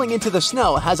who's falling into the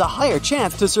snow has a higher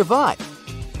chance to survive.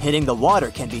 Hitting the water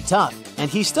can be tough,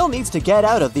 and he still needs to get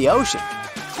out of the ocean.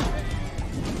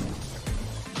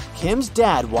 Kim's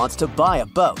dad wants to buy a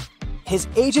boat. His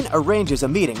agent arranges a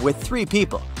meeting with 3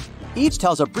 people. Each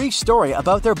tells a brief story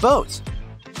about their boats.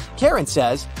 Karen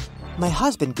says, "My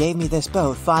husband gave me this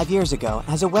boat 5 years ago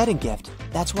as a wedding gift.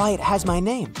 That's why it has my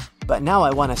name. But now I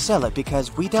want to sell it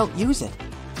because we don't use it."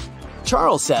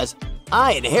 Charles says,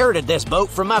 "I inherited this boat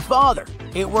from my father.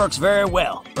 It works very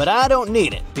well, but I don't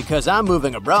need it because I'm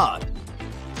moving abroad."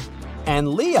 And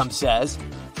Liam says,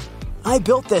 "I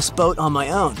built this boat on my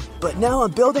own, but now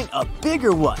I'm building a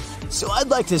bigger one, so I'd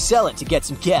like to sell it to get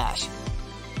some cash."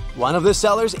 One of the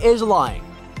sellers is lying.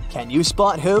 Can you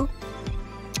spot who?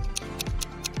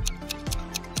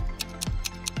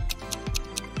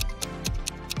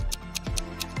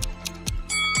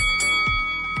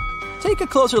 Take a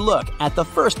closer look at the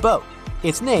first boat.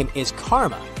 Its name is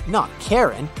Karma, not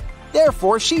Karen.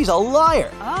 Therefore, she's a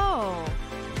liar. Oh.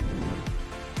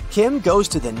 Kim goes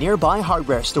to the nearby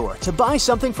hardware store to buy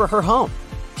something for her home.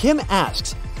 Kim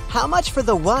asks, "How much for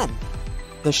the one?"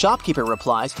 The shopkeeper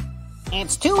replies,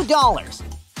 "It's $2.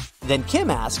 Then Kim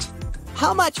asks,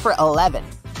 "How much for 11?"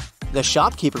 The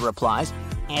shopkeeper replies,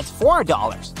 "It's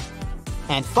 $4.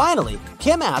 And finally,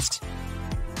 Kim asks,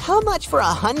 "How much for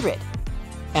 100?"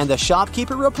 And the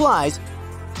shopkeeper replies,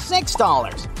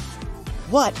 $6.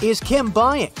 What is Kim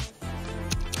buying?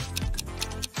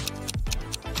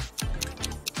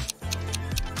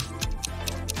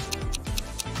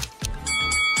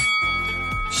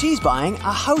 She's buying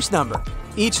a house number.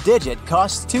 Each digit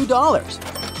costs $2.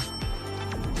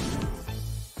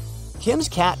 Kim's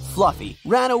cat, Fluffy,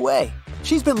 ran away.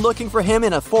 She's been looking for him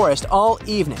in a forest all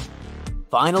evening.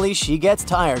 Finally, she gets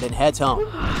tired and heads home.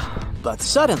 But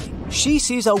suddenly, she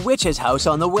sees a witch's house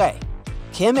on the way.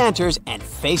 Kim enters and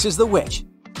faces the witch.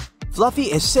 Fluffy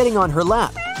is sitting on her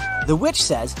lap. The witch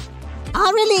says,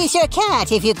 I'll release your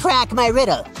cat if you crack my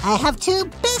riddle. I have 2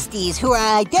 besties who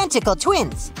are identical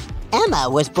twins. Emma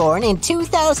was born in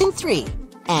 2003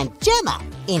 and Gemma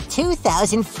in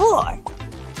 2004.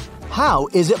 "How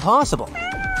is it possible?"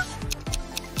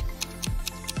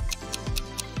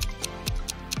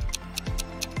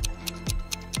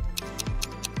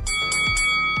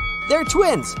 They're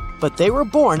twins, but they were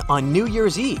born on New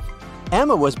Year's Eve.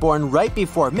 Emma was born right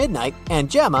before midnight and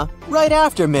Gemma right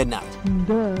after midnight.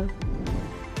 Duh.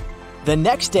 The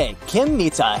next day, Kim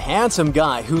meets a handsome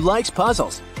guy who likes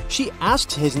puzzles. She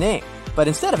asks his name, but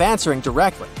instead of answering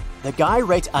directly, the guy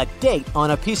writes a date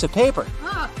on a piece of paper.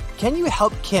 Can you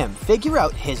help Kim figure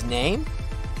out his name?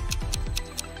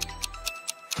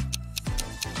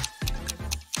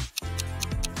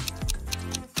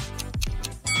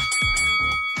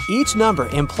 Each number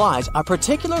implies a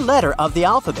particular letter of the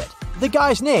alphabet. The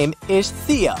guy's name is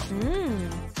Theo.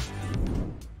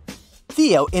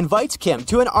 Theo invites Kim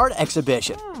to an art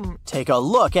exhibition. Take a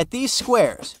look at these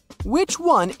squares. Which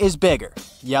one is bigger,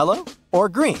 yellow or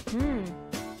green?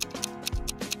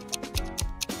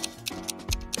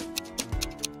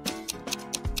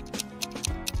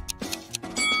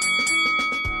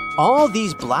 All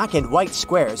these black and white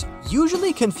squares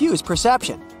usually confuse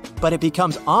perception, but it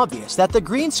becomes obvious that the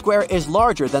green square is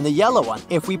larger than the yellow one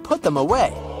if we put them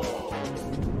away.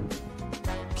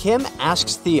 Kim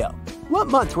asks Theo, "What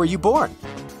month were you born?"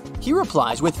 He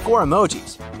replies with 4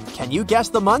 emojis. Can you guess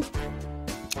the month?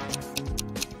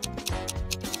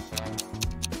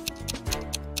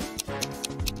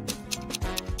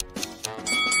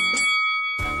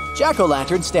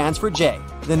 Jack-o'-lantern stands for J.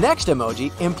 The next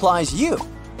emoji implies U.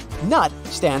 Nut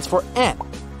stands for N.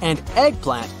 And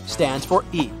eggplant stands for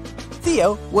E.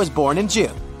 Theo was born in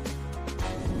June.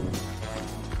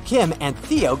 Kim and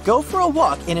Theo go for a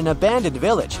walk in an abandoned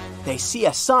village. They see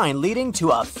a sign leading to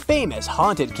a famous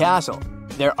haunted castle.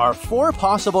 There are 4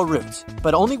 possible routes,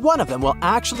 but only one of them will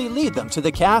actually lead them to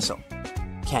the castle.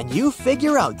 Can you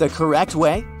figure out the correct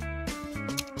way?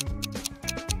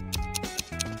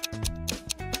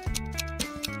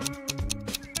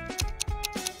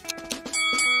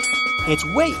 It's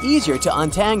way easier to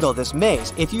untangle this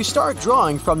maze if you start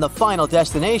drawing from the final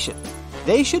destination.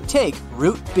 They should take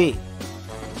Route B.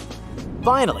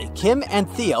 Finally, Kim and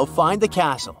Theo find the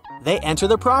castle. They enter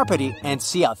the property and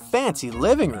see a fancy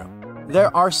living room.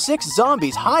 There are 6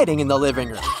 zombies hiding in the living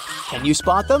room. Can you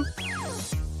spot them?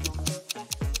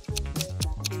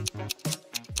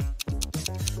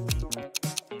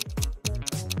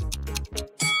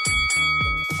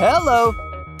 Hello!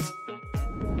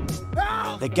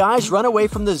 The guys run away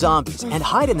from the zombies and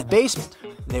hide in the basement.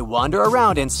 They wander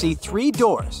around and see 3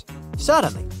 doors.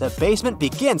 Suddenly, the basement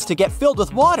begins to get filled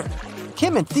with water.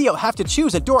 Kim and Theo have to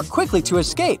choose a door quickly to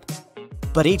escape.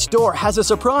 But each door has a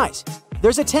surprise.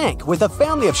 There's a tank with a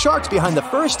family of sharks behind the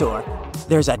first door.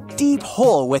 There's a deep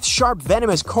hole with sharp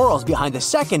venomous corals behind the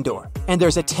second door. And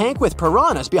there's a tank with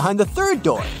piranhas behind the third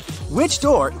door. Which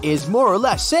door is more or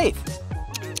less safe?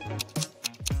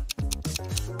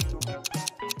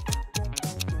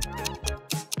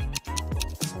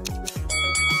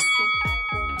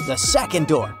 The second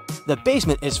door. The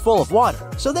basement is full of water,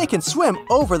 so they can swim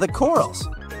over the corals.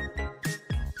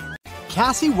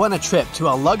 Cassie won a trip to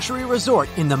a luxury resort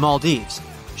in the Maldives.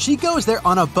 She goes there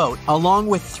on a boat along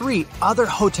with 3 other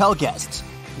hotel guests.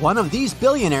 One of these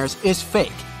billionaires is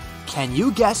fake. Can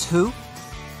you guess who?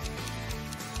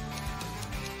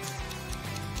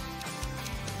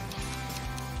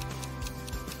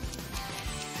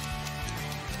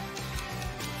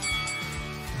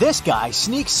 This guy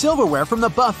sneaks silverware from the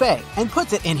buffet and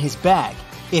puts it in his bag.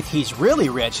 If he's really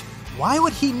rich, why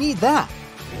would he need that?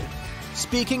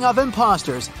 Speaking of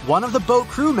imposters, one of the boat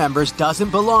crew members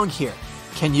doesn't belong here.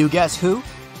 Can you guess who?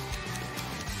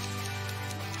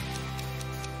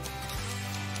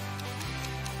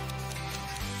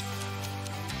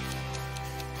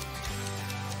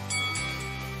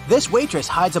 This waitress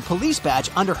hides a police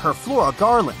badge under her floral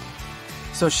garland,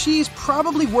 so she's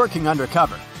probably working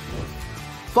undercover.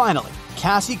 Finally,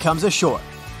 Cassie comes ashore.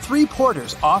 3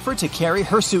 porters offer to carry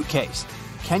her suitcase.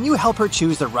 Can you help her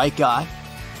choose the right guy?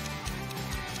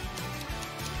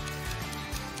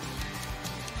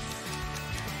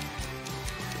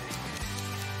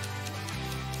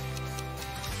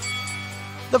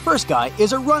 The first guy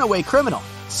is a runaway criminal.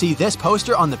 See this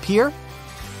poster on the pier?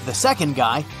 The second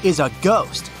guy is a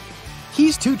ghost.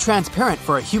 He's too transparent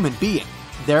for a human being.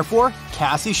 Therefore,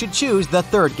 Cassie should choose the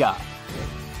third guy.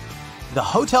 The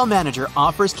hotel manager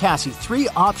offers Cassie 3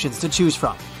 options to choose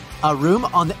from. A room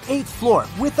on the 8th floor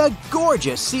with a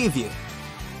gorgeous sea view.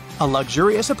 A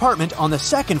luxurious apartment on the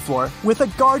 2nd floor with a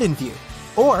garden view.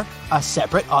 Or a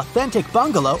separate authentic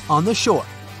bungalow on the shore.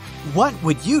 What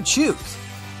would you choose?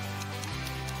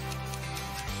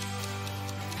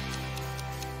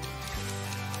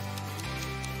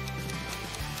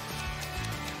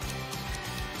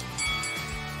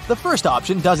 The first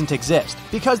option doesn't exist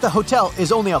because the hotel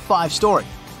is only a 5-story,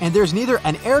 and there's neither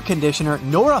an air conditioner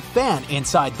nor a fan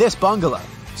inside this bungalow,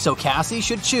 so Cassie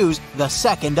should choose the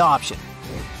second option.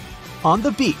 On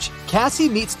the beach, Cassie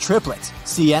meets triplets,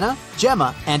 Sienna,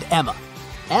 Gemma, and Emma.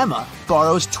 Emma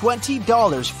borrows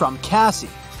 $20 from Cassie.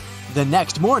 The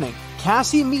next morning,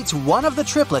 Cassie meets one of the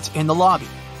triplets in the lobby,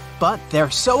 but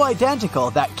they're so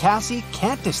identical that Cassie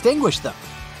can't distinguish them.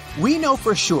 We know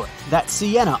for sure that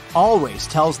Sienna always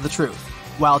tells the truth,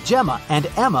 while Gemma and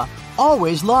Emma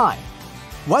always lie.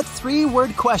 What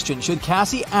 3-word question should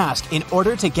Cassie ask in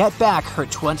order to get back her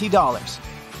 $20?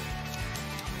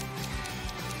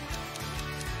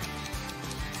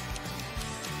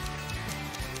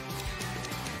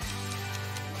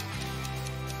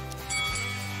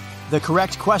 The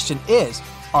correct question is,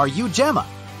 are you Gemma?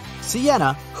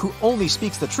 Sienna, who only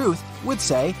speaks the truth, would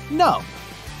say no.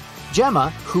 Gemma,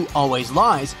 who always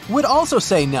lies, would also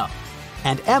say no.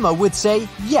 And Emma would say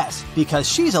yes because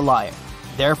she's a liar.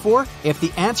 Therefore, if the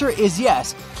answer is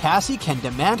yes, Cassie can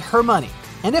demand her money.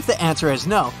 And if the answer is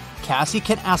no, Cassie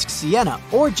can ask Sienna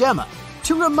or Gemma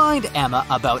to remind Emma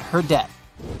about her debt.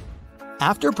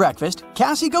 After breakfast,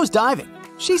 Cassie goes diving.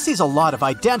 She sees a lot of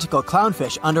identical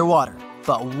clownfish underwater,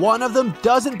 but one of them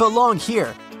doesn't belong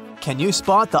here. Can you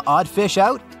spot the odd fish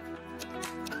out?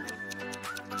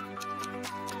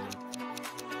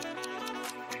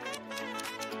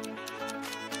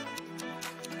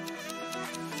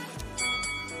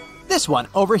 this one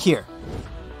over here.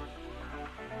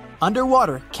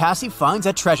 Underwater, Cassie finds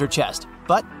a treasure chest,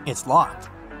 but it's locked.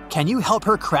 Can you help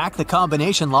her crack the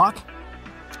combination lock?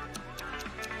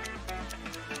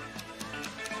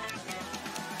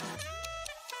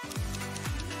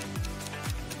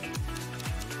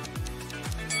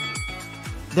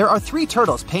 There are 3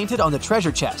 turtles painted on the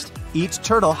treasure chest. Each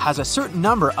turtle has a certain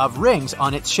number of rings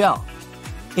on its shell.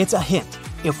 It's a hint.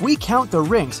 If we count the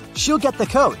rings, she'll get the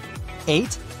code. 8,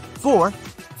 4,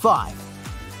 5.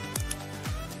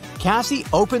 Cassie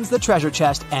opens the treasure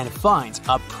chest and finds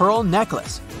a pearl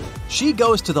necklace. She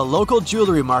goes to the local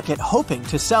jewelry market hoping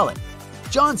to sell it.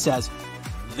 John says,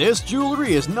 "This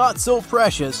jewelry is not so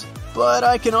precious, but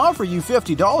I can offer you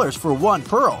 $50 for one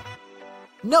pearl."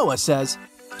 Noah says,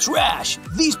 "Trash!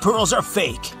 These pearls are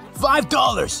fake!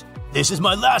 $5! This is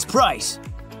my last price!"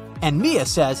 And Mia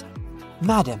says,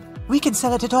 Madam, we can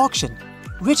sell it at auction.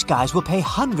 Rich guys will pay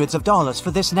hundreds of dollars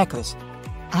for this necklace.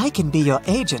 I can be your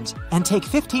agent and take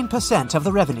 15% of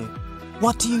the revenue.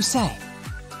 What do you say?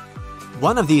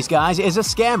 One of these guys is a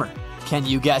scammer. Can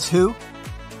you guess who?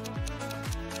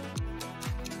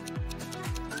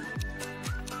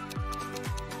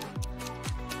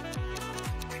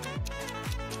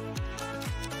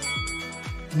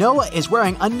 Noah is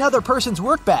wearing another person's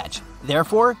work badge.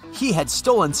 Therefore, he had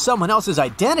stolen someone else's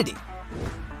identity.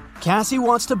 Cassie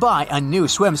wants to buy a new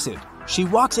swimsuit. She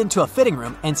walks into a fitting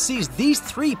room and sees these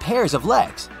 3 pairs of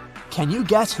legs. Can you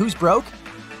guess who's broke?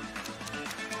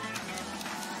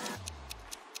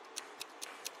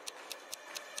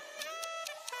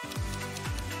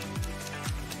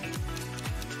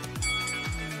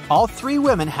 All 3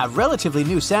 women have relatively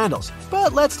new sandals,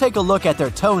 but let's take a look at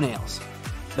their toenails.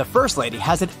 The first lady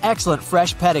has an excellent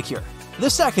fresh pedicure. The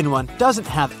second one doesn't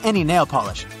have any nail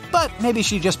polish, but maybe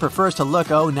she just prefers to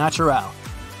look au naturel.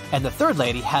 And the third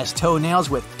lady has toenails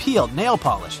with peeled nail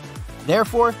polish.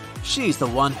 Therefore, she's the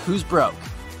one who's broke.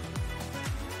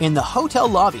 In the hotel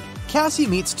lobby, Cassie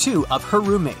meets 2 of her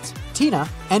roommates, Tina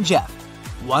and Jeff.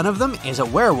 One of them is a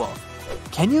werewolf.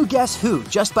 Can you guess who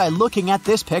just by looking at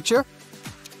this picture?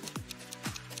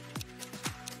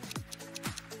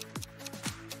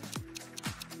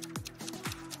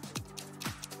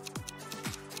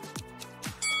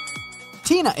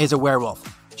 Tina is a werewolf.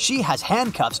 She has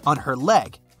handcuffs on her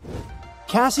leg.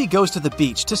 Cassie goes to the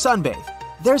beach to sunbathe.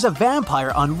 There's a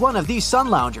vampire on one of these sun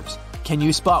loungers. Can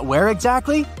you spot where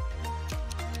exactly?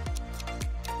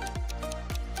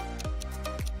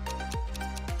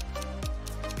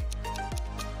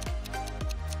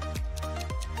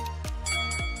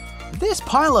 This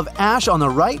pile of ash on the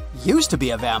right used to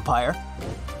be a vampire.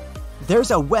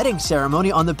 There's a wedding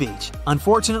ceremony on the beach.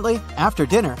 Unfortunately, after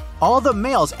dinner, all the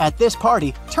males at this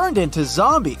party turned into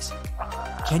zombies.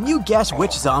 Can you guess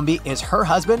which zombie is her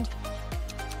husband?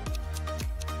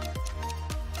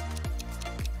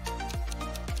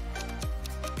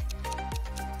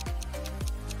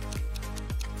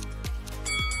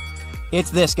 It's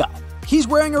this guy. He's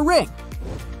wearing a ring.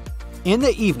 In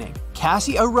the evening,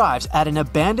 Cassie arrives at an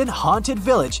abandoned haunted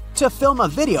village to film a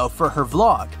video for her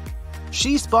vlog.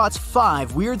 She spots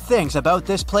 5 weird things about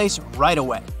this place right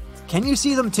away. Can you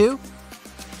see them too?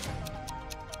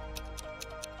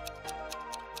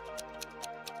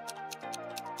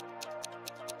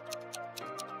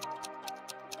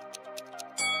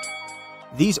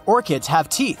 These orchids have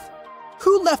teeth.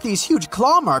 Who left these huge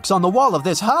claw marks on the wall of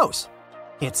this house?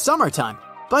 It's summertime,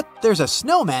 but there's a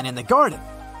snowman in the garden.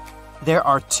 There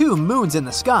are 2 moons in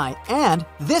the sky, and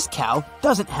this cow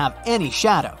doesn't have any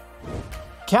shadow.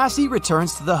 Cassie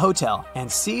returns to the hotel and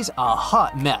sees a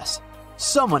hot mess.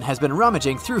 Someone has been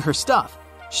rummaging through her stuff.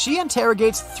 She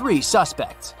interrogates 3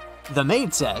 suspects. The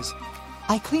maid says,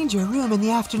 I cleaned your room in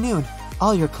the afternoon.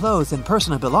 All your clothes and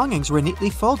personal belongings were neatly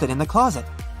folded in the closet.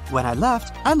 When I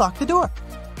left, I locked the door.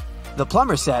 The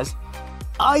plumber says,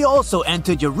 I also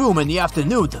entered your room in the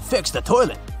afternoon to fix the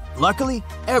toilet. Luckily,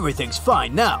 everything's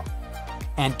fine now.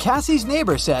 And Cassie's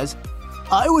neighbor says,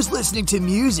 I was listening to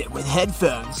music with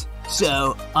headphones,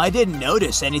 so I didn't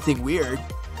notice anything weird.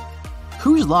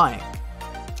 Who's lying?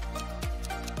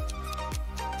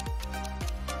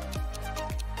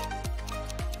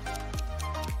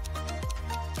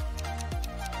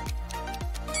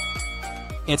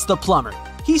 It's the plumber.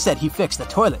 He said he fixed the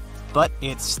toilet, but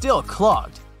it's still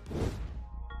clogged.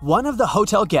 One of the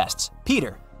hotel guests,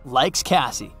 Peter, likes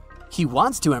Cassie. He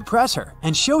wants to impress her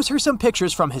and shows her some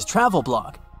pictures from his travel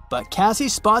blog, but Cassie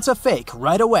spots a fake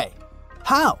right away.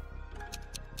 How?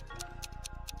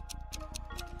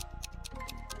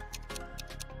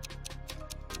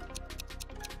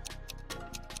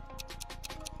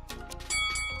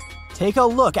 Take a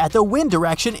look at the wind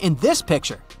direction in this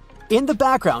picture. In the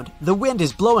background, the wind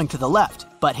is blowing to the left,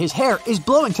 but his hair is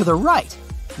blowing to the right.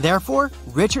 Therefore,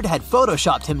 Richard had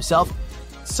photoshopped himself.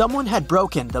 Someone had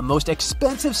broken the most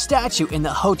expensive statue in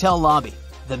the hotel lobby.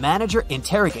 The manager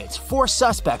interrogates 4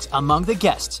 suspects among the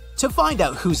guests to find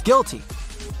out who's guilty.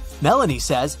 Melanie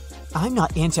says, "I'm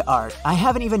not into art. I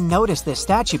haven't even noticed this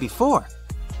statue before."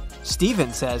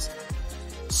 Steven says,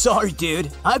 "Sorry,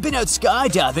 dude. I've been out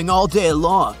skydiving all day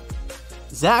long."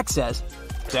 Zach says,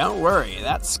 "Don't worry,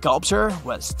 that sculpture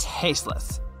was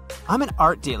tasteless. I'm an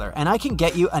art dealer and I can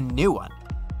get you a new one."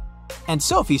 And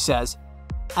Sophie says,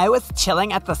 "I was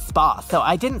chilling at the spa, so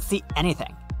I didn't see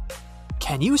anything."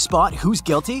 Can you spot who's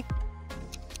guilty?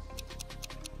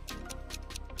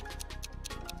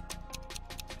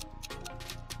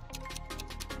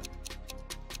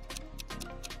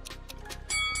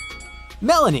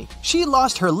 Melanie, she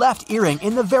lost her left earring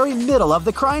in the very middle of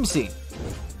the crime scene.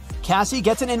 Cassie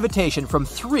gets an invitation from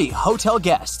 3 hotel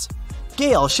guests.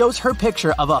 Gail shows her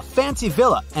picture of a fancy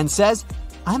villa and says,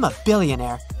 "I'm a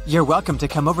billionaire. You're welcome to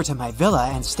come over to my villa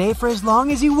and stay for as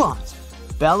long as you want."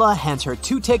 Bella hands her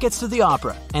 2 tickets to the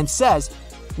opera and says,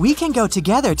 "We can go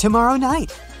together tomorrow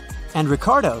night." And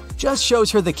Ricardo just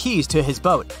shows her the keys to his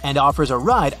boat and offers a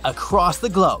ride across the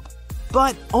globe.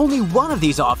 But only one of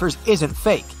these offers isn't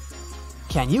fake.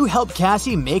 Can you help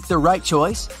Cassie make the right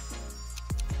choice?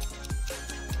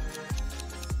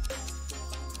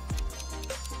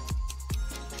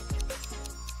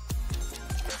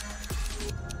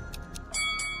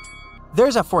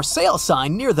 There's a for sale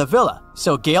sign near the villa,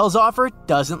 so Gail's offer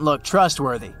doesn't look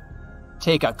trustworthy.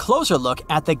 Take a closer look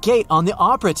at the gate on the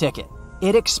opera ticket.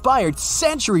 It expired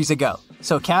centuries ago,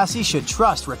 so Cassie should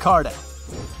trust Ricardo.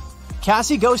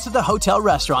 Cassie goes to the hotel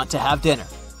restaurant to have dinner.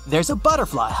 There's a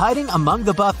butterfly hiding among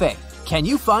the buffet. Can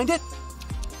you find it?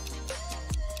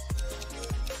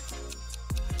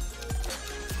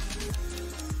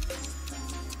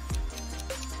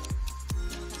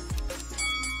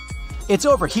 It's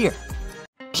over here.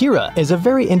 Kira is a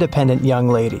very independent young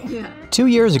lady. 2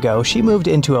 years ago, she moved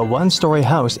into a 1-story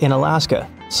house in Alaska.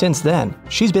 Since then,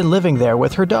 she's been living there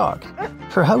with her dog.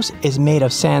 Her house is made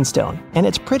of sandstone, and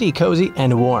it's pretty cozy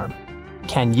and warm.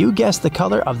 Can you guess the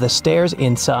color of the stairs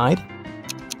inside?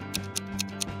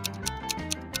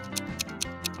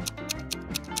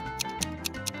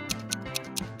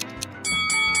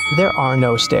 There are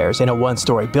no stairs in a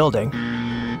 1-story building.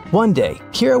 One day,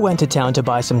 Kira went to town to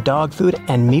buy some dog food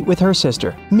and meet with her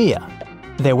sister, Mia.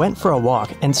 They went for a walk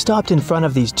and stopped in front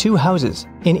of these 2 houses.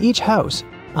 In each house,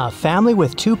 a family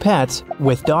with 2 pets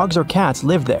with dogs or cats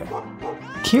lived there.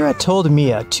 Kira told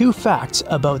Mia 2 facts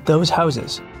about those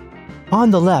houses. On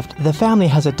the left, the family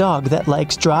has a dog that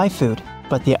likes dry food,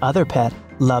 but the other pet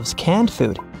loves canned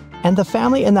food. And the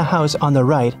family in the house on the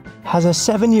right has a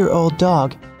 7-year-old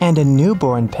dog and a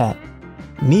newborn pet.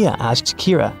 Mia asked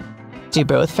Kira, "Do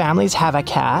both families have a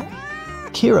cat?"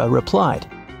 Kira replied,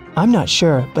 "I'm not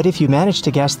sure, but if you manage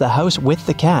to guess the house with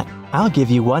the cat, I'll give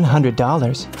you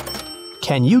 $100.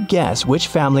 Can you guess which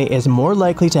family is more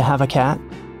likely to have a cat?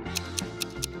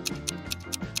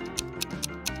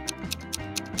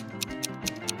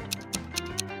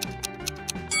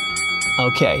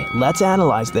 Okay, let's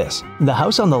analyze this. The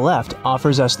house on the left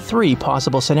offers us 3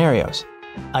 possible scenarios.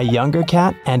 A younger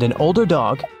cat and an older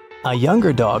dog, a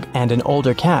younger dog and an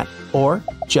older cat, or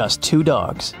just 2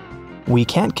 dogs. We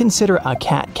can't consider a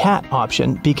cat-cat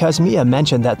option because Mia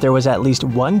mentioned that there was at least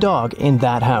 1 dog in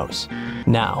that house.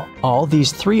 Now, all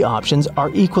these 3 options are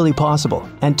equally possible,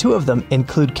 and 2 of them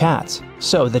include cats,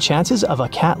 so the chances of a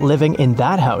cat living in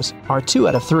that house are 2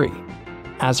 out of 3.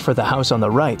 As for the house on the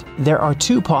right, there are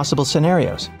 2 possible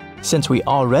scenarios. Since we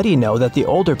already know that the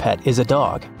older pet is a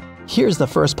dog, here's the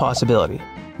first possibility.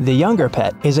 The younger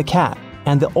pet is a cat,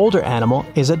 and the older animal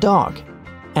is a dog.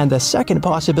 And the second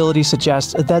possibility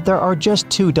suggests that there are just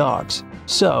 2 dogs.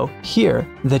 So, here,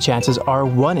 the chances are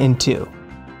 1 in 2.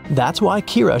 That's why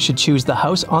Kira should choose the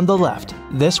house on the left.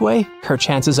 This way, her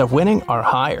chances of winning are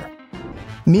higher.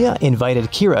 Mia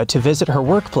invited Kira to visit her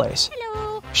workplace.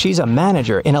 Hello. She's a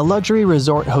manager in a luxury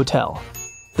resort hotel.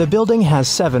 The building has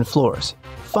 7 floors.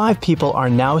 5 people are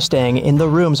now staying in the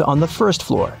rooms on the first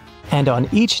floor. And on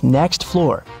each next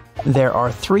floor, there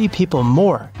are 3 people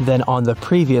more than on the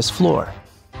previous floor.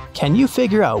 Can you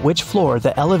figure out which floor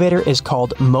the elevator is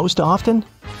called most often?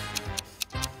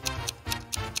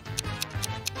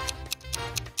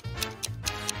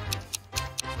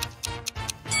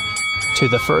 To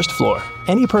the first floor.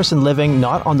 Any person living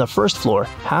not on the first floor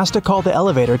has to call the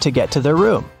elevator to get to their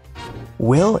room.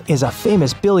 Will is a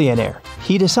famous billionaire.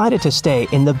 He decided to stay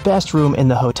in the best room in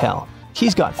the hotel.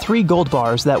 He's got 3 gold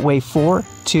bars that weigh 4,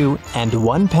 2, and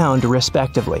 1 pound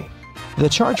respectively. The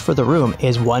charge for the room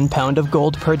is £1 of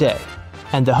gold per day,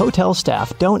 and the hotel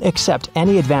staff don't accept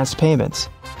any advanced payments.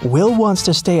 Will wants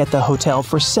to stay at the hotel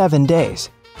for 7 days.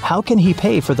 How can he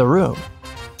pay for the room?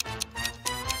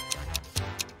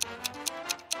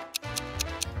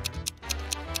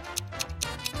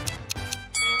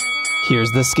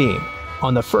 Here's the scheme.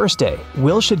 On the first day,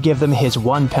 Will should give them his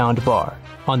 £1 bar.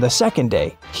 On the second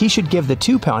day, he should give the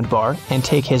 £2 bar and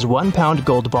take his £1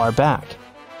 gold bar back.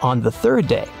 On the third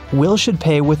day, Will should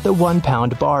pay with the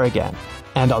 £1 bar again.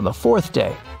 And on the fourth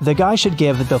day, the guy should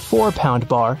give the £4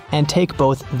 bar and take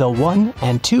both the £1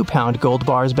 and £2 gold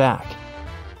bars back.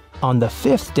 On the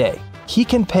fifth day, he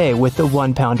can pay with the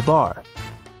 £1 bar.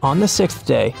 On the sixth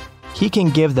day, he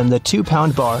can give them the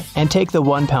 £2 bar and take the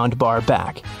 £1 bar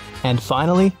back. And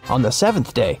finally, on the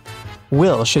seventh day,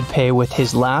 Will should pay with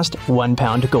his last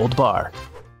 £1 gold bar.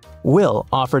 Will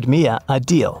offered Mia a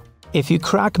deal. If you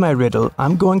crack my riddle,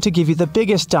 I'm going to give you the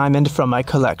biggest diamond from my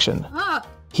collection.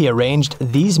 He arranged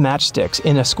these matchsticks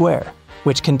in a square,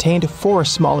 which contained 4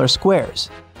 smaller squares.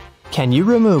 Can you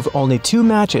remove only 2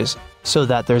 matches so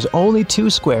that there's only 2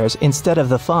 squares instead of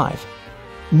the 5?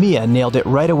 Mia nailed it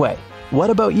right away. What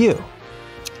about you?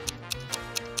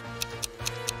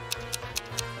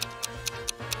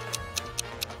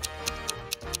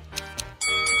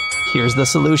 Here's the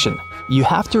solution. You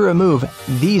have to remove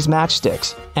these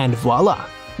matchsticks, and voila!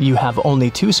 You have only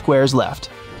 2 squares left.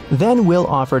 Then Will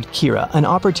offered Kira an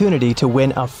opportunity to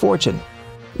win a fortune.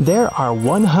 There are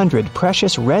 100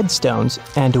 precious red stones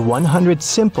and 100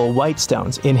 simple white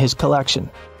stones in his collection.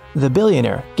 The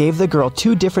billionaire gave the girl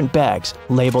 2 different bags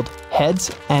labeled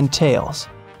heads and tails.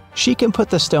 She can put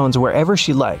the stones wherever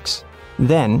she likes.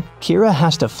 Then, Kira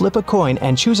has to flip a coin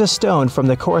and choose a stone from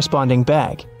the corresponding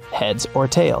bag, heads or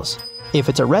tails. If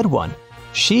it's a red one,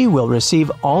 she will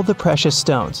receive all the precious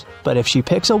stones, but if she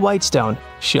picks a white stone,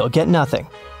 she'll get nothing.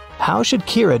 How should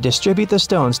Kira distribute the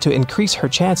stones to increase her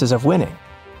chances of winning?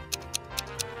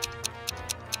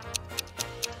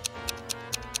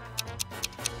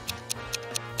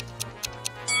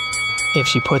 If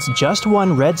she puts just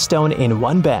 1 red stone in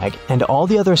one bag and all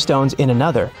the other stones in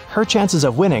another, her chances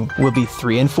of winning will be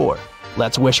 3 and 4.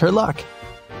 Let's wish her luck.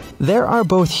 There are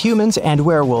both humans and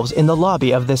werewolves in the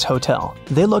lobby of this hotel.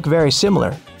 They look very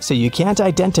similar, so you can't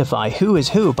identify who is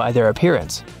who by their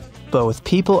appearance. Both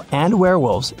people and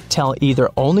werewolves tell either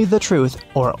only the truth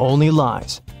or only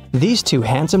lies. These 2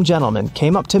 handsome gentlemen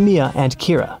came up to Mia and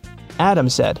Kira. Adam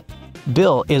said,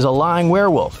 "Bill is a lying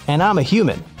werewolf and I'm a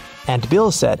human." And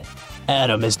Bill said,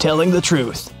 "Adam is telling the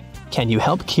truth." Can you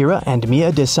help Kira and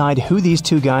Mia decide who these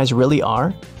 2 guys really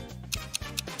are?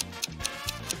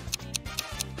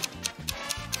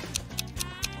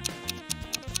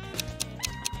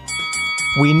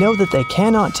 We know that they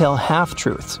cannot tell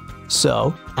half-truths.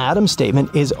 So, Adam's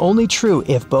statement is only true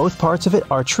if both parts of it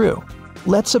are true.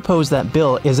 Let's suppose that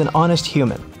Bill is an honest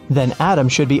human. Then Adam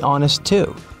should be honest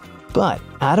too. But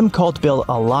Adam called Bill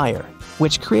a liar,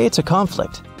 which creates a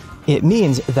conflict. It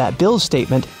means that Bill's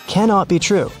statement cannot be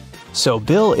true. So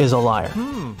Bill is a liar.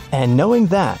 And knowing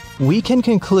that, we can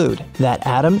conclude that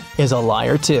Adam is a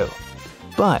liar too.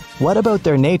 But what about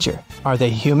their nature? Are they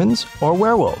humans or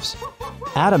werewolves?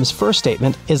 Adam's first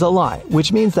statement is a lie,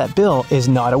 which means that Bill is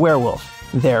not a werewolf.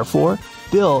 Therefore,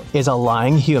 Bill is a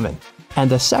lying human. And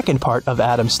the second part of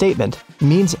Adam's statement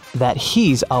means that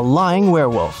he's a lying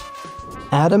werewolf.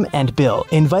 Adam and Bill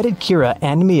invited Kira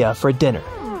and Mia for dinner.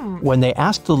 When they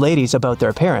asked the ladies about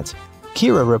their parents,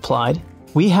 Kira replied,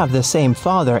 "We have the same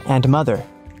father and mother,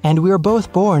 and we were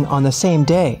both born on the same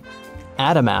day."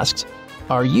 Adam asked,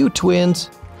 "Are you twins?"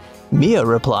 Mia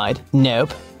replied,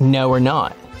 "Nope, no we're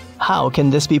not." How can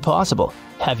this be possible?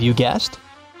 Have you guessed?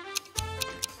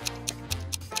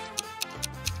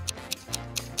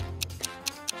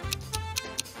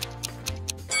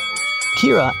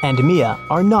 Kira and Mia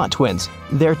are not twins.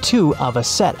 They're 2 of a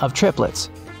set of triplets.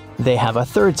 They have a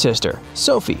third sister,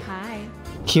 Sophie. Hi.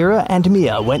 Kira and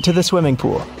Mia went to the swimming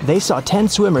pool. They saw 10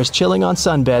 swimmers chilling on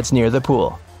sunbeds near the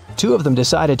pool. 2 of them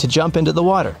decided to jump into the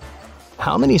water.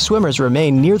 How many swimmers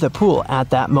remained near the pool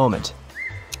at that moment?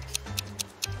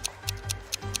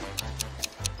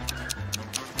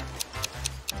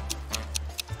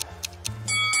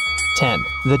 10.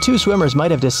 The 2 swimmers might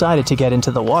have decided to get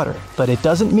into the water, but it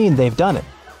doesn't mean they've done it.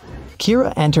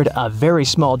 Kira entered a very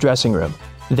small dressing room.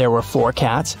 There were 4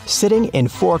 cats sitting in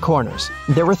 4 corners.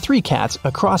 There were 3 cats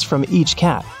across from each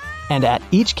cat. And at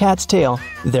each cat's tail,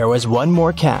 there was 1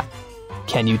 more cat.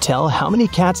 Can you tell how many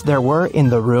cats there were in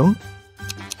the room?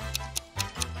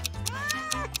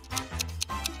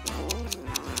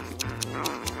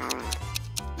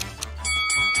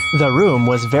 The room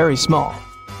was very small.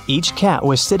 Each cat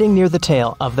was sitting near the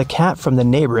tail of the cat from the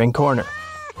neighboring corner.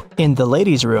 In the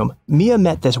ladies' room, Mia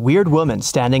met this weird woman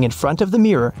standing in front of the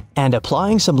mirror and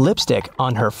applying some lipstick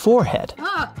on her forehead.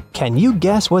 Can you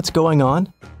guess what's going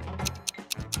on?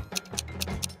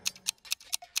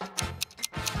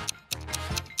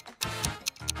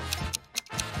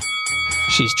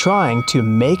 She's trying to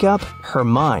make up her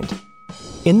mind.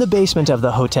 In the basement of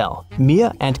the hotel,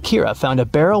 Mia and Kira found a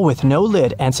barrel with no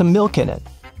lid and some milk in it.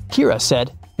 Kira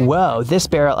said, "Whoa, this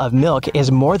barrel of milk is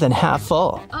more than half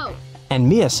full." Oh. And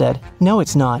Mia said, "No,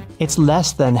 it's not. It's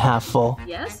less than half full."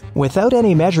 Yes? Without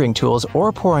any measuring tools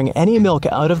or pouring any milk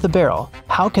out of the barrel,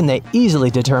 how can they easily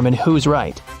determine who's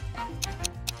right?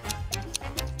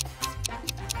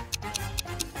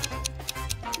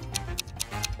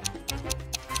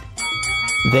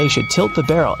 They should tilt the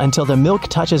barrel until the milk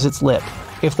touches its lip.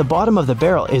 If the bottom of the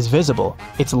barrel is visible,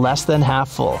 it's less than half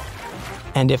full.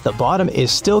 And if the bottom is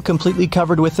still completely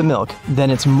covered with the milk, then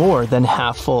it's more than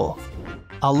half full.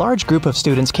 A large group of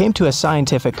students came to a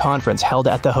scientific conference held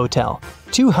at the hotel.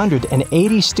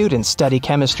 280 students study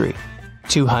chemistry,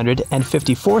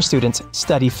 254 students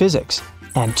study physics,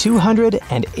 and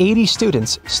 280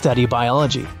 students study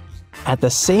biology. At the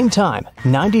same time,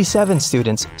 97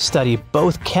 students study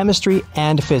both chemistry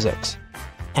and physics,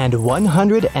 and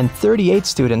 138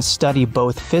 students study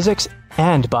both physics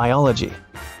and biology,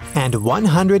 and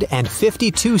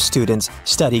 152 students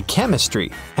study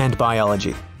chemistry and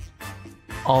biology.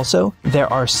 Also,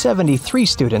 there are 73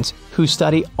 students who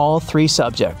study all three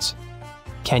subjects.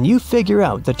 Can you figure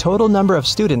out the total number of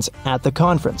students at the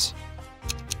conference?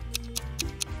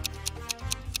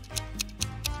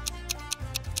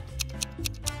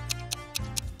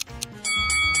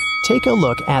 Take a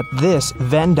look at this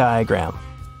Venn diagram.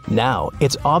 Now,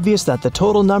 it's obvious that the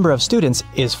total number of students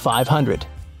is 500.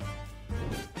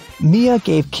 Mia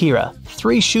gave Kira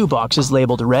 3 shoe boxes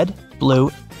labeled red,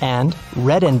 blue, and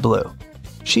red and blue.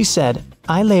 She said,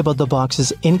 "I labeled the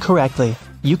boxes incorrectly.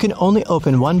 You can only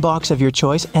open one box of your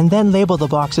choice and then label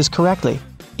the boxes correctly.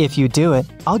 If you do it,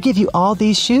 I'll give you all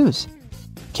these shoes."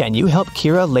 Can you help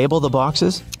Kira label the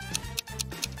boxes?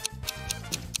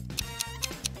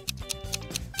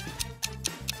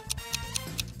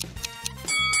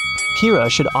 Kira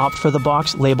should opt for the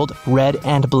box labeled red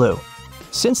and blue.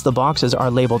 Since the boxes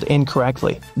are labeled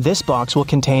incorrectly, this box will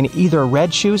contain either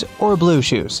red shoes or blue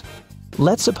shoes.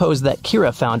 Let's suppose that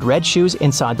Kira found red shoes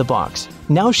inside the box.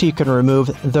 Now she can remove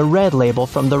the red label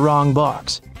from the wrong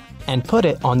box and put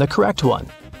it on the correct one.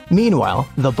 Meanwhile,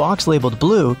 the box labeled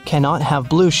blue cannot have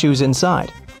blue shoes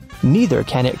inside. Neither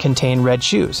can it contain red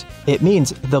shoes. It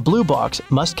means the blue box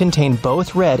must contain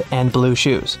both red and blue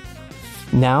shoes.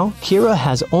 Now, Kira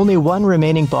has only one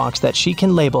remaining box that she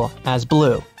can label as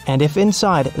blue, and if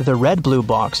inside the red-blue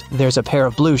box there's a pair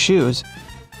of blue shoes,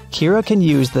 Kira can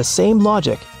use the same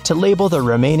logic to label the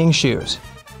remaining shoes.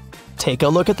 Take a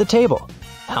look at the table.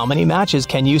 How many matches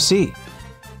can you see?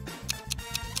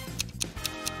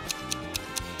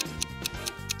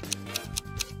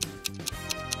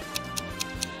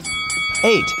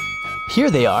 8. Here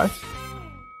they are.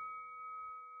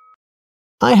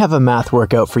 I have a math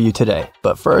workout for you today,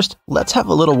 but first, let's have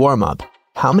a little warm-up.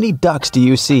 How many ducks do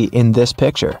you see in this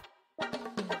picture?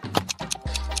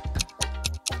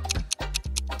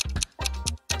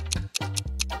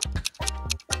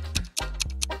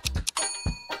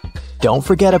 Don't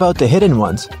forget about the hidden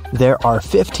ones. There are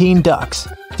 15 ducks.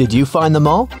 Did you find them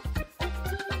all?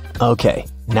 Okay,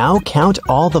 now count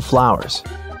all the flowers.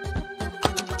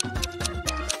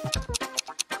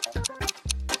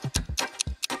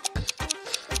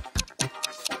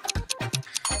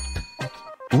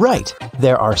 Right,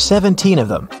 there are 17 of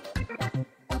them.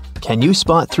 Can you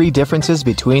spot 3 differences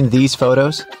between these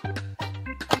photos?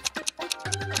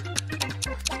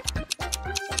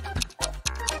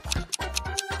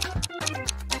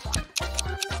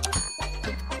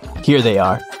 Here they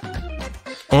are.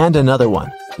 And another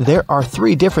one. There are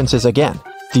 3 differences again.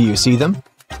 Do you see them?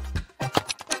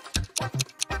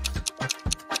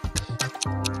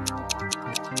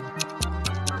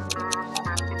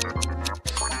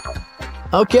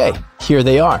 Okay, here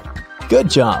they are. Good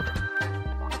job.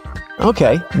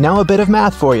 Okay, now a bit of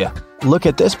math for you. Look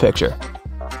at this picture.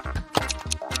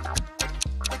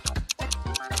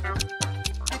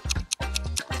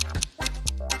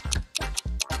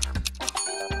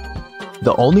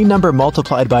 The only number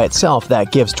multiplied by itself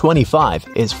that gives 25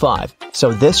 is 5,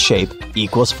 so this shape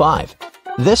equals 5.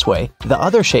 This way, the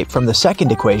other shape from the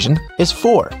second equation is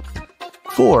 4.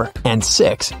 4 and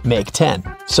 6 make 10,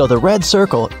 so the red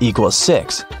circle equals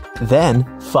 6. Then,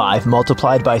 5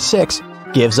 multiplied by 6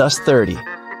 gives us 30.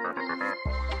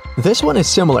 This one is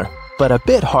similar, but a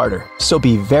bit harder, so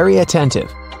be very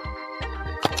attentive.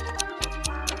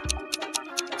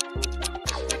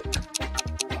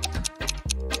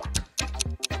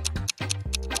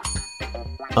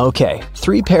 Okay,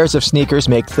 3 pairs of sneakers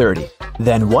make 30.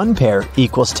 Then 1 pair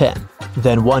equals 10.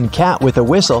 Then 1 cat with a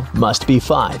whistle must be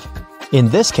 5. In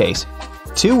this case,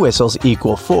 2 whistles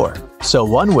equal 4, so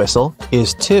 1 whistle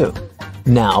is 2.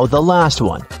 Now the last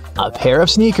one. A pair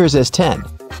of sneakers is 10.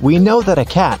 We know that a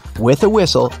cat with a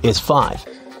whistle is 5,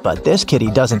 but this kitty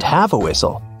doesn't have a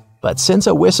whistle. But since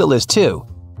a whistle is 2,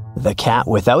 the cat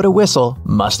without a whistle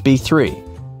must be 3.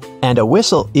 And a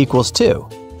whistle equals 2.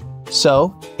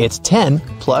 So, it's 10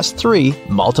 plus 3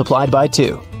 multiplied by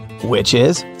 2, which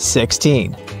is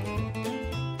 16.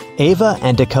 Ava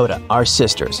and Dakota are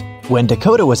sisters. When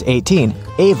Dakota was 18,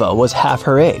 Ava was half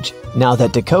her age. Now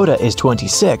that Dakota is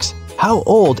 26, how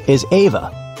old is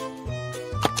Ava?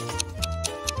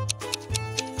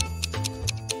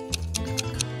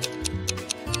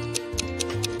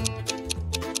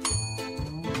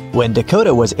 When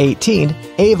Dakota was 18,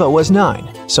 Ava was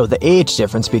 9, so the age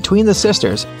difference between the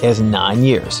sisters is 9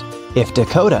 years. If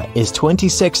Dakota is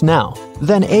 26 now,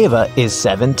 then Ava is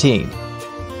 17.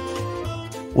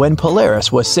 When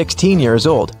Polaris was 16 years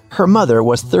old, her mother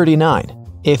was 39.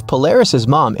 If Polaris's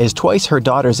mom is twice her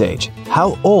daughter's age,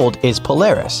 how old is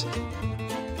Polaris?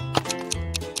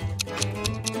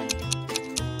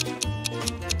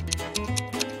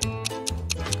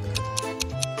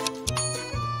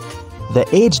 The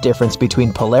age difference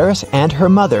between Polaris and her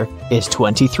mother is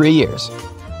 23 years.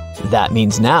 That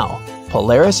means now,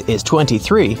 Polaris is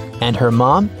 23 and her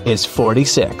mom is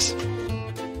 46.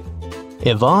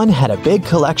 Yvonne had a big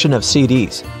collection of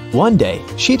CDs. One day,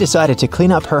 she decided to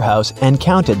clean up her house and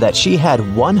counted that she had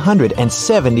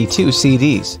 172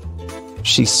 CDs.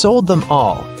 She sold them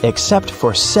all except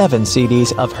for 7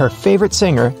 CDs of her favorite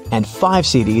singer and 5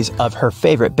 CDs of her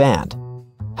favorite band.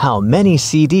 How many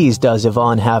CDs does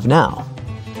Yvonne have now?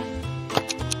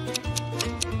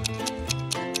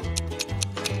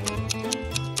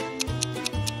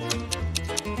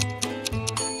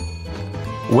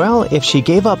 Well, if she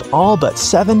gave up all but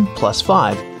 7 plus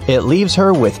 5, it leaves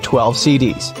her with 12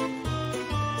 CDs.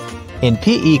 In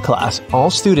PE class, all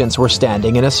students were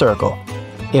standing in a circle.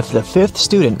 If the 5th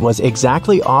student was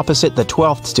exactly opposite the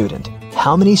 12th student,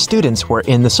 how many students were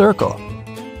in the circle?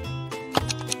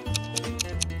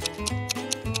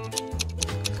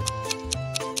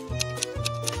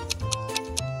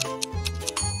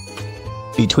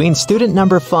 Between student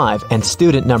number 5 and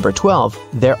student number 12,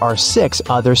 there are 6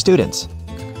 other students.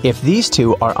 If these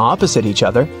two are opposite each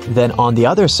other, then on the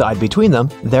other side between them,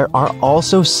 there are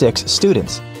also 6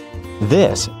 students.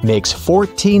 This makes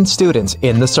 14 students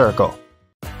in the circle.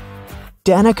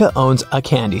 Danica owns a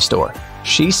candy store.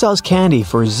 She sells candy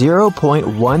for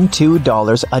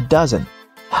 $0.12 a dozen.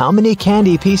 How many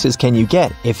candy pieces can you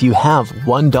get if you have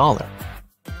 $1?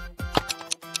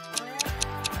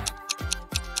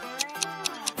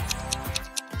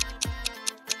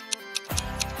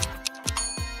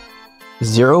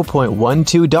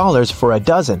 $0.12 for a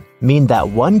dozen mean that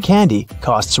 1 candy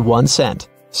costs 1 cent.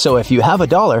 So if you have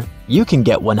 $1, you can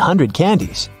get 100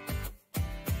 candies.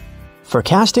 For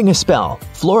casting a spell,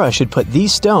 Flora should put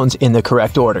these stones in the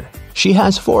correct order. She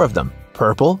has 4 of them: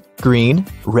 purple, green,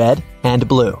 red, and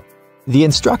blue. The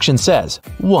instruction says,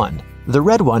 1. The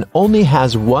red one only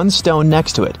has 1 stone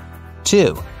next to it.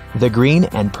 2. The green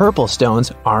and purple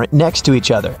stones aren't next to each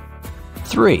other.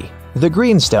 3. The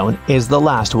green stone is the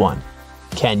last one.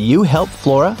 Can you help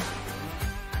Flora?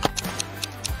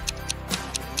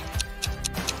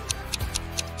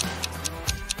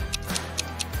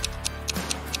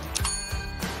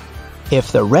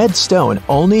 If the red stone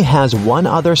only has 1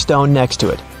 other stone next to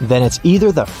it, then it's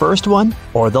either the first one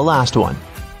or the last one.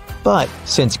 But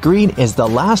since green is the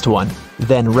last one,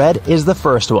 then red is the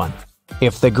first one.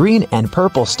 If the green and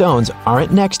purple stones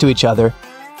aren't next to each other,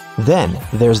 then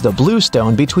there's the blue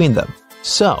stone between them.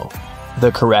 So,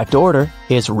 the correct order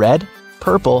is red,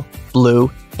 purple,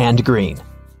 blue, and green.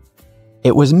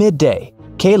 It was midday.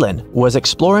 Kaylin was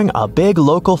exploring a big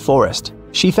local forest.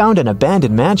 She found an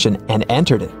abandoned mansion and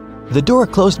entered it. The door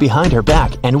closed behind her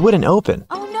back and wouldn't open.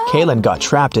 Oh no! Kaylin got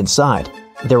trapped inside.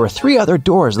 There were 3 other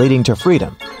doors leading to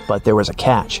freedom, but there was a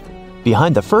catch.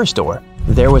 Behind the first door,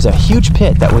 there was a huge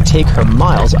pit that would take her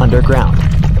miles underground.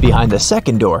 Behind the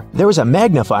second door, there was a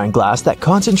magnifying glass that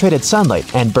concentrated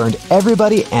sunlight and burned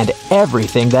everybody and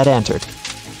everything that entered.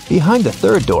 Behind the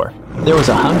third door, there was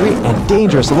a hungry and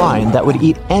dangerous lion that would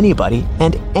eat anybody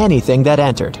and anything that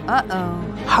entered.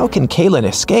 Uh-oh. How can Kaylin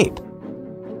escape?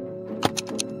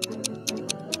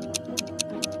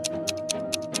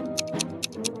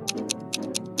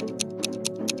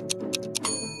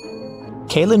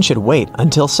 Kaylin should wait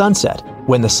until sunset.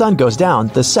 When the sun goes down,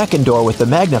 the second door with the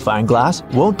magnifying glass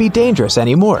won't be dangerous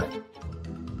anymore.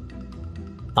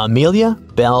 Amelia,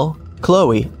 Belle,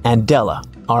 Chloe, and Della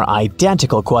are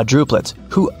identical quadruplets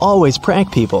who always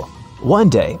prank people. One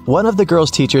day, one of the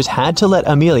girls' teachers had to let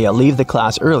Amelia leave the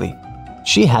class early.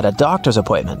 She had a doctor's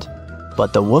appointment,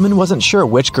 but the woman wasn't sure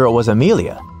which girl was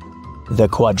Amelia. The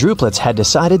quadruplets had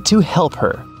decided to help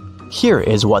her. Here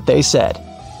is what they said.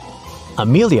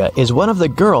 Amelia is one of the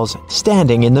girls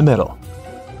standing in the middle.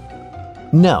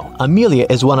 No, Amelia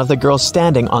is one of the girls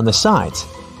standing on the sides.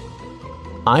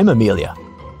 I'm Amelia.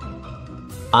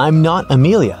 I'm not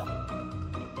Amelia.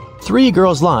 3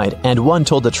 girls lied and 1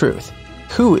 told the truth.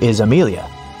 Who is Amelia?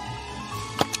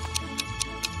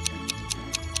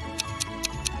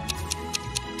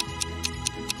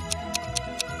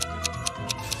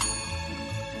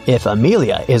 If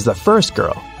Amelia is the first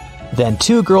girl, then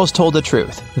 2 girls told the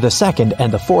truth, the second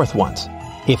and the fourth ones.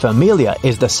 If Amelia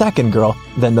is the second girl,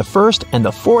 then the first and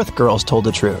the fourth girls told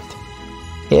the truth.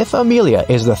 If Amelia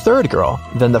is the third girl,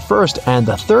 then the first and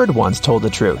the third ones told the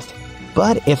truth.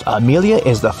 But if Amelia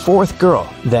is the fourth girl,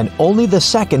 then only the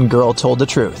second girl told the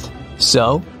truth.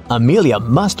 So, Amelia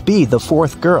must be the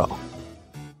fourth girl.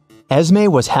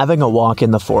 Esme was having a walk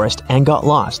in the forest and got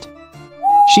lost.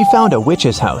 She found a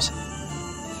witch's house,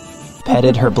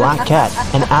 petted her black cat,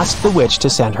 and asked the witch to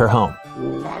send her home.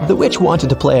 The witch wanted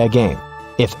to play a game.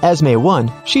 If Esme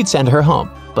won, she'd send her home.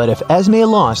 But if Esme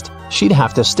lost, she'd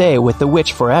have to stay with the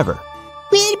witch forever.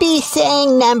 We'll be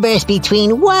saying numbers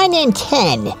between 1 and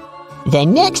 10. The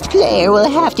next player will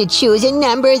have to choose a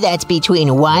number that's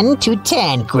between 1 to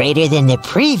 10 greater than the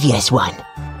previous one.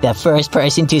 The first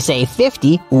person to say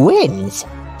 50 wins.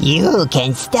 You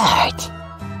can start.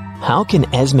 How can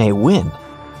Esme win?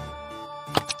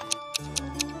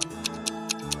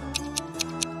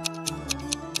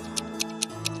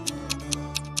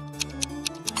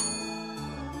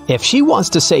 If she wants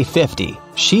to say 50,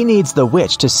 she needs the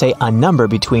witch to say a number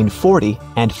between 40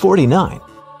 and 49.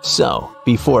 So,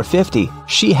 before 50,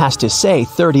 she has to say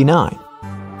 39.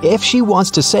 If she wants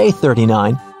to say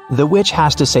 39, the witch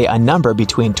has to say a number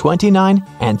between 29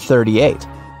 and 38.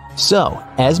 So,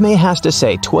 Esme has to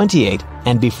say 28,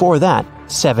 and before that,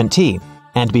 17,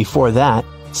 and before that,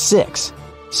 6.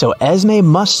 So Esme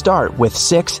must start with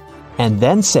 6 and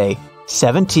then say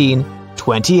 17,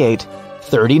 28,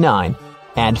 39,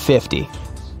 and 50.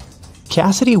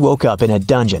 Cassidy woke up in a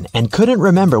dungeon and couldn't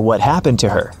remember what happened to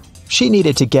her. She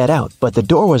needed to get out, but the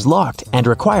door was locked and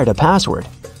required a password.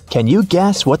 Can you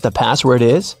guess what the password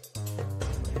is?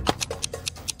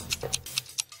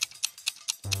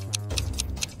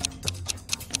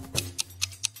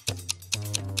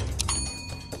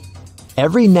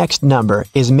 Every next number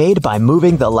is made by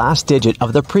moving the last digit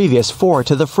of the previous 4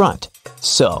 to the front.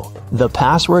 So, the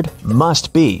password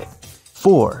must be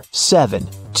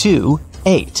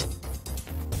 4728.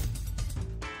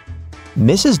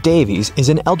 Mrs. Davies is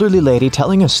an elderly lady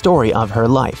telling a story of her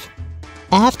life.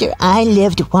 After I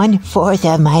lived 1/4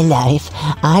 of my life,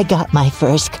 I got my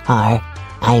first car.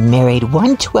 I married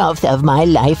 1/12 of my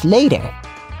life later.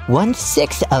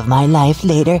 1/6 of my life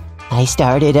later, I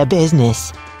started a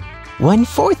business.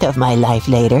 1/4 of my life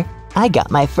later, I got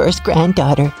my first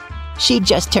granddaughter. She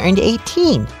just turned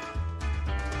 18.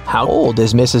 How old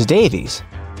is Mrs. Davies?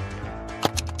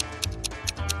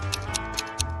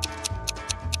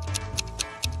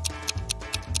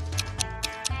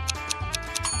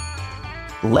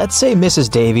 Let's say Mrs.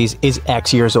 Davies is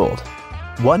X years old.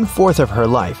 1/4 of her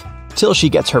life, till she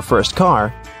gets her first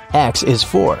car, X is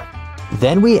 4.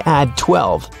 Then we add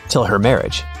 12 till her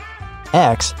marriage.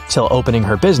 X till opening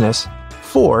her business,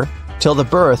 4 till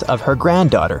the birth of her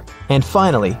granddaughter, and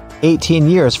finally 18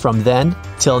 years from then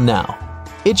till now.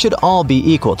 It should all be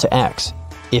equal to X.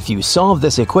 If you solve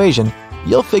this equation,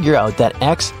 you'll figure out that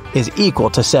X is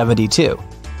equal to 72.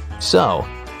 So,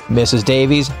 Mrs.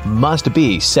 Davies must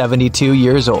be 72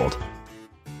 years old.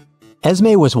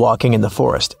 Esme was walking in the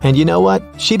forest, and you know what?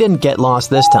 She didn't get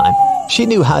lost this time. She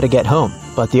knew how to get home,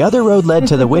 but the other road led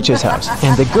to the witch's house,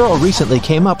 and the girl recently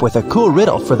came up with a cool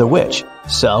riddle for the witch.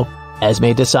 So,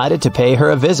 Esme decided to pay her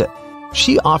a visit.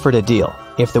 She offered a deal.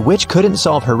 If the witch couldn't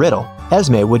solve her riddle,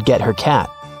 Esme would get her cat.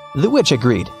 The witch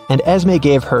agreed, and Esme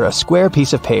gave her a square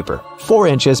piece of paper, 4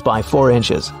 inches by 4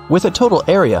 inches, with a total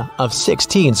area of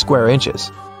 16 square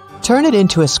inches. Turn it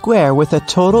into a square with a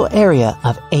total area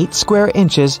of 8 square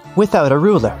inches without a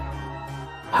ruler.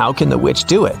 How can the witch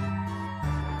do it?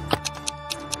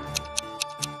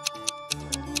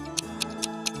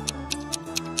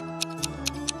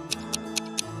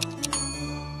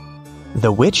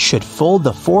 The witch should fold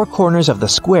the four corners of the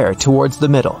square towards the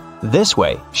middle. This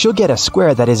way, she'll get a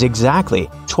square that is exactly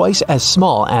twice as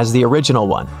small as the original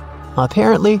one.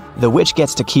 Apparently, the witch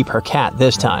gets to keep her cat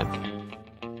this time.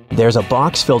 There's a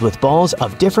box filled with balls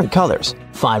of different colors,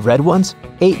 5 red ones,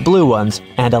 8 blue ones,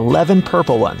 and 11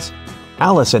 purple ones.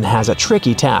 Allison has a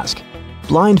tricky task.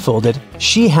 Blindfolded,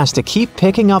 she has to keep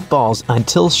picking up balls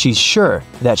until she's sure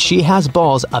that she has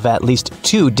balls of at least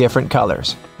 2 different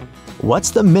colors.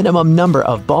 What's the minimum number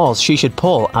of balls she should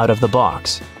pull out of the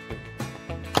box?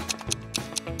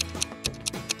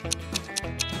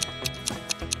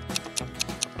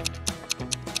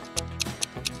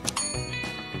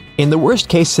 In the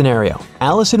worst-case scenario,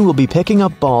 Allison will be picking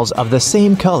up balls of the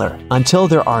same color until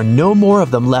there are no more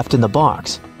of them left in the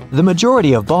box. The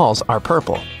majority of balls are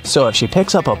purple, so if she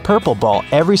picks up a purple ball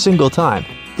every single time,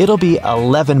 it'll be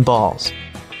 11 balls.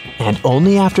 And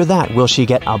only after that will she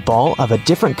get a ball of a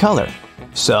different color,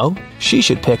 so she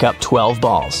should pick up 12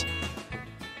 balls.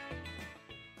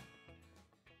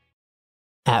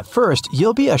 At first,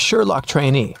 you'll be a Sherlock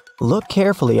trainee. Look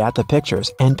carefully at the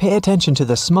pictures and pay attention to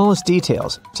the smallest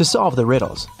details to solve the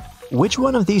riddles. Which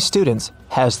one of these students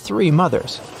has 3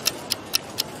 mothers?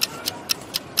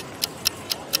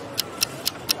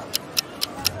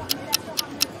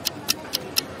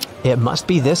 It must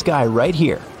be this guy right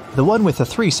here, the one with the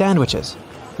 3 sandwiches.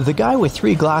 The guy with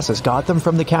 3 glasses got them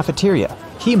from the cafeteria.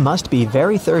 He must be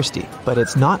very thirsty, but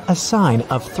it's not a sign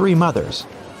of 3 mothers.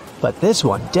 But this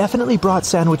one definitely brought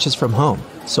sandwiches from home,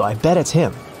 so I bet it's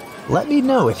him. Let me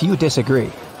know if you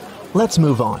disagree. Let's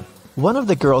move on. One of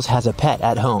the girls has a pet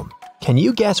at home. Can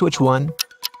you guess which one?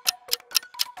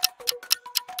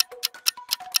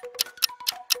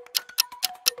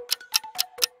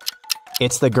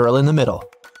 It's the girl in the middle.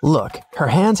 Look, her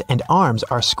hands and arms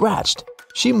are scratched.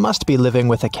 She must be living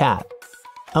with a cat.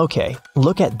 Okay,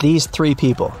 look at these 3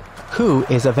 people. Who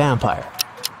is a vampire?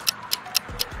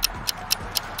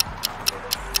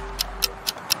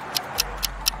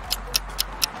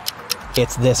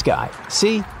 It's this guy.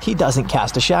 See, he doesn't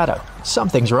cast a shadow.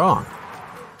 Something's wrong.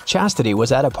 Chastity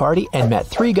was at a party and met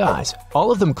 3 guys.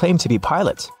 All of them claimed to be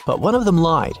pilots, but one of them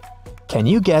lied. Can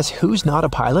you guess who's not a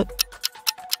pilot?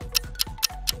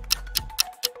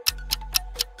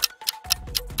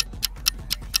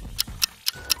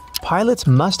 Pilots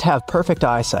must have perfect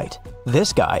eyesight.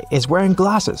 This guy is wearing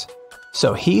glasses,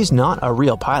 so he's not a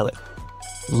real pilot.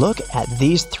 Look at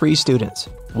these 3 students.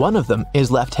 One of them is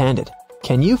left-handed.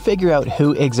 Can you figure out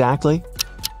who exactly?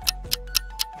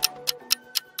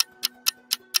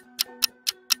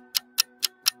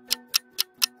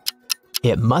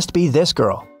 It must be this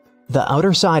girl. The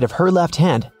outer side of her left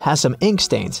hand has some ink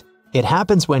stains. It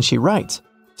happens when she writes.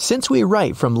 Since we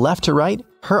write from left to right,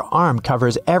 her arm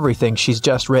covers everything she's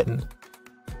just written.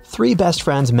 3 best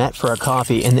friends met for a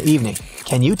coffee in the evening.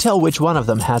 Can you tell which one of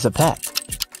them has a pet?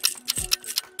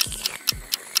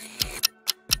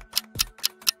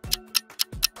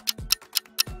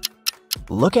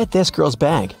 Look at this girl's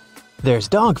bag. There's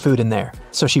dog food in there,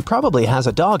 so she probably has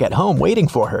a dog at home waiting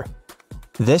for her.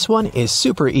 This one is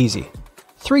super easy.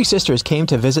 3 sisters came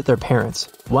to visit their parents.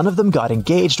 One of them got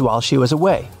engaged while she was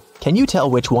away. Can you tell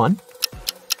which one?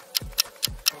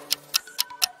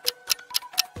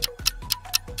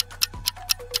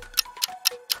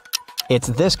 It's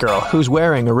this girl who's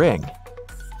wearing a ring.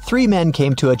 3 men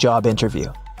came to a job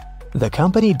interview. The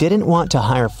company didn't want to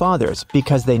hire fathers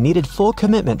because they needed full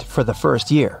commitment for the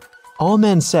first year. All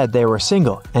men said they were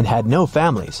single and had no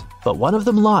families, but one of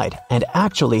them lied and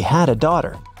actually had a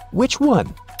daughter. Which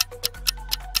one?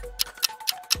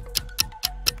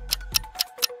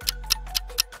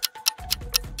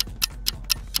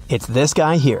 It's this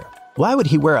guy here. Why would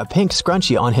he wear a pink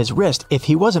scrunchie on his wrist if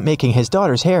he wasn't making his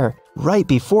daughter's hair right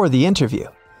before the interview?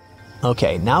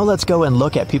 Okay, now let's go and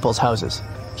look at people's houses.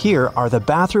 Here are the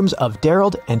bathrooms of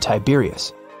Daryl and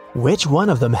Tiberius. Which one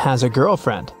of them has a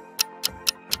girlfriend?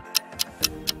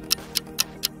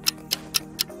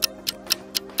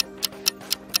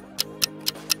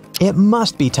 It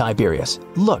must be Tiberius.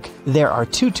 Look, there are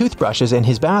 2 toothbrushes in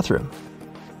his bathroom.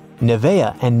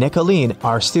 Nevaeh and Nicolene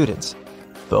are students.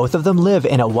 Both of them live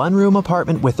in a 1-room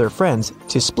apartment with their friends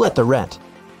to split the rent.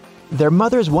 Their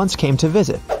mothers once came to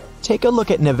visit. Take a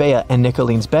look at Nevaeh and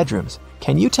Nicolene's bedrooms.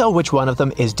 Can you tell which one of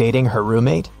them is dating her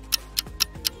roommate?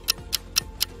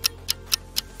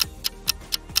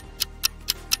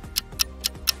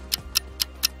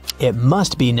 It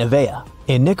must be Nevaeh.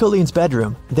 In Nicolene's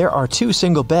bedroom, there are 2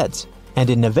 single beds, and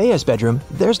in Nevaeh's bedroom,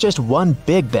 there's just 1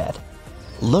 big bed.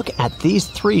 Look at these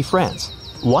 3 friends.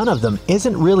 One of them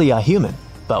isn't really a human,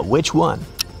 but which one?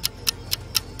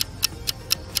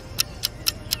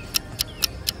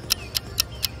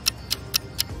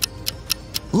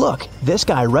 Look, this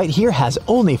guy right here has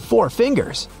only 4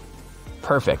 fingers.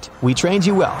 Perfect. We trained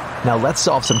you well. Now let's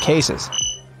solve some cases.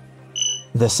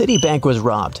 The Citibank was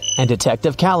robbed, and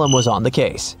Detective Callum was on the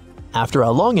case. After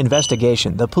a long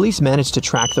investigation, the police managed to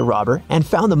track the robber and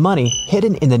found the money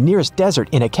hidden in the nearest desert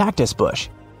in a cactus bush.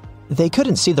 They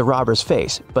couldn't see the robber's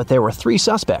face, but there were 3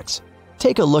 suspects.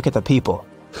 Take a look at the people.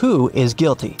 Who is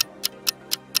guilty?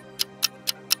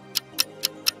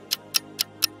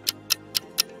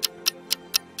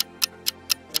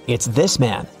 It's this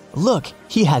man. Look,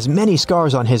 he has many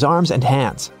scars on his arms and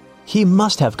hands. He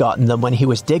must have gotten them when he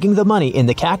was digging the money in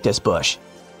the cactus bush.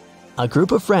 A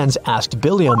group of friends asked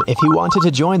Billiam if he wanted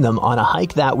to join them on a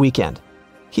hike that weekend.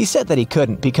 He said that he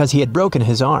couldn't because he had broken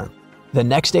his arm. The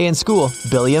next day in school,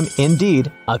 Billiam,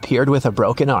 indeed, appeared with a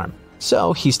broken arm.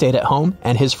 So he stayed at home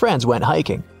and his friends went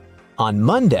hiking. On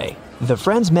Monday, the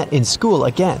friends met in school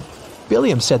again.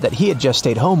 Billiam said that he had just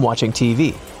stayed home watching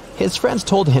TV. His friends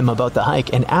told him about the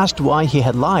hike and asked why he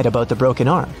had lied about the broken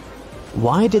arm.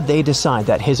 Why did they decide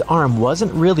that his arm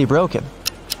wasn't really broken?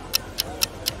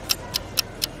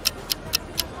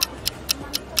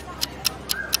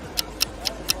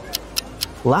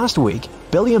 Last week,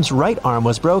 Billiam's right arm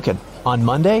was broken. On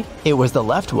Monday, it was the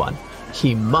left one.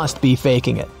 He must be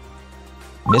faking it.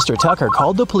 Mr. Tucker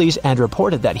called the police and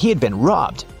reported that he had been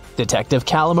robbed. Detective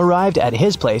Callum arrived at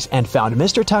his place and found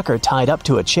Mr. Tucker tied up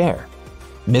to a chair.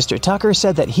 Mr. Tucker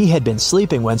said that he had been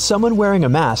sleeping when someone wearing a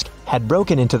mask had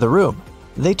broken into the room.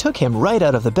 They took him right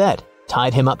out of the bed,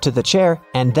 tied him up to the chair,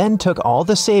 and then took all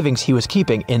the savings he was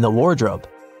keeping in the wardrobe.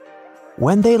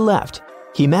 When they left,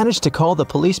 he managed to call the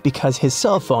police because his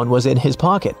cell phone was in his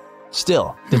pocket.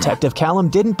 Still, Detective Callum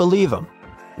didn't believe him.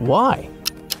 Why?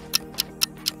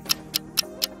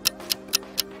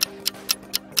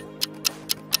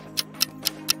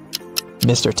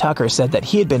 Mr. Tucker said that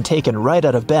he had been taken right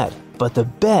out of bed, but the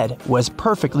bed was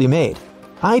perfectly made.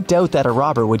 I doubt that a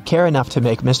robber would care enough to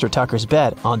make Mr. Tucker's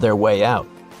bed on their way out.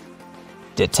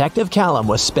 Detective Callum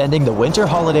was spending the winter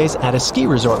holidays at a ski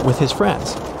resort with his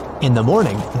friends. In the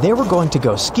morning, they were going to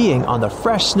go skiing on the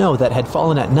fresh snow that had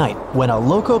fallen at night when a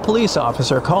local police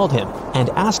officer called him and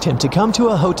asked him to come to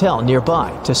a hotel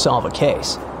nearby to solve a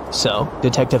case. So,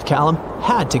 Detective Callum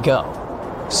had to go.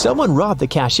 Someone robbed the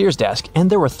cashier's desk and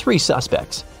there were 3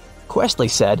 suspects. Questley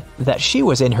said that she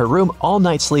was in her room all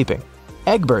night sleeping.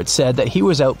 Egbert said that he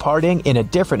was out partying in a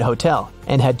different hotel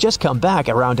and had just come back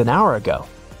around an hour ago.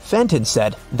 Fenton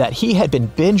said that he had been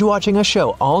binge-watching a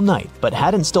show all night but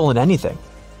hadn't stolen anything.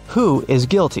 Who is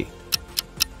guilty?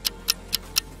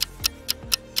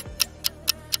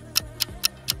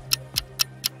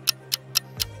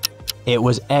 It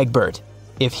was Egbert.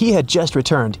 If he had just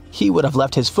returned, he would have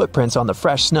left his footprints on the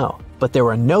fresh snow, but there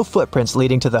were no footprints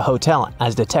leading to the hotel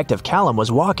as Detective Callum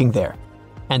was walking there.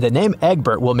 And the name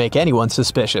Egbert will make anyone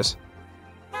suspicious.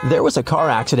 There was a car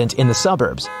accident in the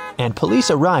suburbs, and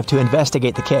police arrived to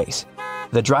investigate the case.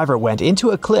 The driver went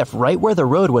into a cliff right where the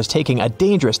road was taking a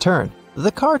dangerous turn.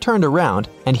 The car turned around,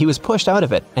 and he was pushed out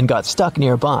of it and got stuck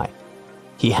nearby.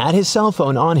 He had his cell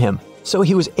phone on him, so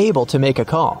he was able to make a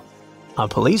call. A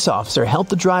police officer helped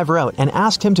the driver out and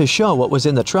asked him to show what was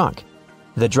in the trunk.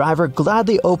 The driver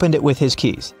gladly opened it with his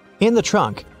keys. In the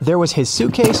trunk, there was his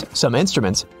suitcase, some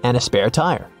instruments, and a spare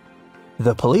tire.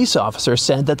 The police officer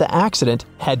said that the accident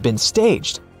had been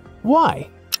staged. Why?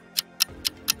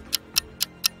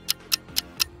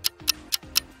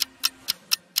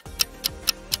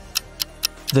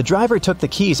 The driver took the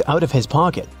keys out of his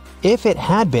pocket. If it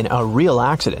had been a real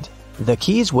accident, the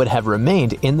keys would have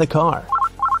remained in the car.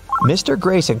 Mr.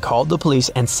 Grayson called the police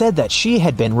and said that she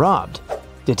had been robbed.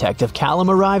 Detective Callum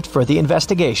arrived for the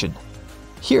investigation.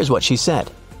 Here's what she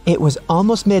said. It was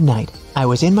almost midnight. I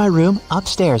was in my room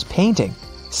upstairs painting.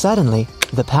 Suddenly,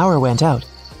 the power went out.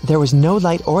 There was no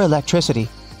light or electricity,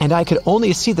 and I could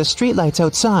only see the streetlights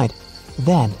outside.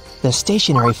 Then, the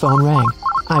stationary phone rang.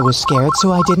 I was scared,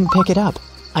 so I didn't pick it up.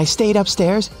 I stayed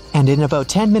upstairs, and in about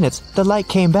 10 minutes, the light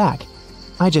came back.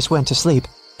 I just went to sleep,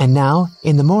 and now,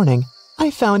 in the morning, I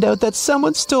found out that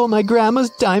someone stole my grandma's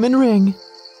diamond ring.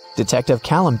 Detective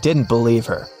Callum didn't believe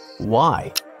her.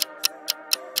 Why?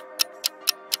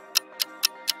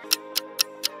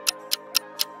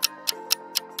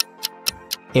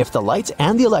 If the lights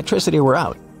and the electricity were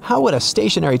out, how would a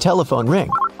stationary telephone ring?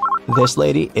 This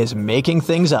lady is making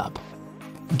things up.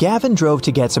 Gavin drove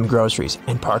to get some groceries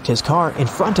and parked his car in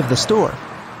front of the store.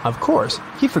 Of course,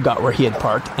 he forgot where he had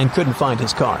parked and couldn't find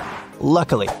his car.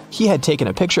 Luckily, he had taken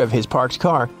a picture of his parked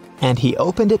car and he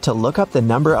opened it to look up the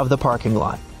number of the parking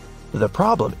lot. The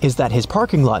problem is that his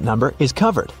parking lot number is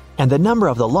covered and the number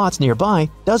of the lots nearby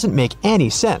doesn't make any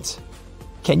sense.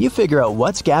 Can you figure out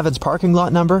what's Gavin's parking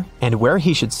lot number and where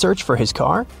he should search for his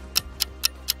car?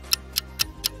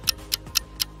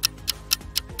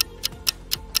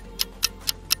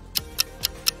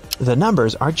 The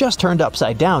numbers are just turned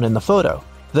upside down in the photo.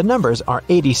 The numbers are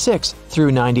 86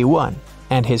 through 91,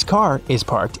 and his car is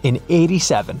parked in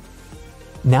 87.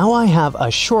 Now I have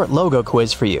a short logo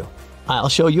quiz for you. I'll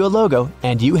show you a logo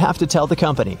and you have to tell the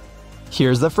company.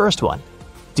 Here's the first one.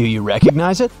 Do you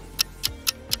recognize it?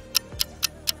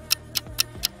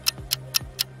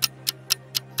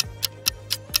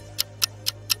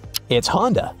 It's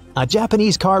Honda, a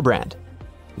Japanese car brand.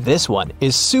 This one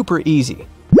is super easy.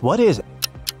 What is it?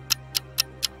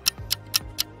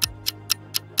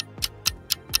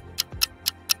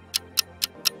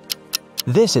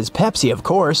 This is Pepsi, of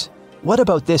course. What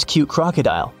about this cute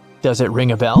crocodile? Does it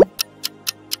ring a bell?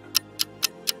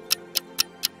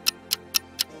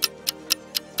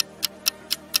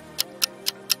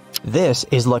 This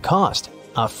is Lacoste,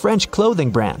 a French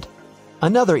clothing brand.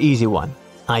 Another easy one.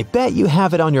 I bet you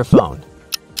have it on your phone.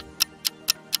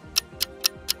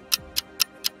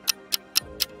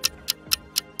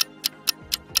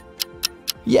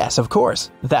 Yes, of course.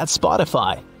 That's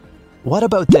Spotify. What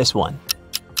about this one?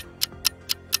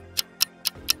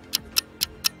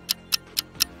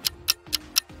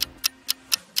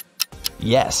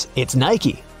 Yes, it's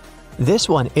Nike. This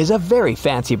one is a very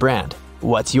fancy brand.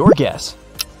 What's your guess?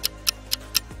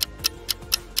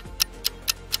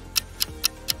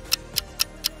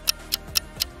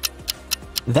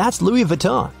 That's Louis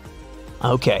Vuitton.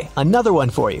 Okay, another one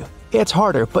for you. It's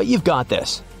harder, but you've got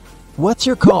this. What's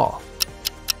your call?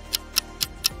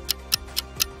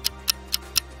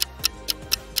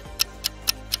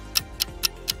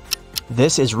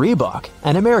 This is Reebok,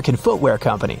 an American footwear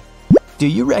company. Do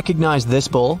you recognize this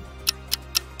bull?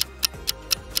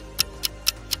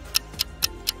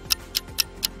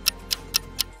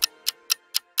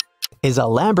 Is a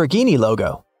Lamborghini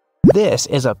logo. This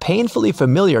is a painfully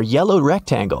familiar yellow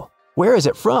rectangle. Where is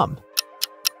it from?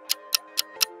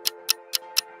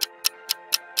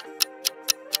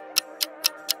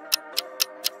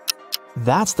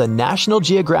 That's the National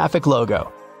Geographic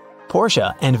logo.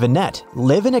 Porsche and Vinette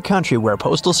live in a country where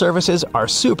postal services are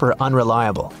super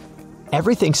unreliable.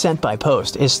 Everything sent by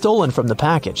post is stolen from the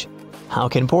package. How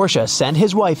can Porsche send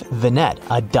his wife, Vinette,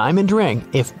 a diamond ring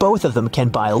if both of them can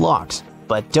buy locks,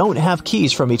 but don't have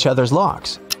keys from each other's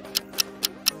locks?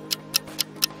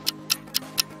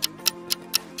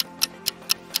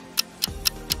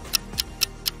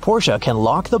 Porsche can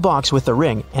lock the box with the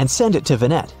ring and send it to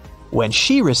Vinette. When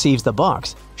she receives the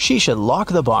box, she should lock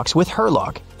the box with her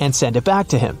lock and send it back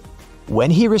to him.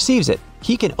 When he receives it,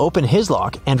 he can open his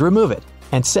lock and remove it,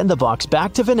 and send the box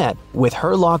back to Vinette with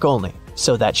her lock only,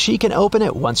 so that she can open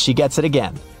it once she gets it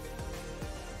again.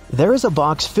 There is a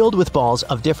box filled with balls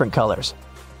of different colors.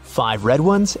 5 red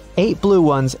ones, 8 blue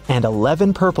ones, and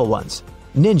 11 purple ones.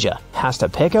 Ninja has to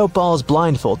pick out balls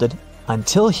blindfolded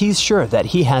until he's sure that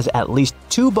he has at least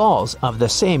 2 balls of the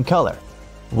same color.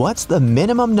 What's the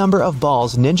minimum number of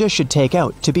balls Ninja should take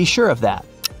out to be sure of that?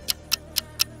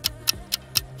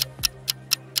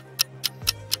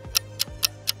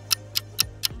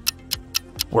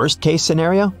 Worst case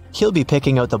scenario, he'll be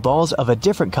picking out the balls of a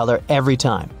different color every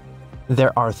time.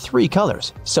 There are 3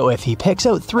 colors, so if he picks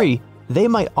out 3, they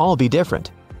might all be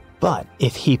different. But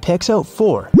if he picks out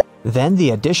 4, then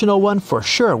the additional one for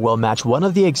sure will match one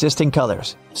of the existing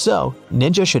colors. So,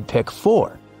 Ninja should pick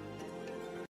 4.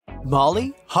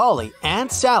 Molly, Holly,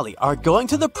 and Sally are going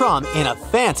to the prom in a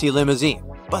fancy limousine,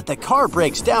 but the car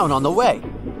breaks down on the way.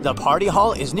 The party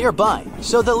hall is nearby,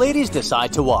 so the ladies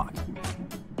decide to walk.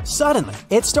 Suddenly,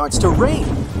 it starts to rain.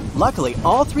 Luckily,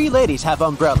 all 3 ladies have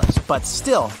umbrellas, but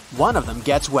still, one of them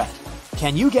gets wet.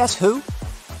 Can you guess who?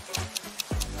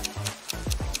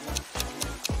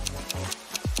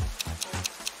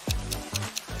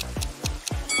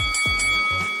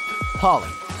 Holly.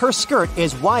 Her skirt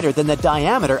is wider than the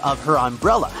diameter of her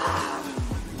umbrella.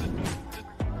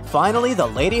 Finally, the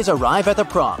ladies arrive at the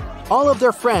prom. All of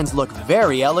their friends look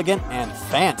very elegant and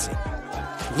fancy.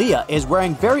 Leah is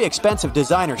wearing very expensive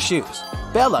designer shoes.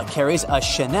 Bella carries a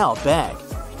Chanel bag.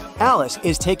 Alice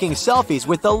is taking selfies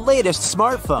with the latest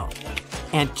smartphone.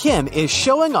 And Kim is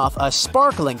showing off a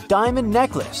sparkling diamond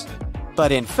necklace.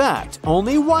 But in fact,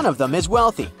 only one of them is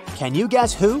wealthy. Can you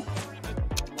guess who?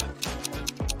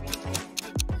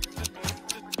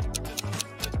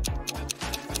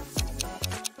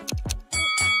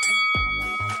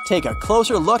 Take a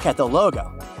closer look at the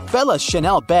logo. Bella's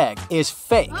Chanel bag is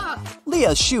fake.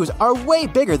 Leah's shoes are way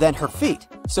bigger than her feet,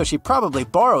 so she probably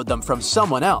borrowed them from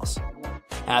someone else.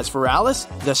 As for Alice,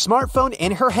 the smartphone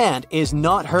in her hand is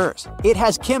not hers. It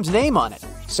has Kim's name on it,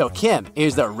 so Kim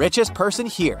is the richest person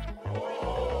here.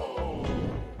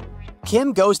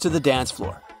 Kim goes to the dance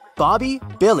floor. Bobby,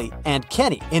 Billy, and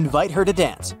Kenny invite her to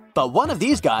dance, but one of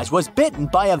these guys was bitten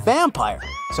by a vampire,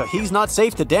 so he's not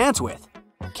safe to dance with.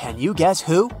 Can you guess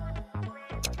who?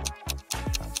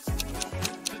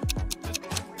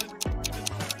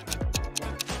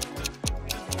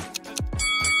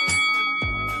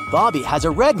 Bobby has a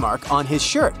red mark on his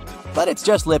shirt, but it's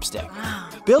just lipstick.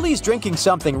 Billy's drinking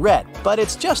something red, but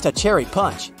it's just a cherry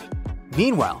punch.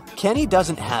 Meanwhile, Kenny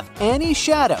doesn't have any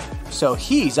shadow, so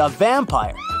he's a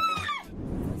vampire.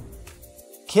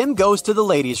 Kim goes to the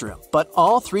ladies' room, but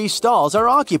all 3 stalls are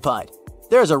occupied.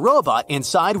 There's a robot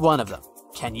inside one of them.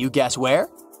 Can you guess where?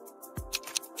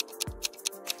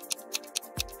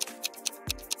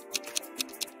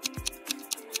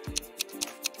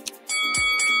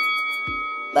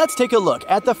 Let's take a look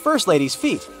at the first lady's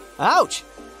feet. Ouch!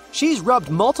 She's rubbed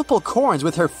multiple corns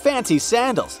with her fancy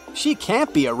sandals. She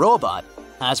can't be a robot.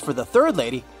 As for the third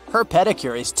lady, her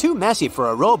pedicure is too messy for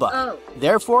a robot.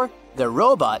 Therefore, the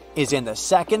robot is in the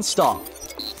second stall.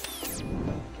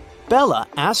 Bella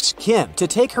asks Kim to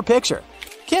take her picture.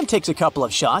 Kim takes a couple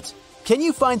of shots. Can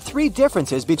you find 3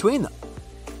 differences between them?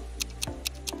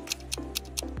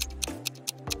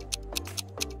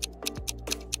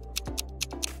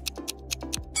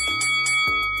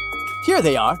 Here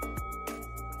they are.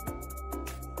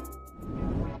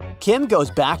 Kim goes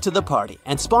back to the party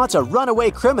and spots a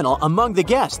runaway criminal among the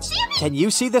guests. Can you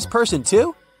see this person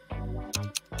too?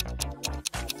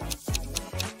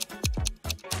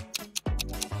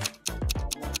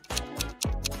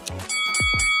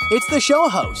 It's the show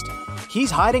host.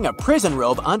 He's hiding a prison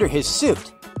robe under his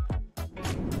suit.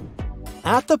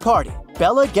 At the party,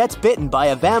 Bella gets bitten by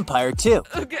a vampire too.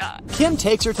 Kim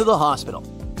takes her to the hospital.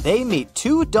 They meet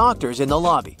 2 doctors in the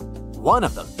lobby. One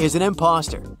of them is an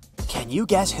imposter. Can you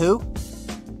guess who?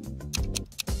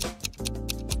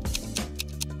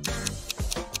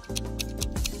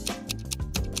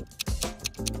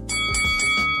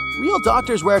 Real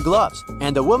doctors wear gloves,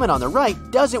 and the woman on the right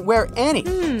doesn't wear any.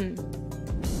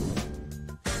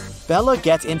 Bella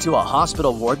gets into a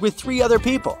hospital ward with 3 other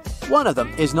people. One of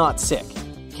them is not sick.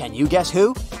 Can you guess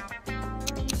who?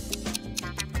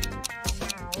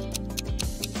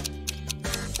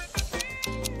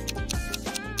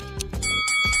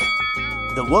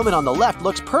 The woman on the left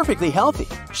looks perfectly healthy.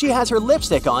 She has her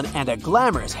lipstick on and a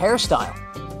glamorous hairstyle.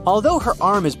 Although her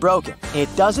arm is broken,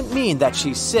 it doesn't mean that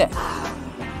she's sick.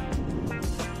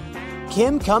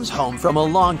 Kim comes home from a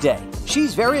long day.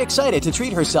 She's very excited to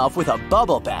treat herself with a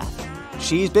bubble bath.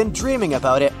 She's been dreaming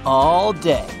about it all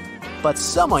day. But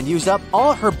someone used up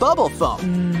all her bubble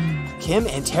foam. Kim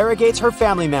interrogates her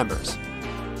family members.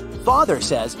 Father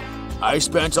says, "I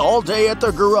spent all day at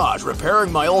the garage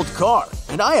repairing my old car,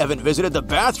 and I haven't visited the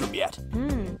bathroom yet."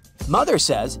 Mother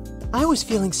says, "I was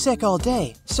feeling sick all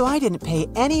day, so I didn't pay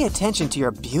any attention to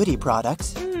your beauty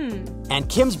products." And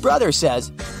Kim's brother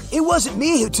says, "It wasn't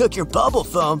me who took your bubble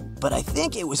foam, but I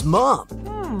think it was Mom."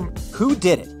 Who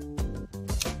did it?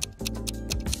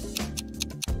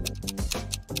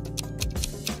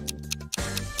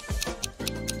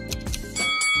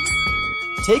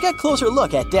 Take a closer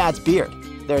look at Dad's beard.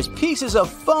 There's pieces of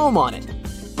foam on it.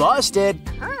 Busted!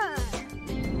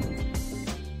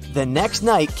 The next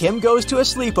night, Kim goes to a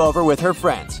sleepover with her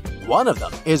friends. One of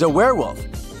them is a werewolf.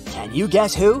 Can you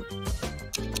guess who?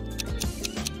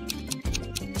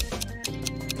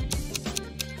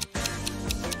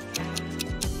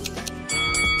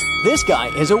 This guy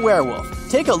is a werewolf.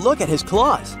 Take a look at his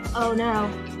claws. Oh no.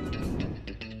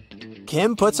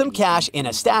 Kim puts some cash in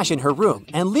a stash in her room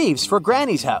and leaves for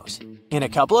Granny's house. In a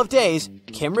couple of days,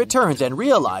 Kim returns and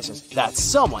realizes that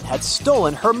someone had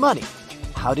stolen her money.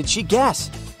 How did she guess?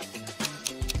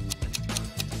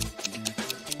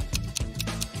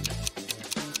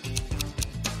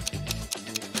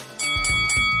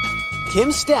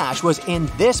 Kim's stash was in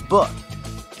this book.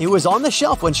 It was on the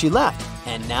shelf when she left,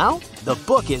 and now the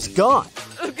book is gone.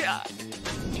 Oh God.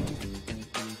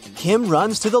 Kim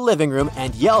runs to the living room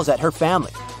and yells at her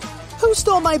family. "Who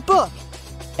stole my book?"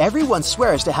 Everyone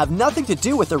swears to have nothing to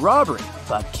do with the robbery,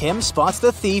 but Kim spots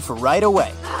the thief right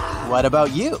away. What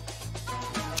about you?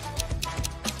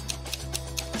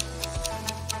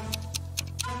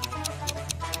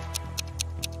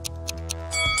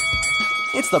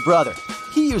 It's the brother.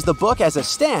 He used the book as a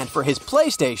stand for his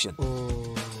PlayStation.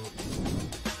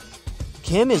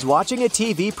 Kim is watching a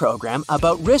TV program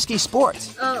about risky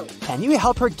sports. Oh. Can you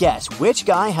help her guess which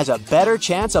guy has a better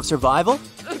chance of survival?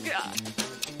 Oh God.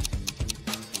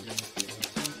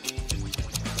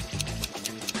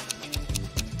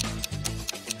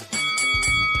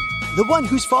 The one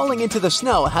who's falling into the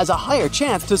snow has a higher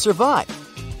chance to survive.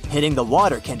 Hitting the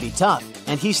water can be tough,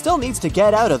 and he still needs to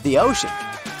get out of the ocean.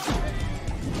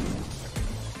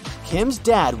 Kim's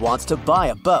dad wants to buy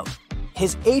a boat.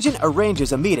 His agent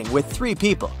arranges a meeting with 3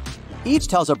 people. Each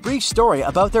tells a brief story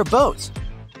about their boats.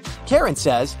 Karen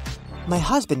says, "My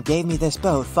husband gave me this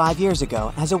boat 5 years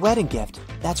ago as a wedding gift.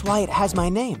 That's why it has my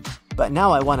name. But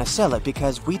now I want to sell it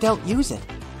because we don't use it."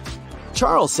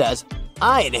 Charles says,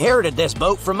 "I inherited this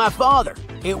boat from my father.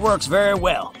 It works very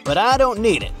well, but I don't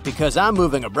need it because I'm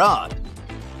moving abroad."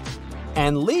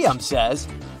 And Liam says,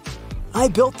 "I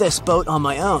built this boat on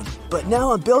my own, but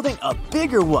now I'm building a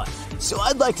bigger one, so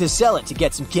I'd like to sell it to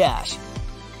get some cash."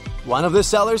 One of the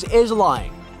sellers is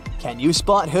lying. Can you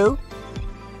spot who?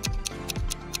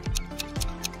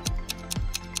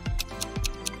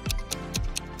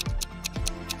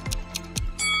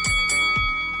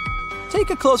 Take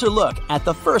a closer look at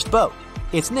the first boat.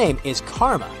 Its name is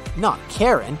Karma, not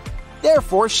Karen.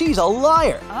 Therefore, she's a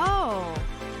liar. Oh.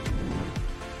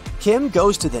 Kim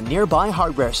goes to the nearby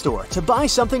hardware store to buy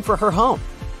something for her home.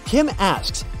 Kim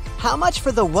asks, "How much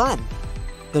for the one?"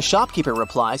 The shopkeeper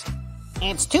replies,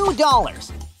 "It's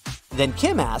 $2. Then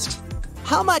Kim asks,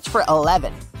 "How much for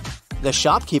 11?" The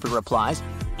shopkeeper replies,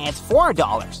 "It's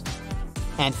 $4.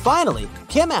 And finally,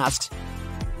 Kim asks,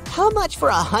 "How much for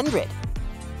 100?"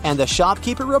 And the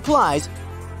shopkeeper replies,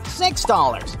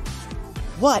 $6.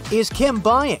 What is Kim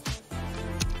buying?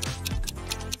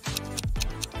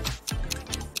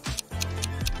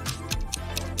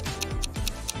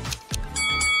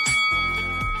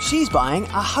 She's buying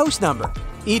a house number.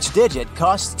 Each digit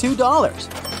costs $2.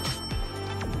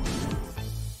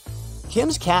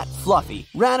 Kim's cat, Fluffy,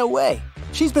 ran away.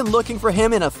 She's been looking for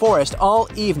him in a forest all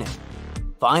evening.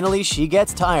 Finally, she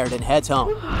gets tired and heads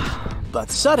home. But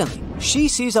suddenly, she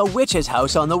sees a witch's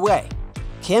house on the way.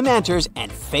 Kim enters and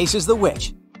faces the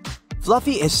witch.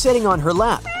 Fluffy is sitting on her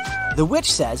lap. The witch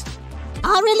says,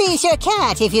 I'll release your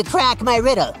cat if you crack my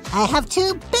riddle. I have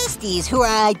 2 besties who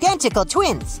are identical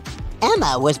twins.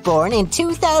 Emma was born in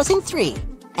 2003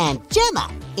 and Gemma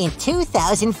in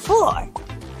 2004.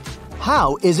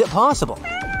 "How is it possible?"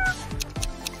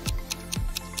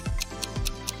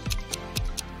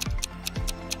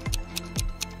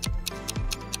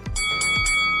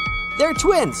 They're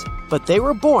twins, but they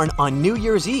were born on New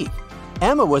Year's Eve.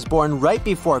 Emma was born right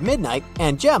before midnight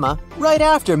and Gemma right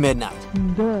after midnight.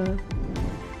 Duh.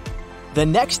 The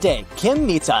next day, Kim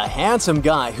meets a handsome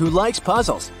guy who likes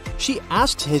puzzles. She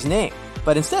asks his name,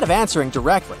 but instead of answering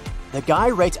directly, the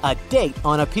guy writes a date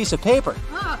on a piece of paper.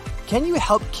 Can you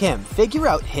help Kim figure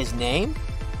out his name?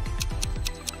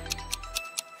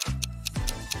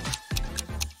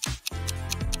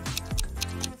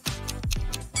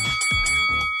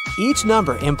 Each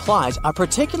number implies a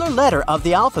particular letter of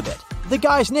the alphabet. The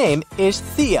guy's name is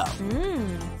Theo.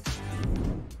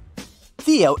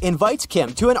 Theo invites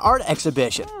Kim to an art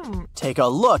exhibition. Take a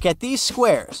look at these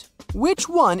squares. Which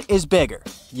one is bigger,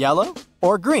 yellow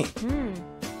or green?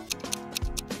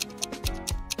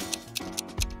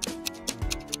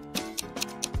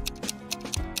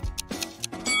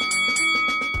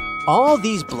 All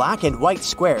these black and white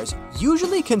squares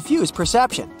usually confuse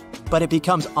perception, but it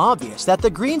becomes obvious that the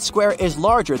green square is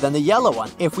larger than the yellow one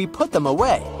if we put them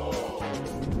away.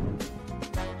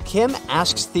 Kim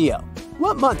asks Theo,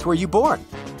 "What month were you born?"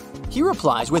 He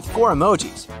replies with 4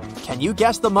 emojis. Can you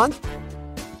guess the month?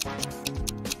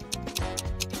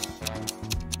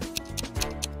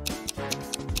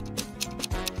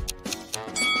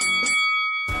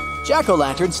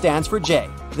 Jack-o'-lantern stands for J.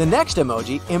 The next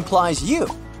emoji implies U.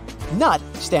 Nut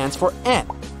stands for N.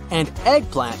 And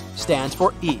eggplant stands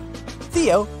for E.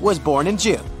 Theo was born in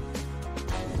June.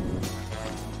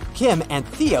 Kim and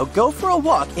Theo go for a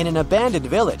walk in an abandoned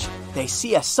village. They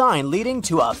see a sign leading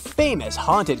to a famous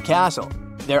haunted castle.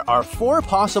 There are 4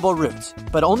 possible routes,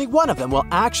 but only one of them will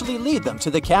actually lead them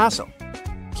to the castle.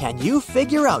 Can you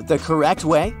figure out the correct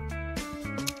way?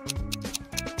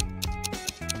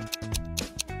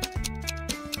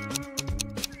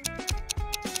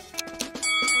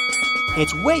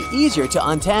 It's way easier to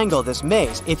untangle this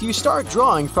maze if you start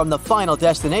drawing from the final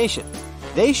destination.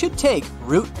 They should take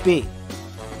Route B.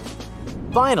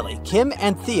 Finally, Kim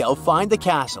and Theo find the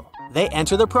castle. They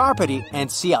enter the property and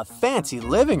see a fancy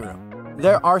living room.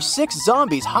 There are 6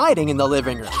 zombies hiding in the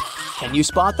living room. Can you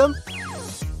spot them?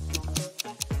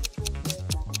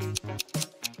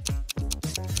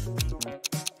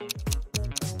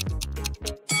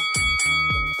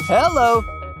 Hello!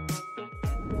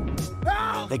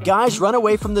 The guys run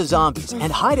away from the zombies and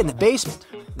hide in the basement.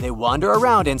 They wander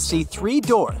around and see 3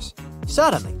 doors.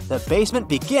 Suddenly, the basement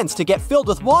begins to get filled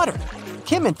with water.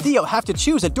 Kim and Theo have to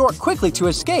choose a door quickly to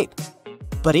escape.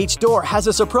 But each door has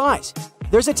a surprise.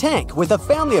 There's a tank with a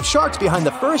family of sharks behind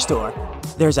the first door.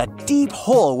 There's a deep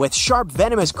hole with sharp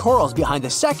venomous corals behind the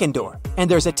second door.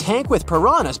 And there's a tank with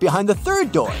piranhas behind the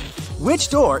third door. Which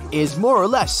door is more or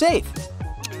less safe?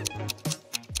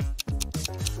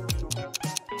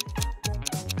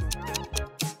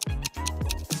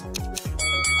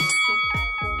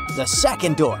 The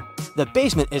second door. The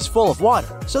basement is full of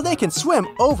water, so they can swim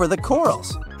over the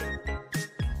corals.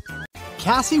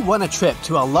 Cassie won a trip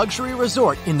to a luxury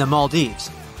resort in the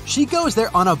Maldives. She goes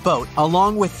there on a boat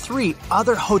along with 3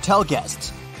 other hotel guests.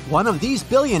 One of these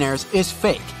billionaires is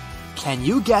fake. Can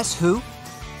you guess who?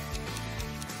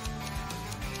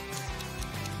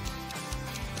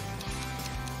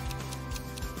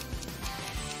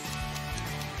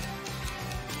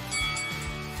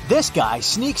 This guy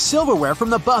sneaks silverware from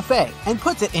the buffet and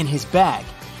puts it in his bag.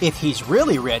 If he's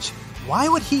really rich, why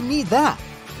would he need that?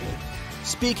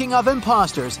 Speaking of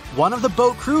imposters, one of the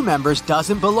boat crew members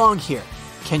doesn't belong here.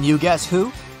 Can you guess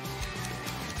who?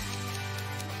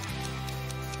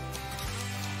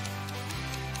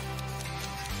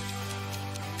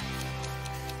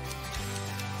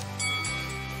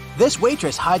 This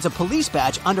waitress hides a police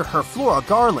badge under her floral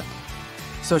garland,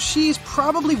 so she's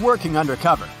probably working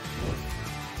undercover.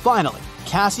 Finally,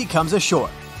 Cassie comes ashore.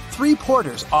 3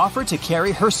 porters offer to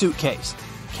carry her suitcase.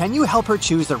 Can you help her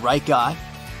choose the right guy?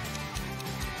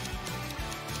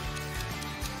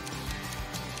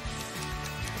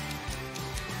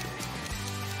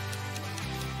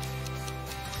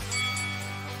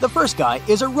 The first guy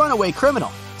is a runaway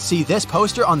criminal. See this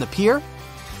poster on the pier?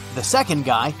 The second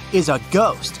guy is a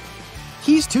ghost.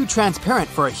 He's too transparent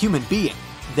for a human being.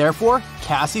 Therefore,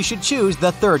 Cassie should choose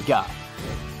the third guy.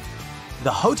 The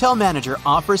hotel manager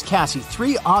offers Cassie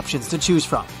 3 options to choose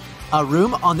from. A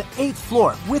room on the 8th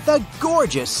floor with a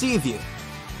gorgeous sea view.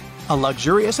 A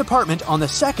luxurious apartment on the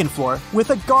 2nd floor with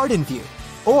a garden view.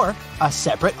 Or a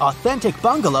separate authentic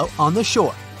bungalow on the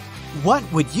shore. What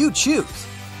would you choose?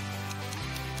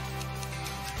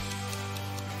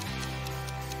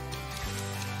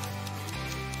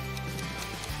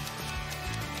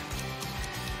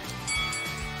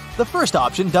 The first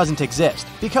option doesn't exist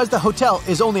because the hotel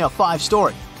is only a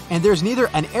 5-story, and there's neither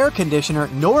an air conditioner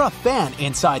nor a fan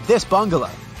inside this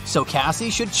bungalow, so Cassie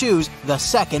should choose the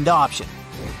second option.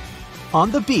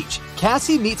 On the beach,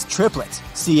 Cassie meets triplets,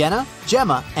 Sienna,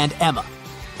 Gemma, and Emma.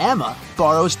 Emma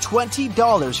borrows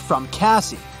 $20 from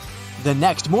Cassie. The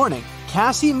next morning,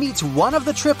 Cassie meets one of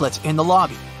the triplets in the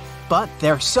lobby, but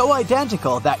they're so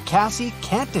identical that Cassie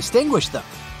can't distinguish them.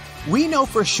 We know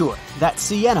for sure that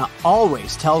Sienna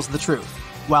always tells the truth,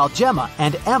 while Gemma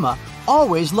and Emma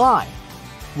always lie.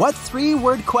 What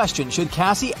 3-word question should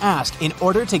Cassie ask in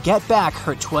order to get back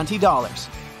her $20?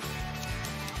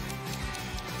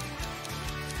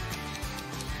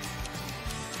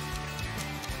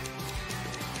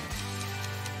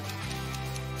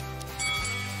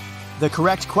 The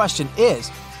correct question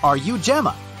is, are you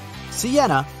Gemma?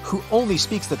 Sienna, who only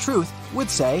speaks the truth,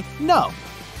 would say no.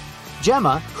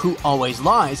 Gemma, who always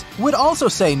lies, would also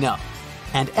say no.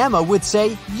 And Emma would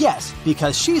say yes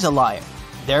because she's a liar.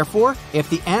 Therefore, if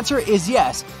the answer is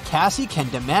yes, Cassie can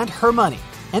demand her money.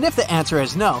 And if the answer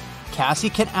is no,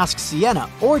 Cassie can ask Sienna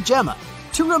or Gemma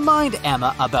to remind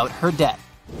Emma about her debt.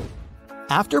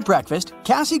 After breakfast,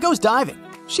 Cassie goes diving.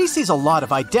 She sees a lot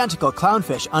of identical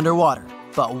clownfish underwater,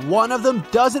 but one of them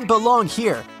doesn't belong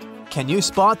here. Can you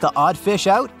spot the odd fish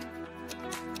out?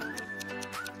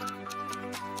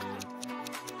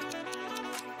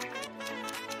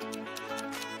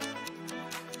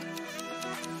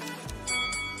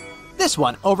 This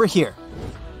one over here.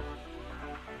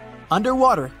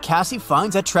 Underwater, Cassie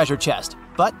finds a treasure chest,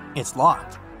 but it's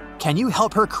locked. Can you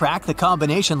help her crack the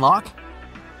combination lock?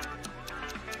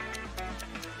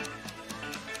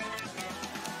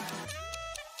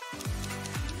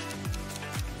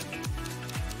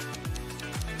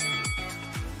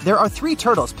 There are 3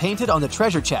 turtles painted on the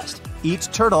treasure chest. Each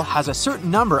turtle has a certain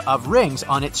number of rings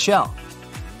on its shell.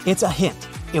 It's a hint.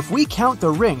 If we count the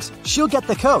rings, she'll get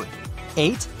the code.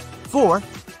 8, 4,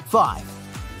 5.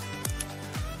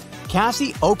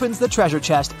 Cassie opens the treasure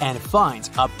chest and finds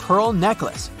a pearl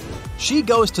necklace. She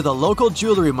goes to the local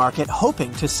jewelry market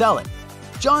hoping to sell it.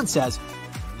 John says,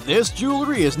 "This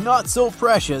jewelry is not so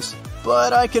precious,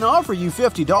 but I can offer you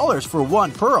 $50 for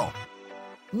one pearl."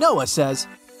 Noah says,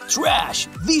 "Trash!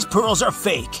 These pearls are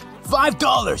fake!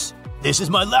 $5! This is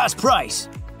my last price!"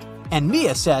 And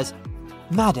Mia says,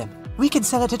 "Madam, we can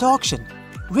sell it at auction.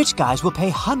 Rich guys will pay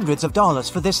hundreds of dollars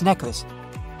for this necklace.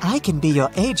 I can be your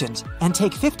agent and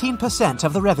take 15%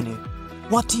 of the revenue.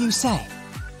 What do you say?"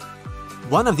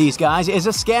 One of these guys is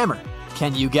a scammer.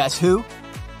 Can you guess who?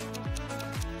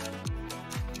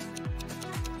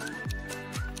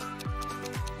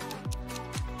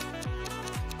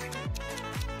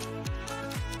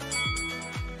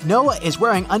 Noah is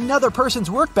wearing another person's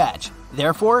work badge.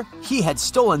 Therefore, he had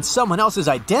stolen someone else's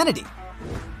identity.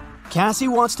 Cassie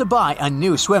wants to buy a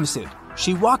new swimsuit.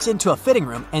 She walks into a fitting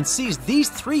room and sees these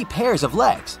 3 pairs of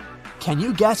legs. Can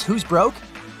you guess who's broke?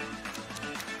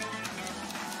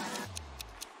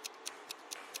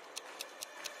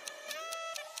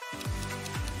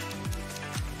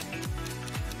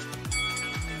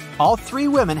 All 3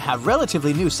 women have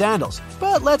relatively new sandals,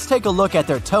 but let's take a look at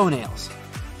their toenails.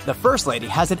 The first lady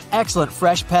has an excellent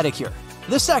fresh pedicure.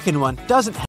 The second one doesn't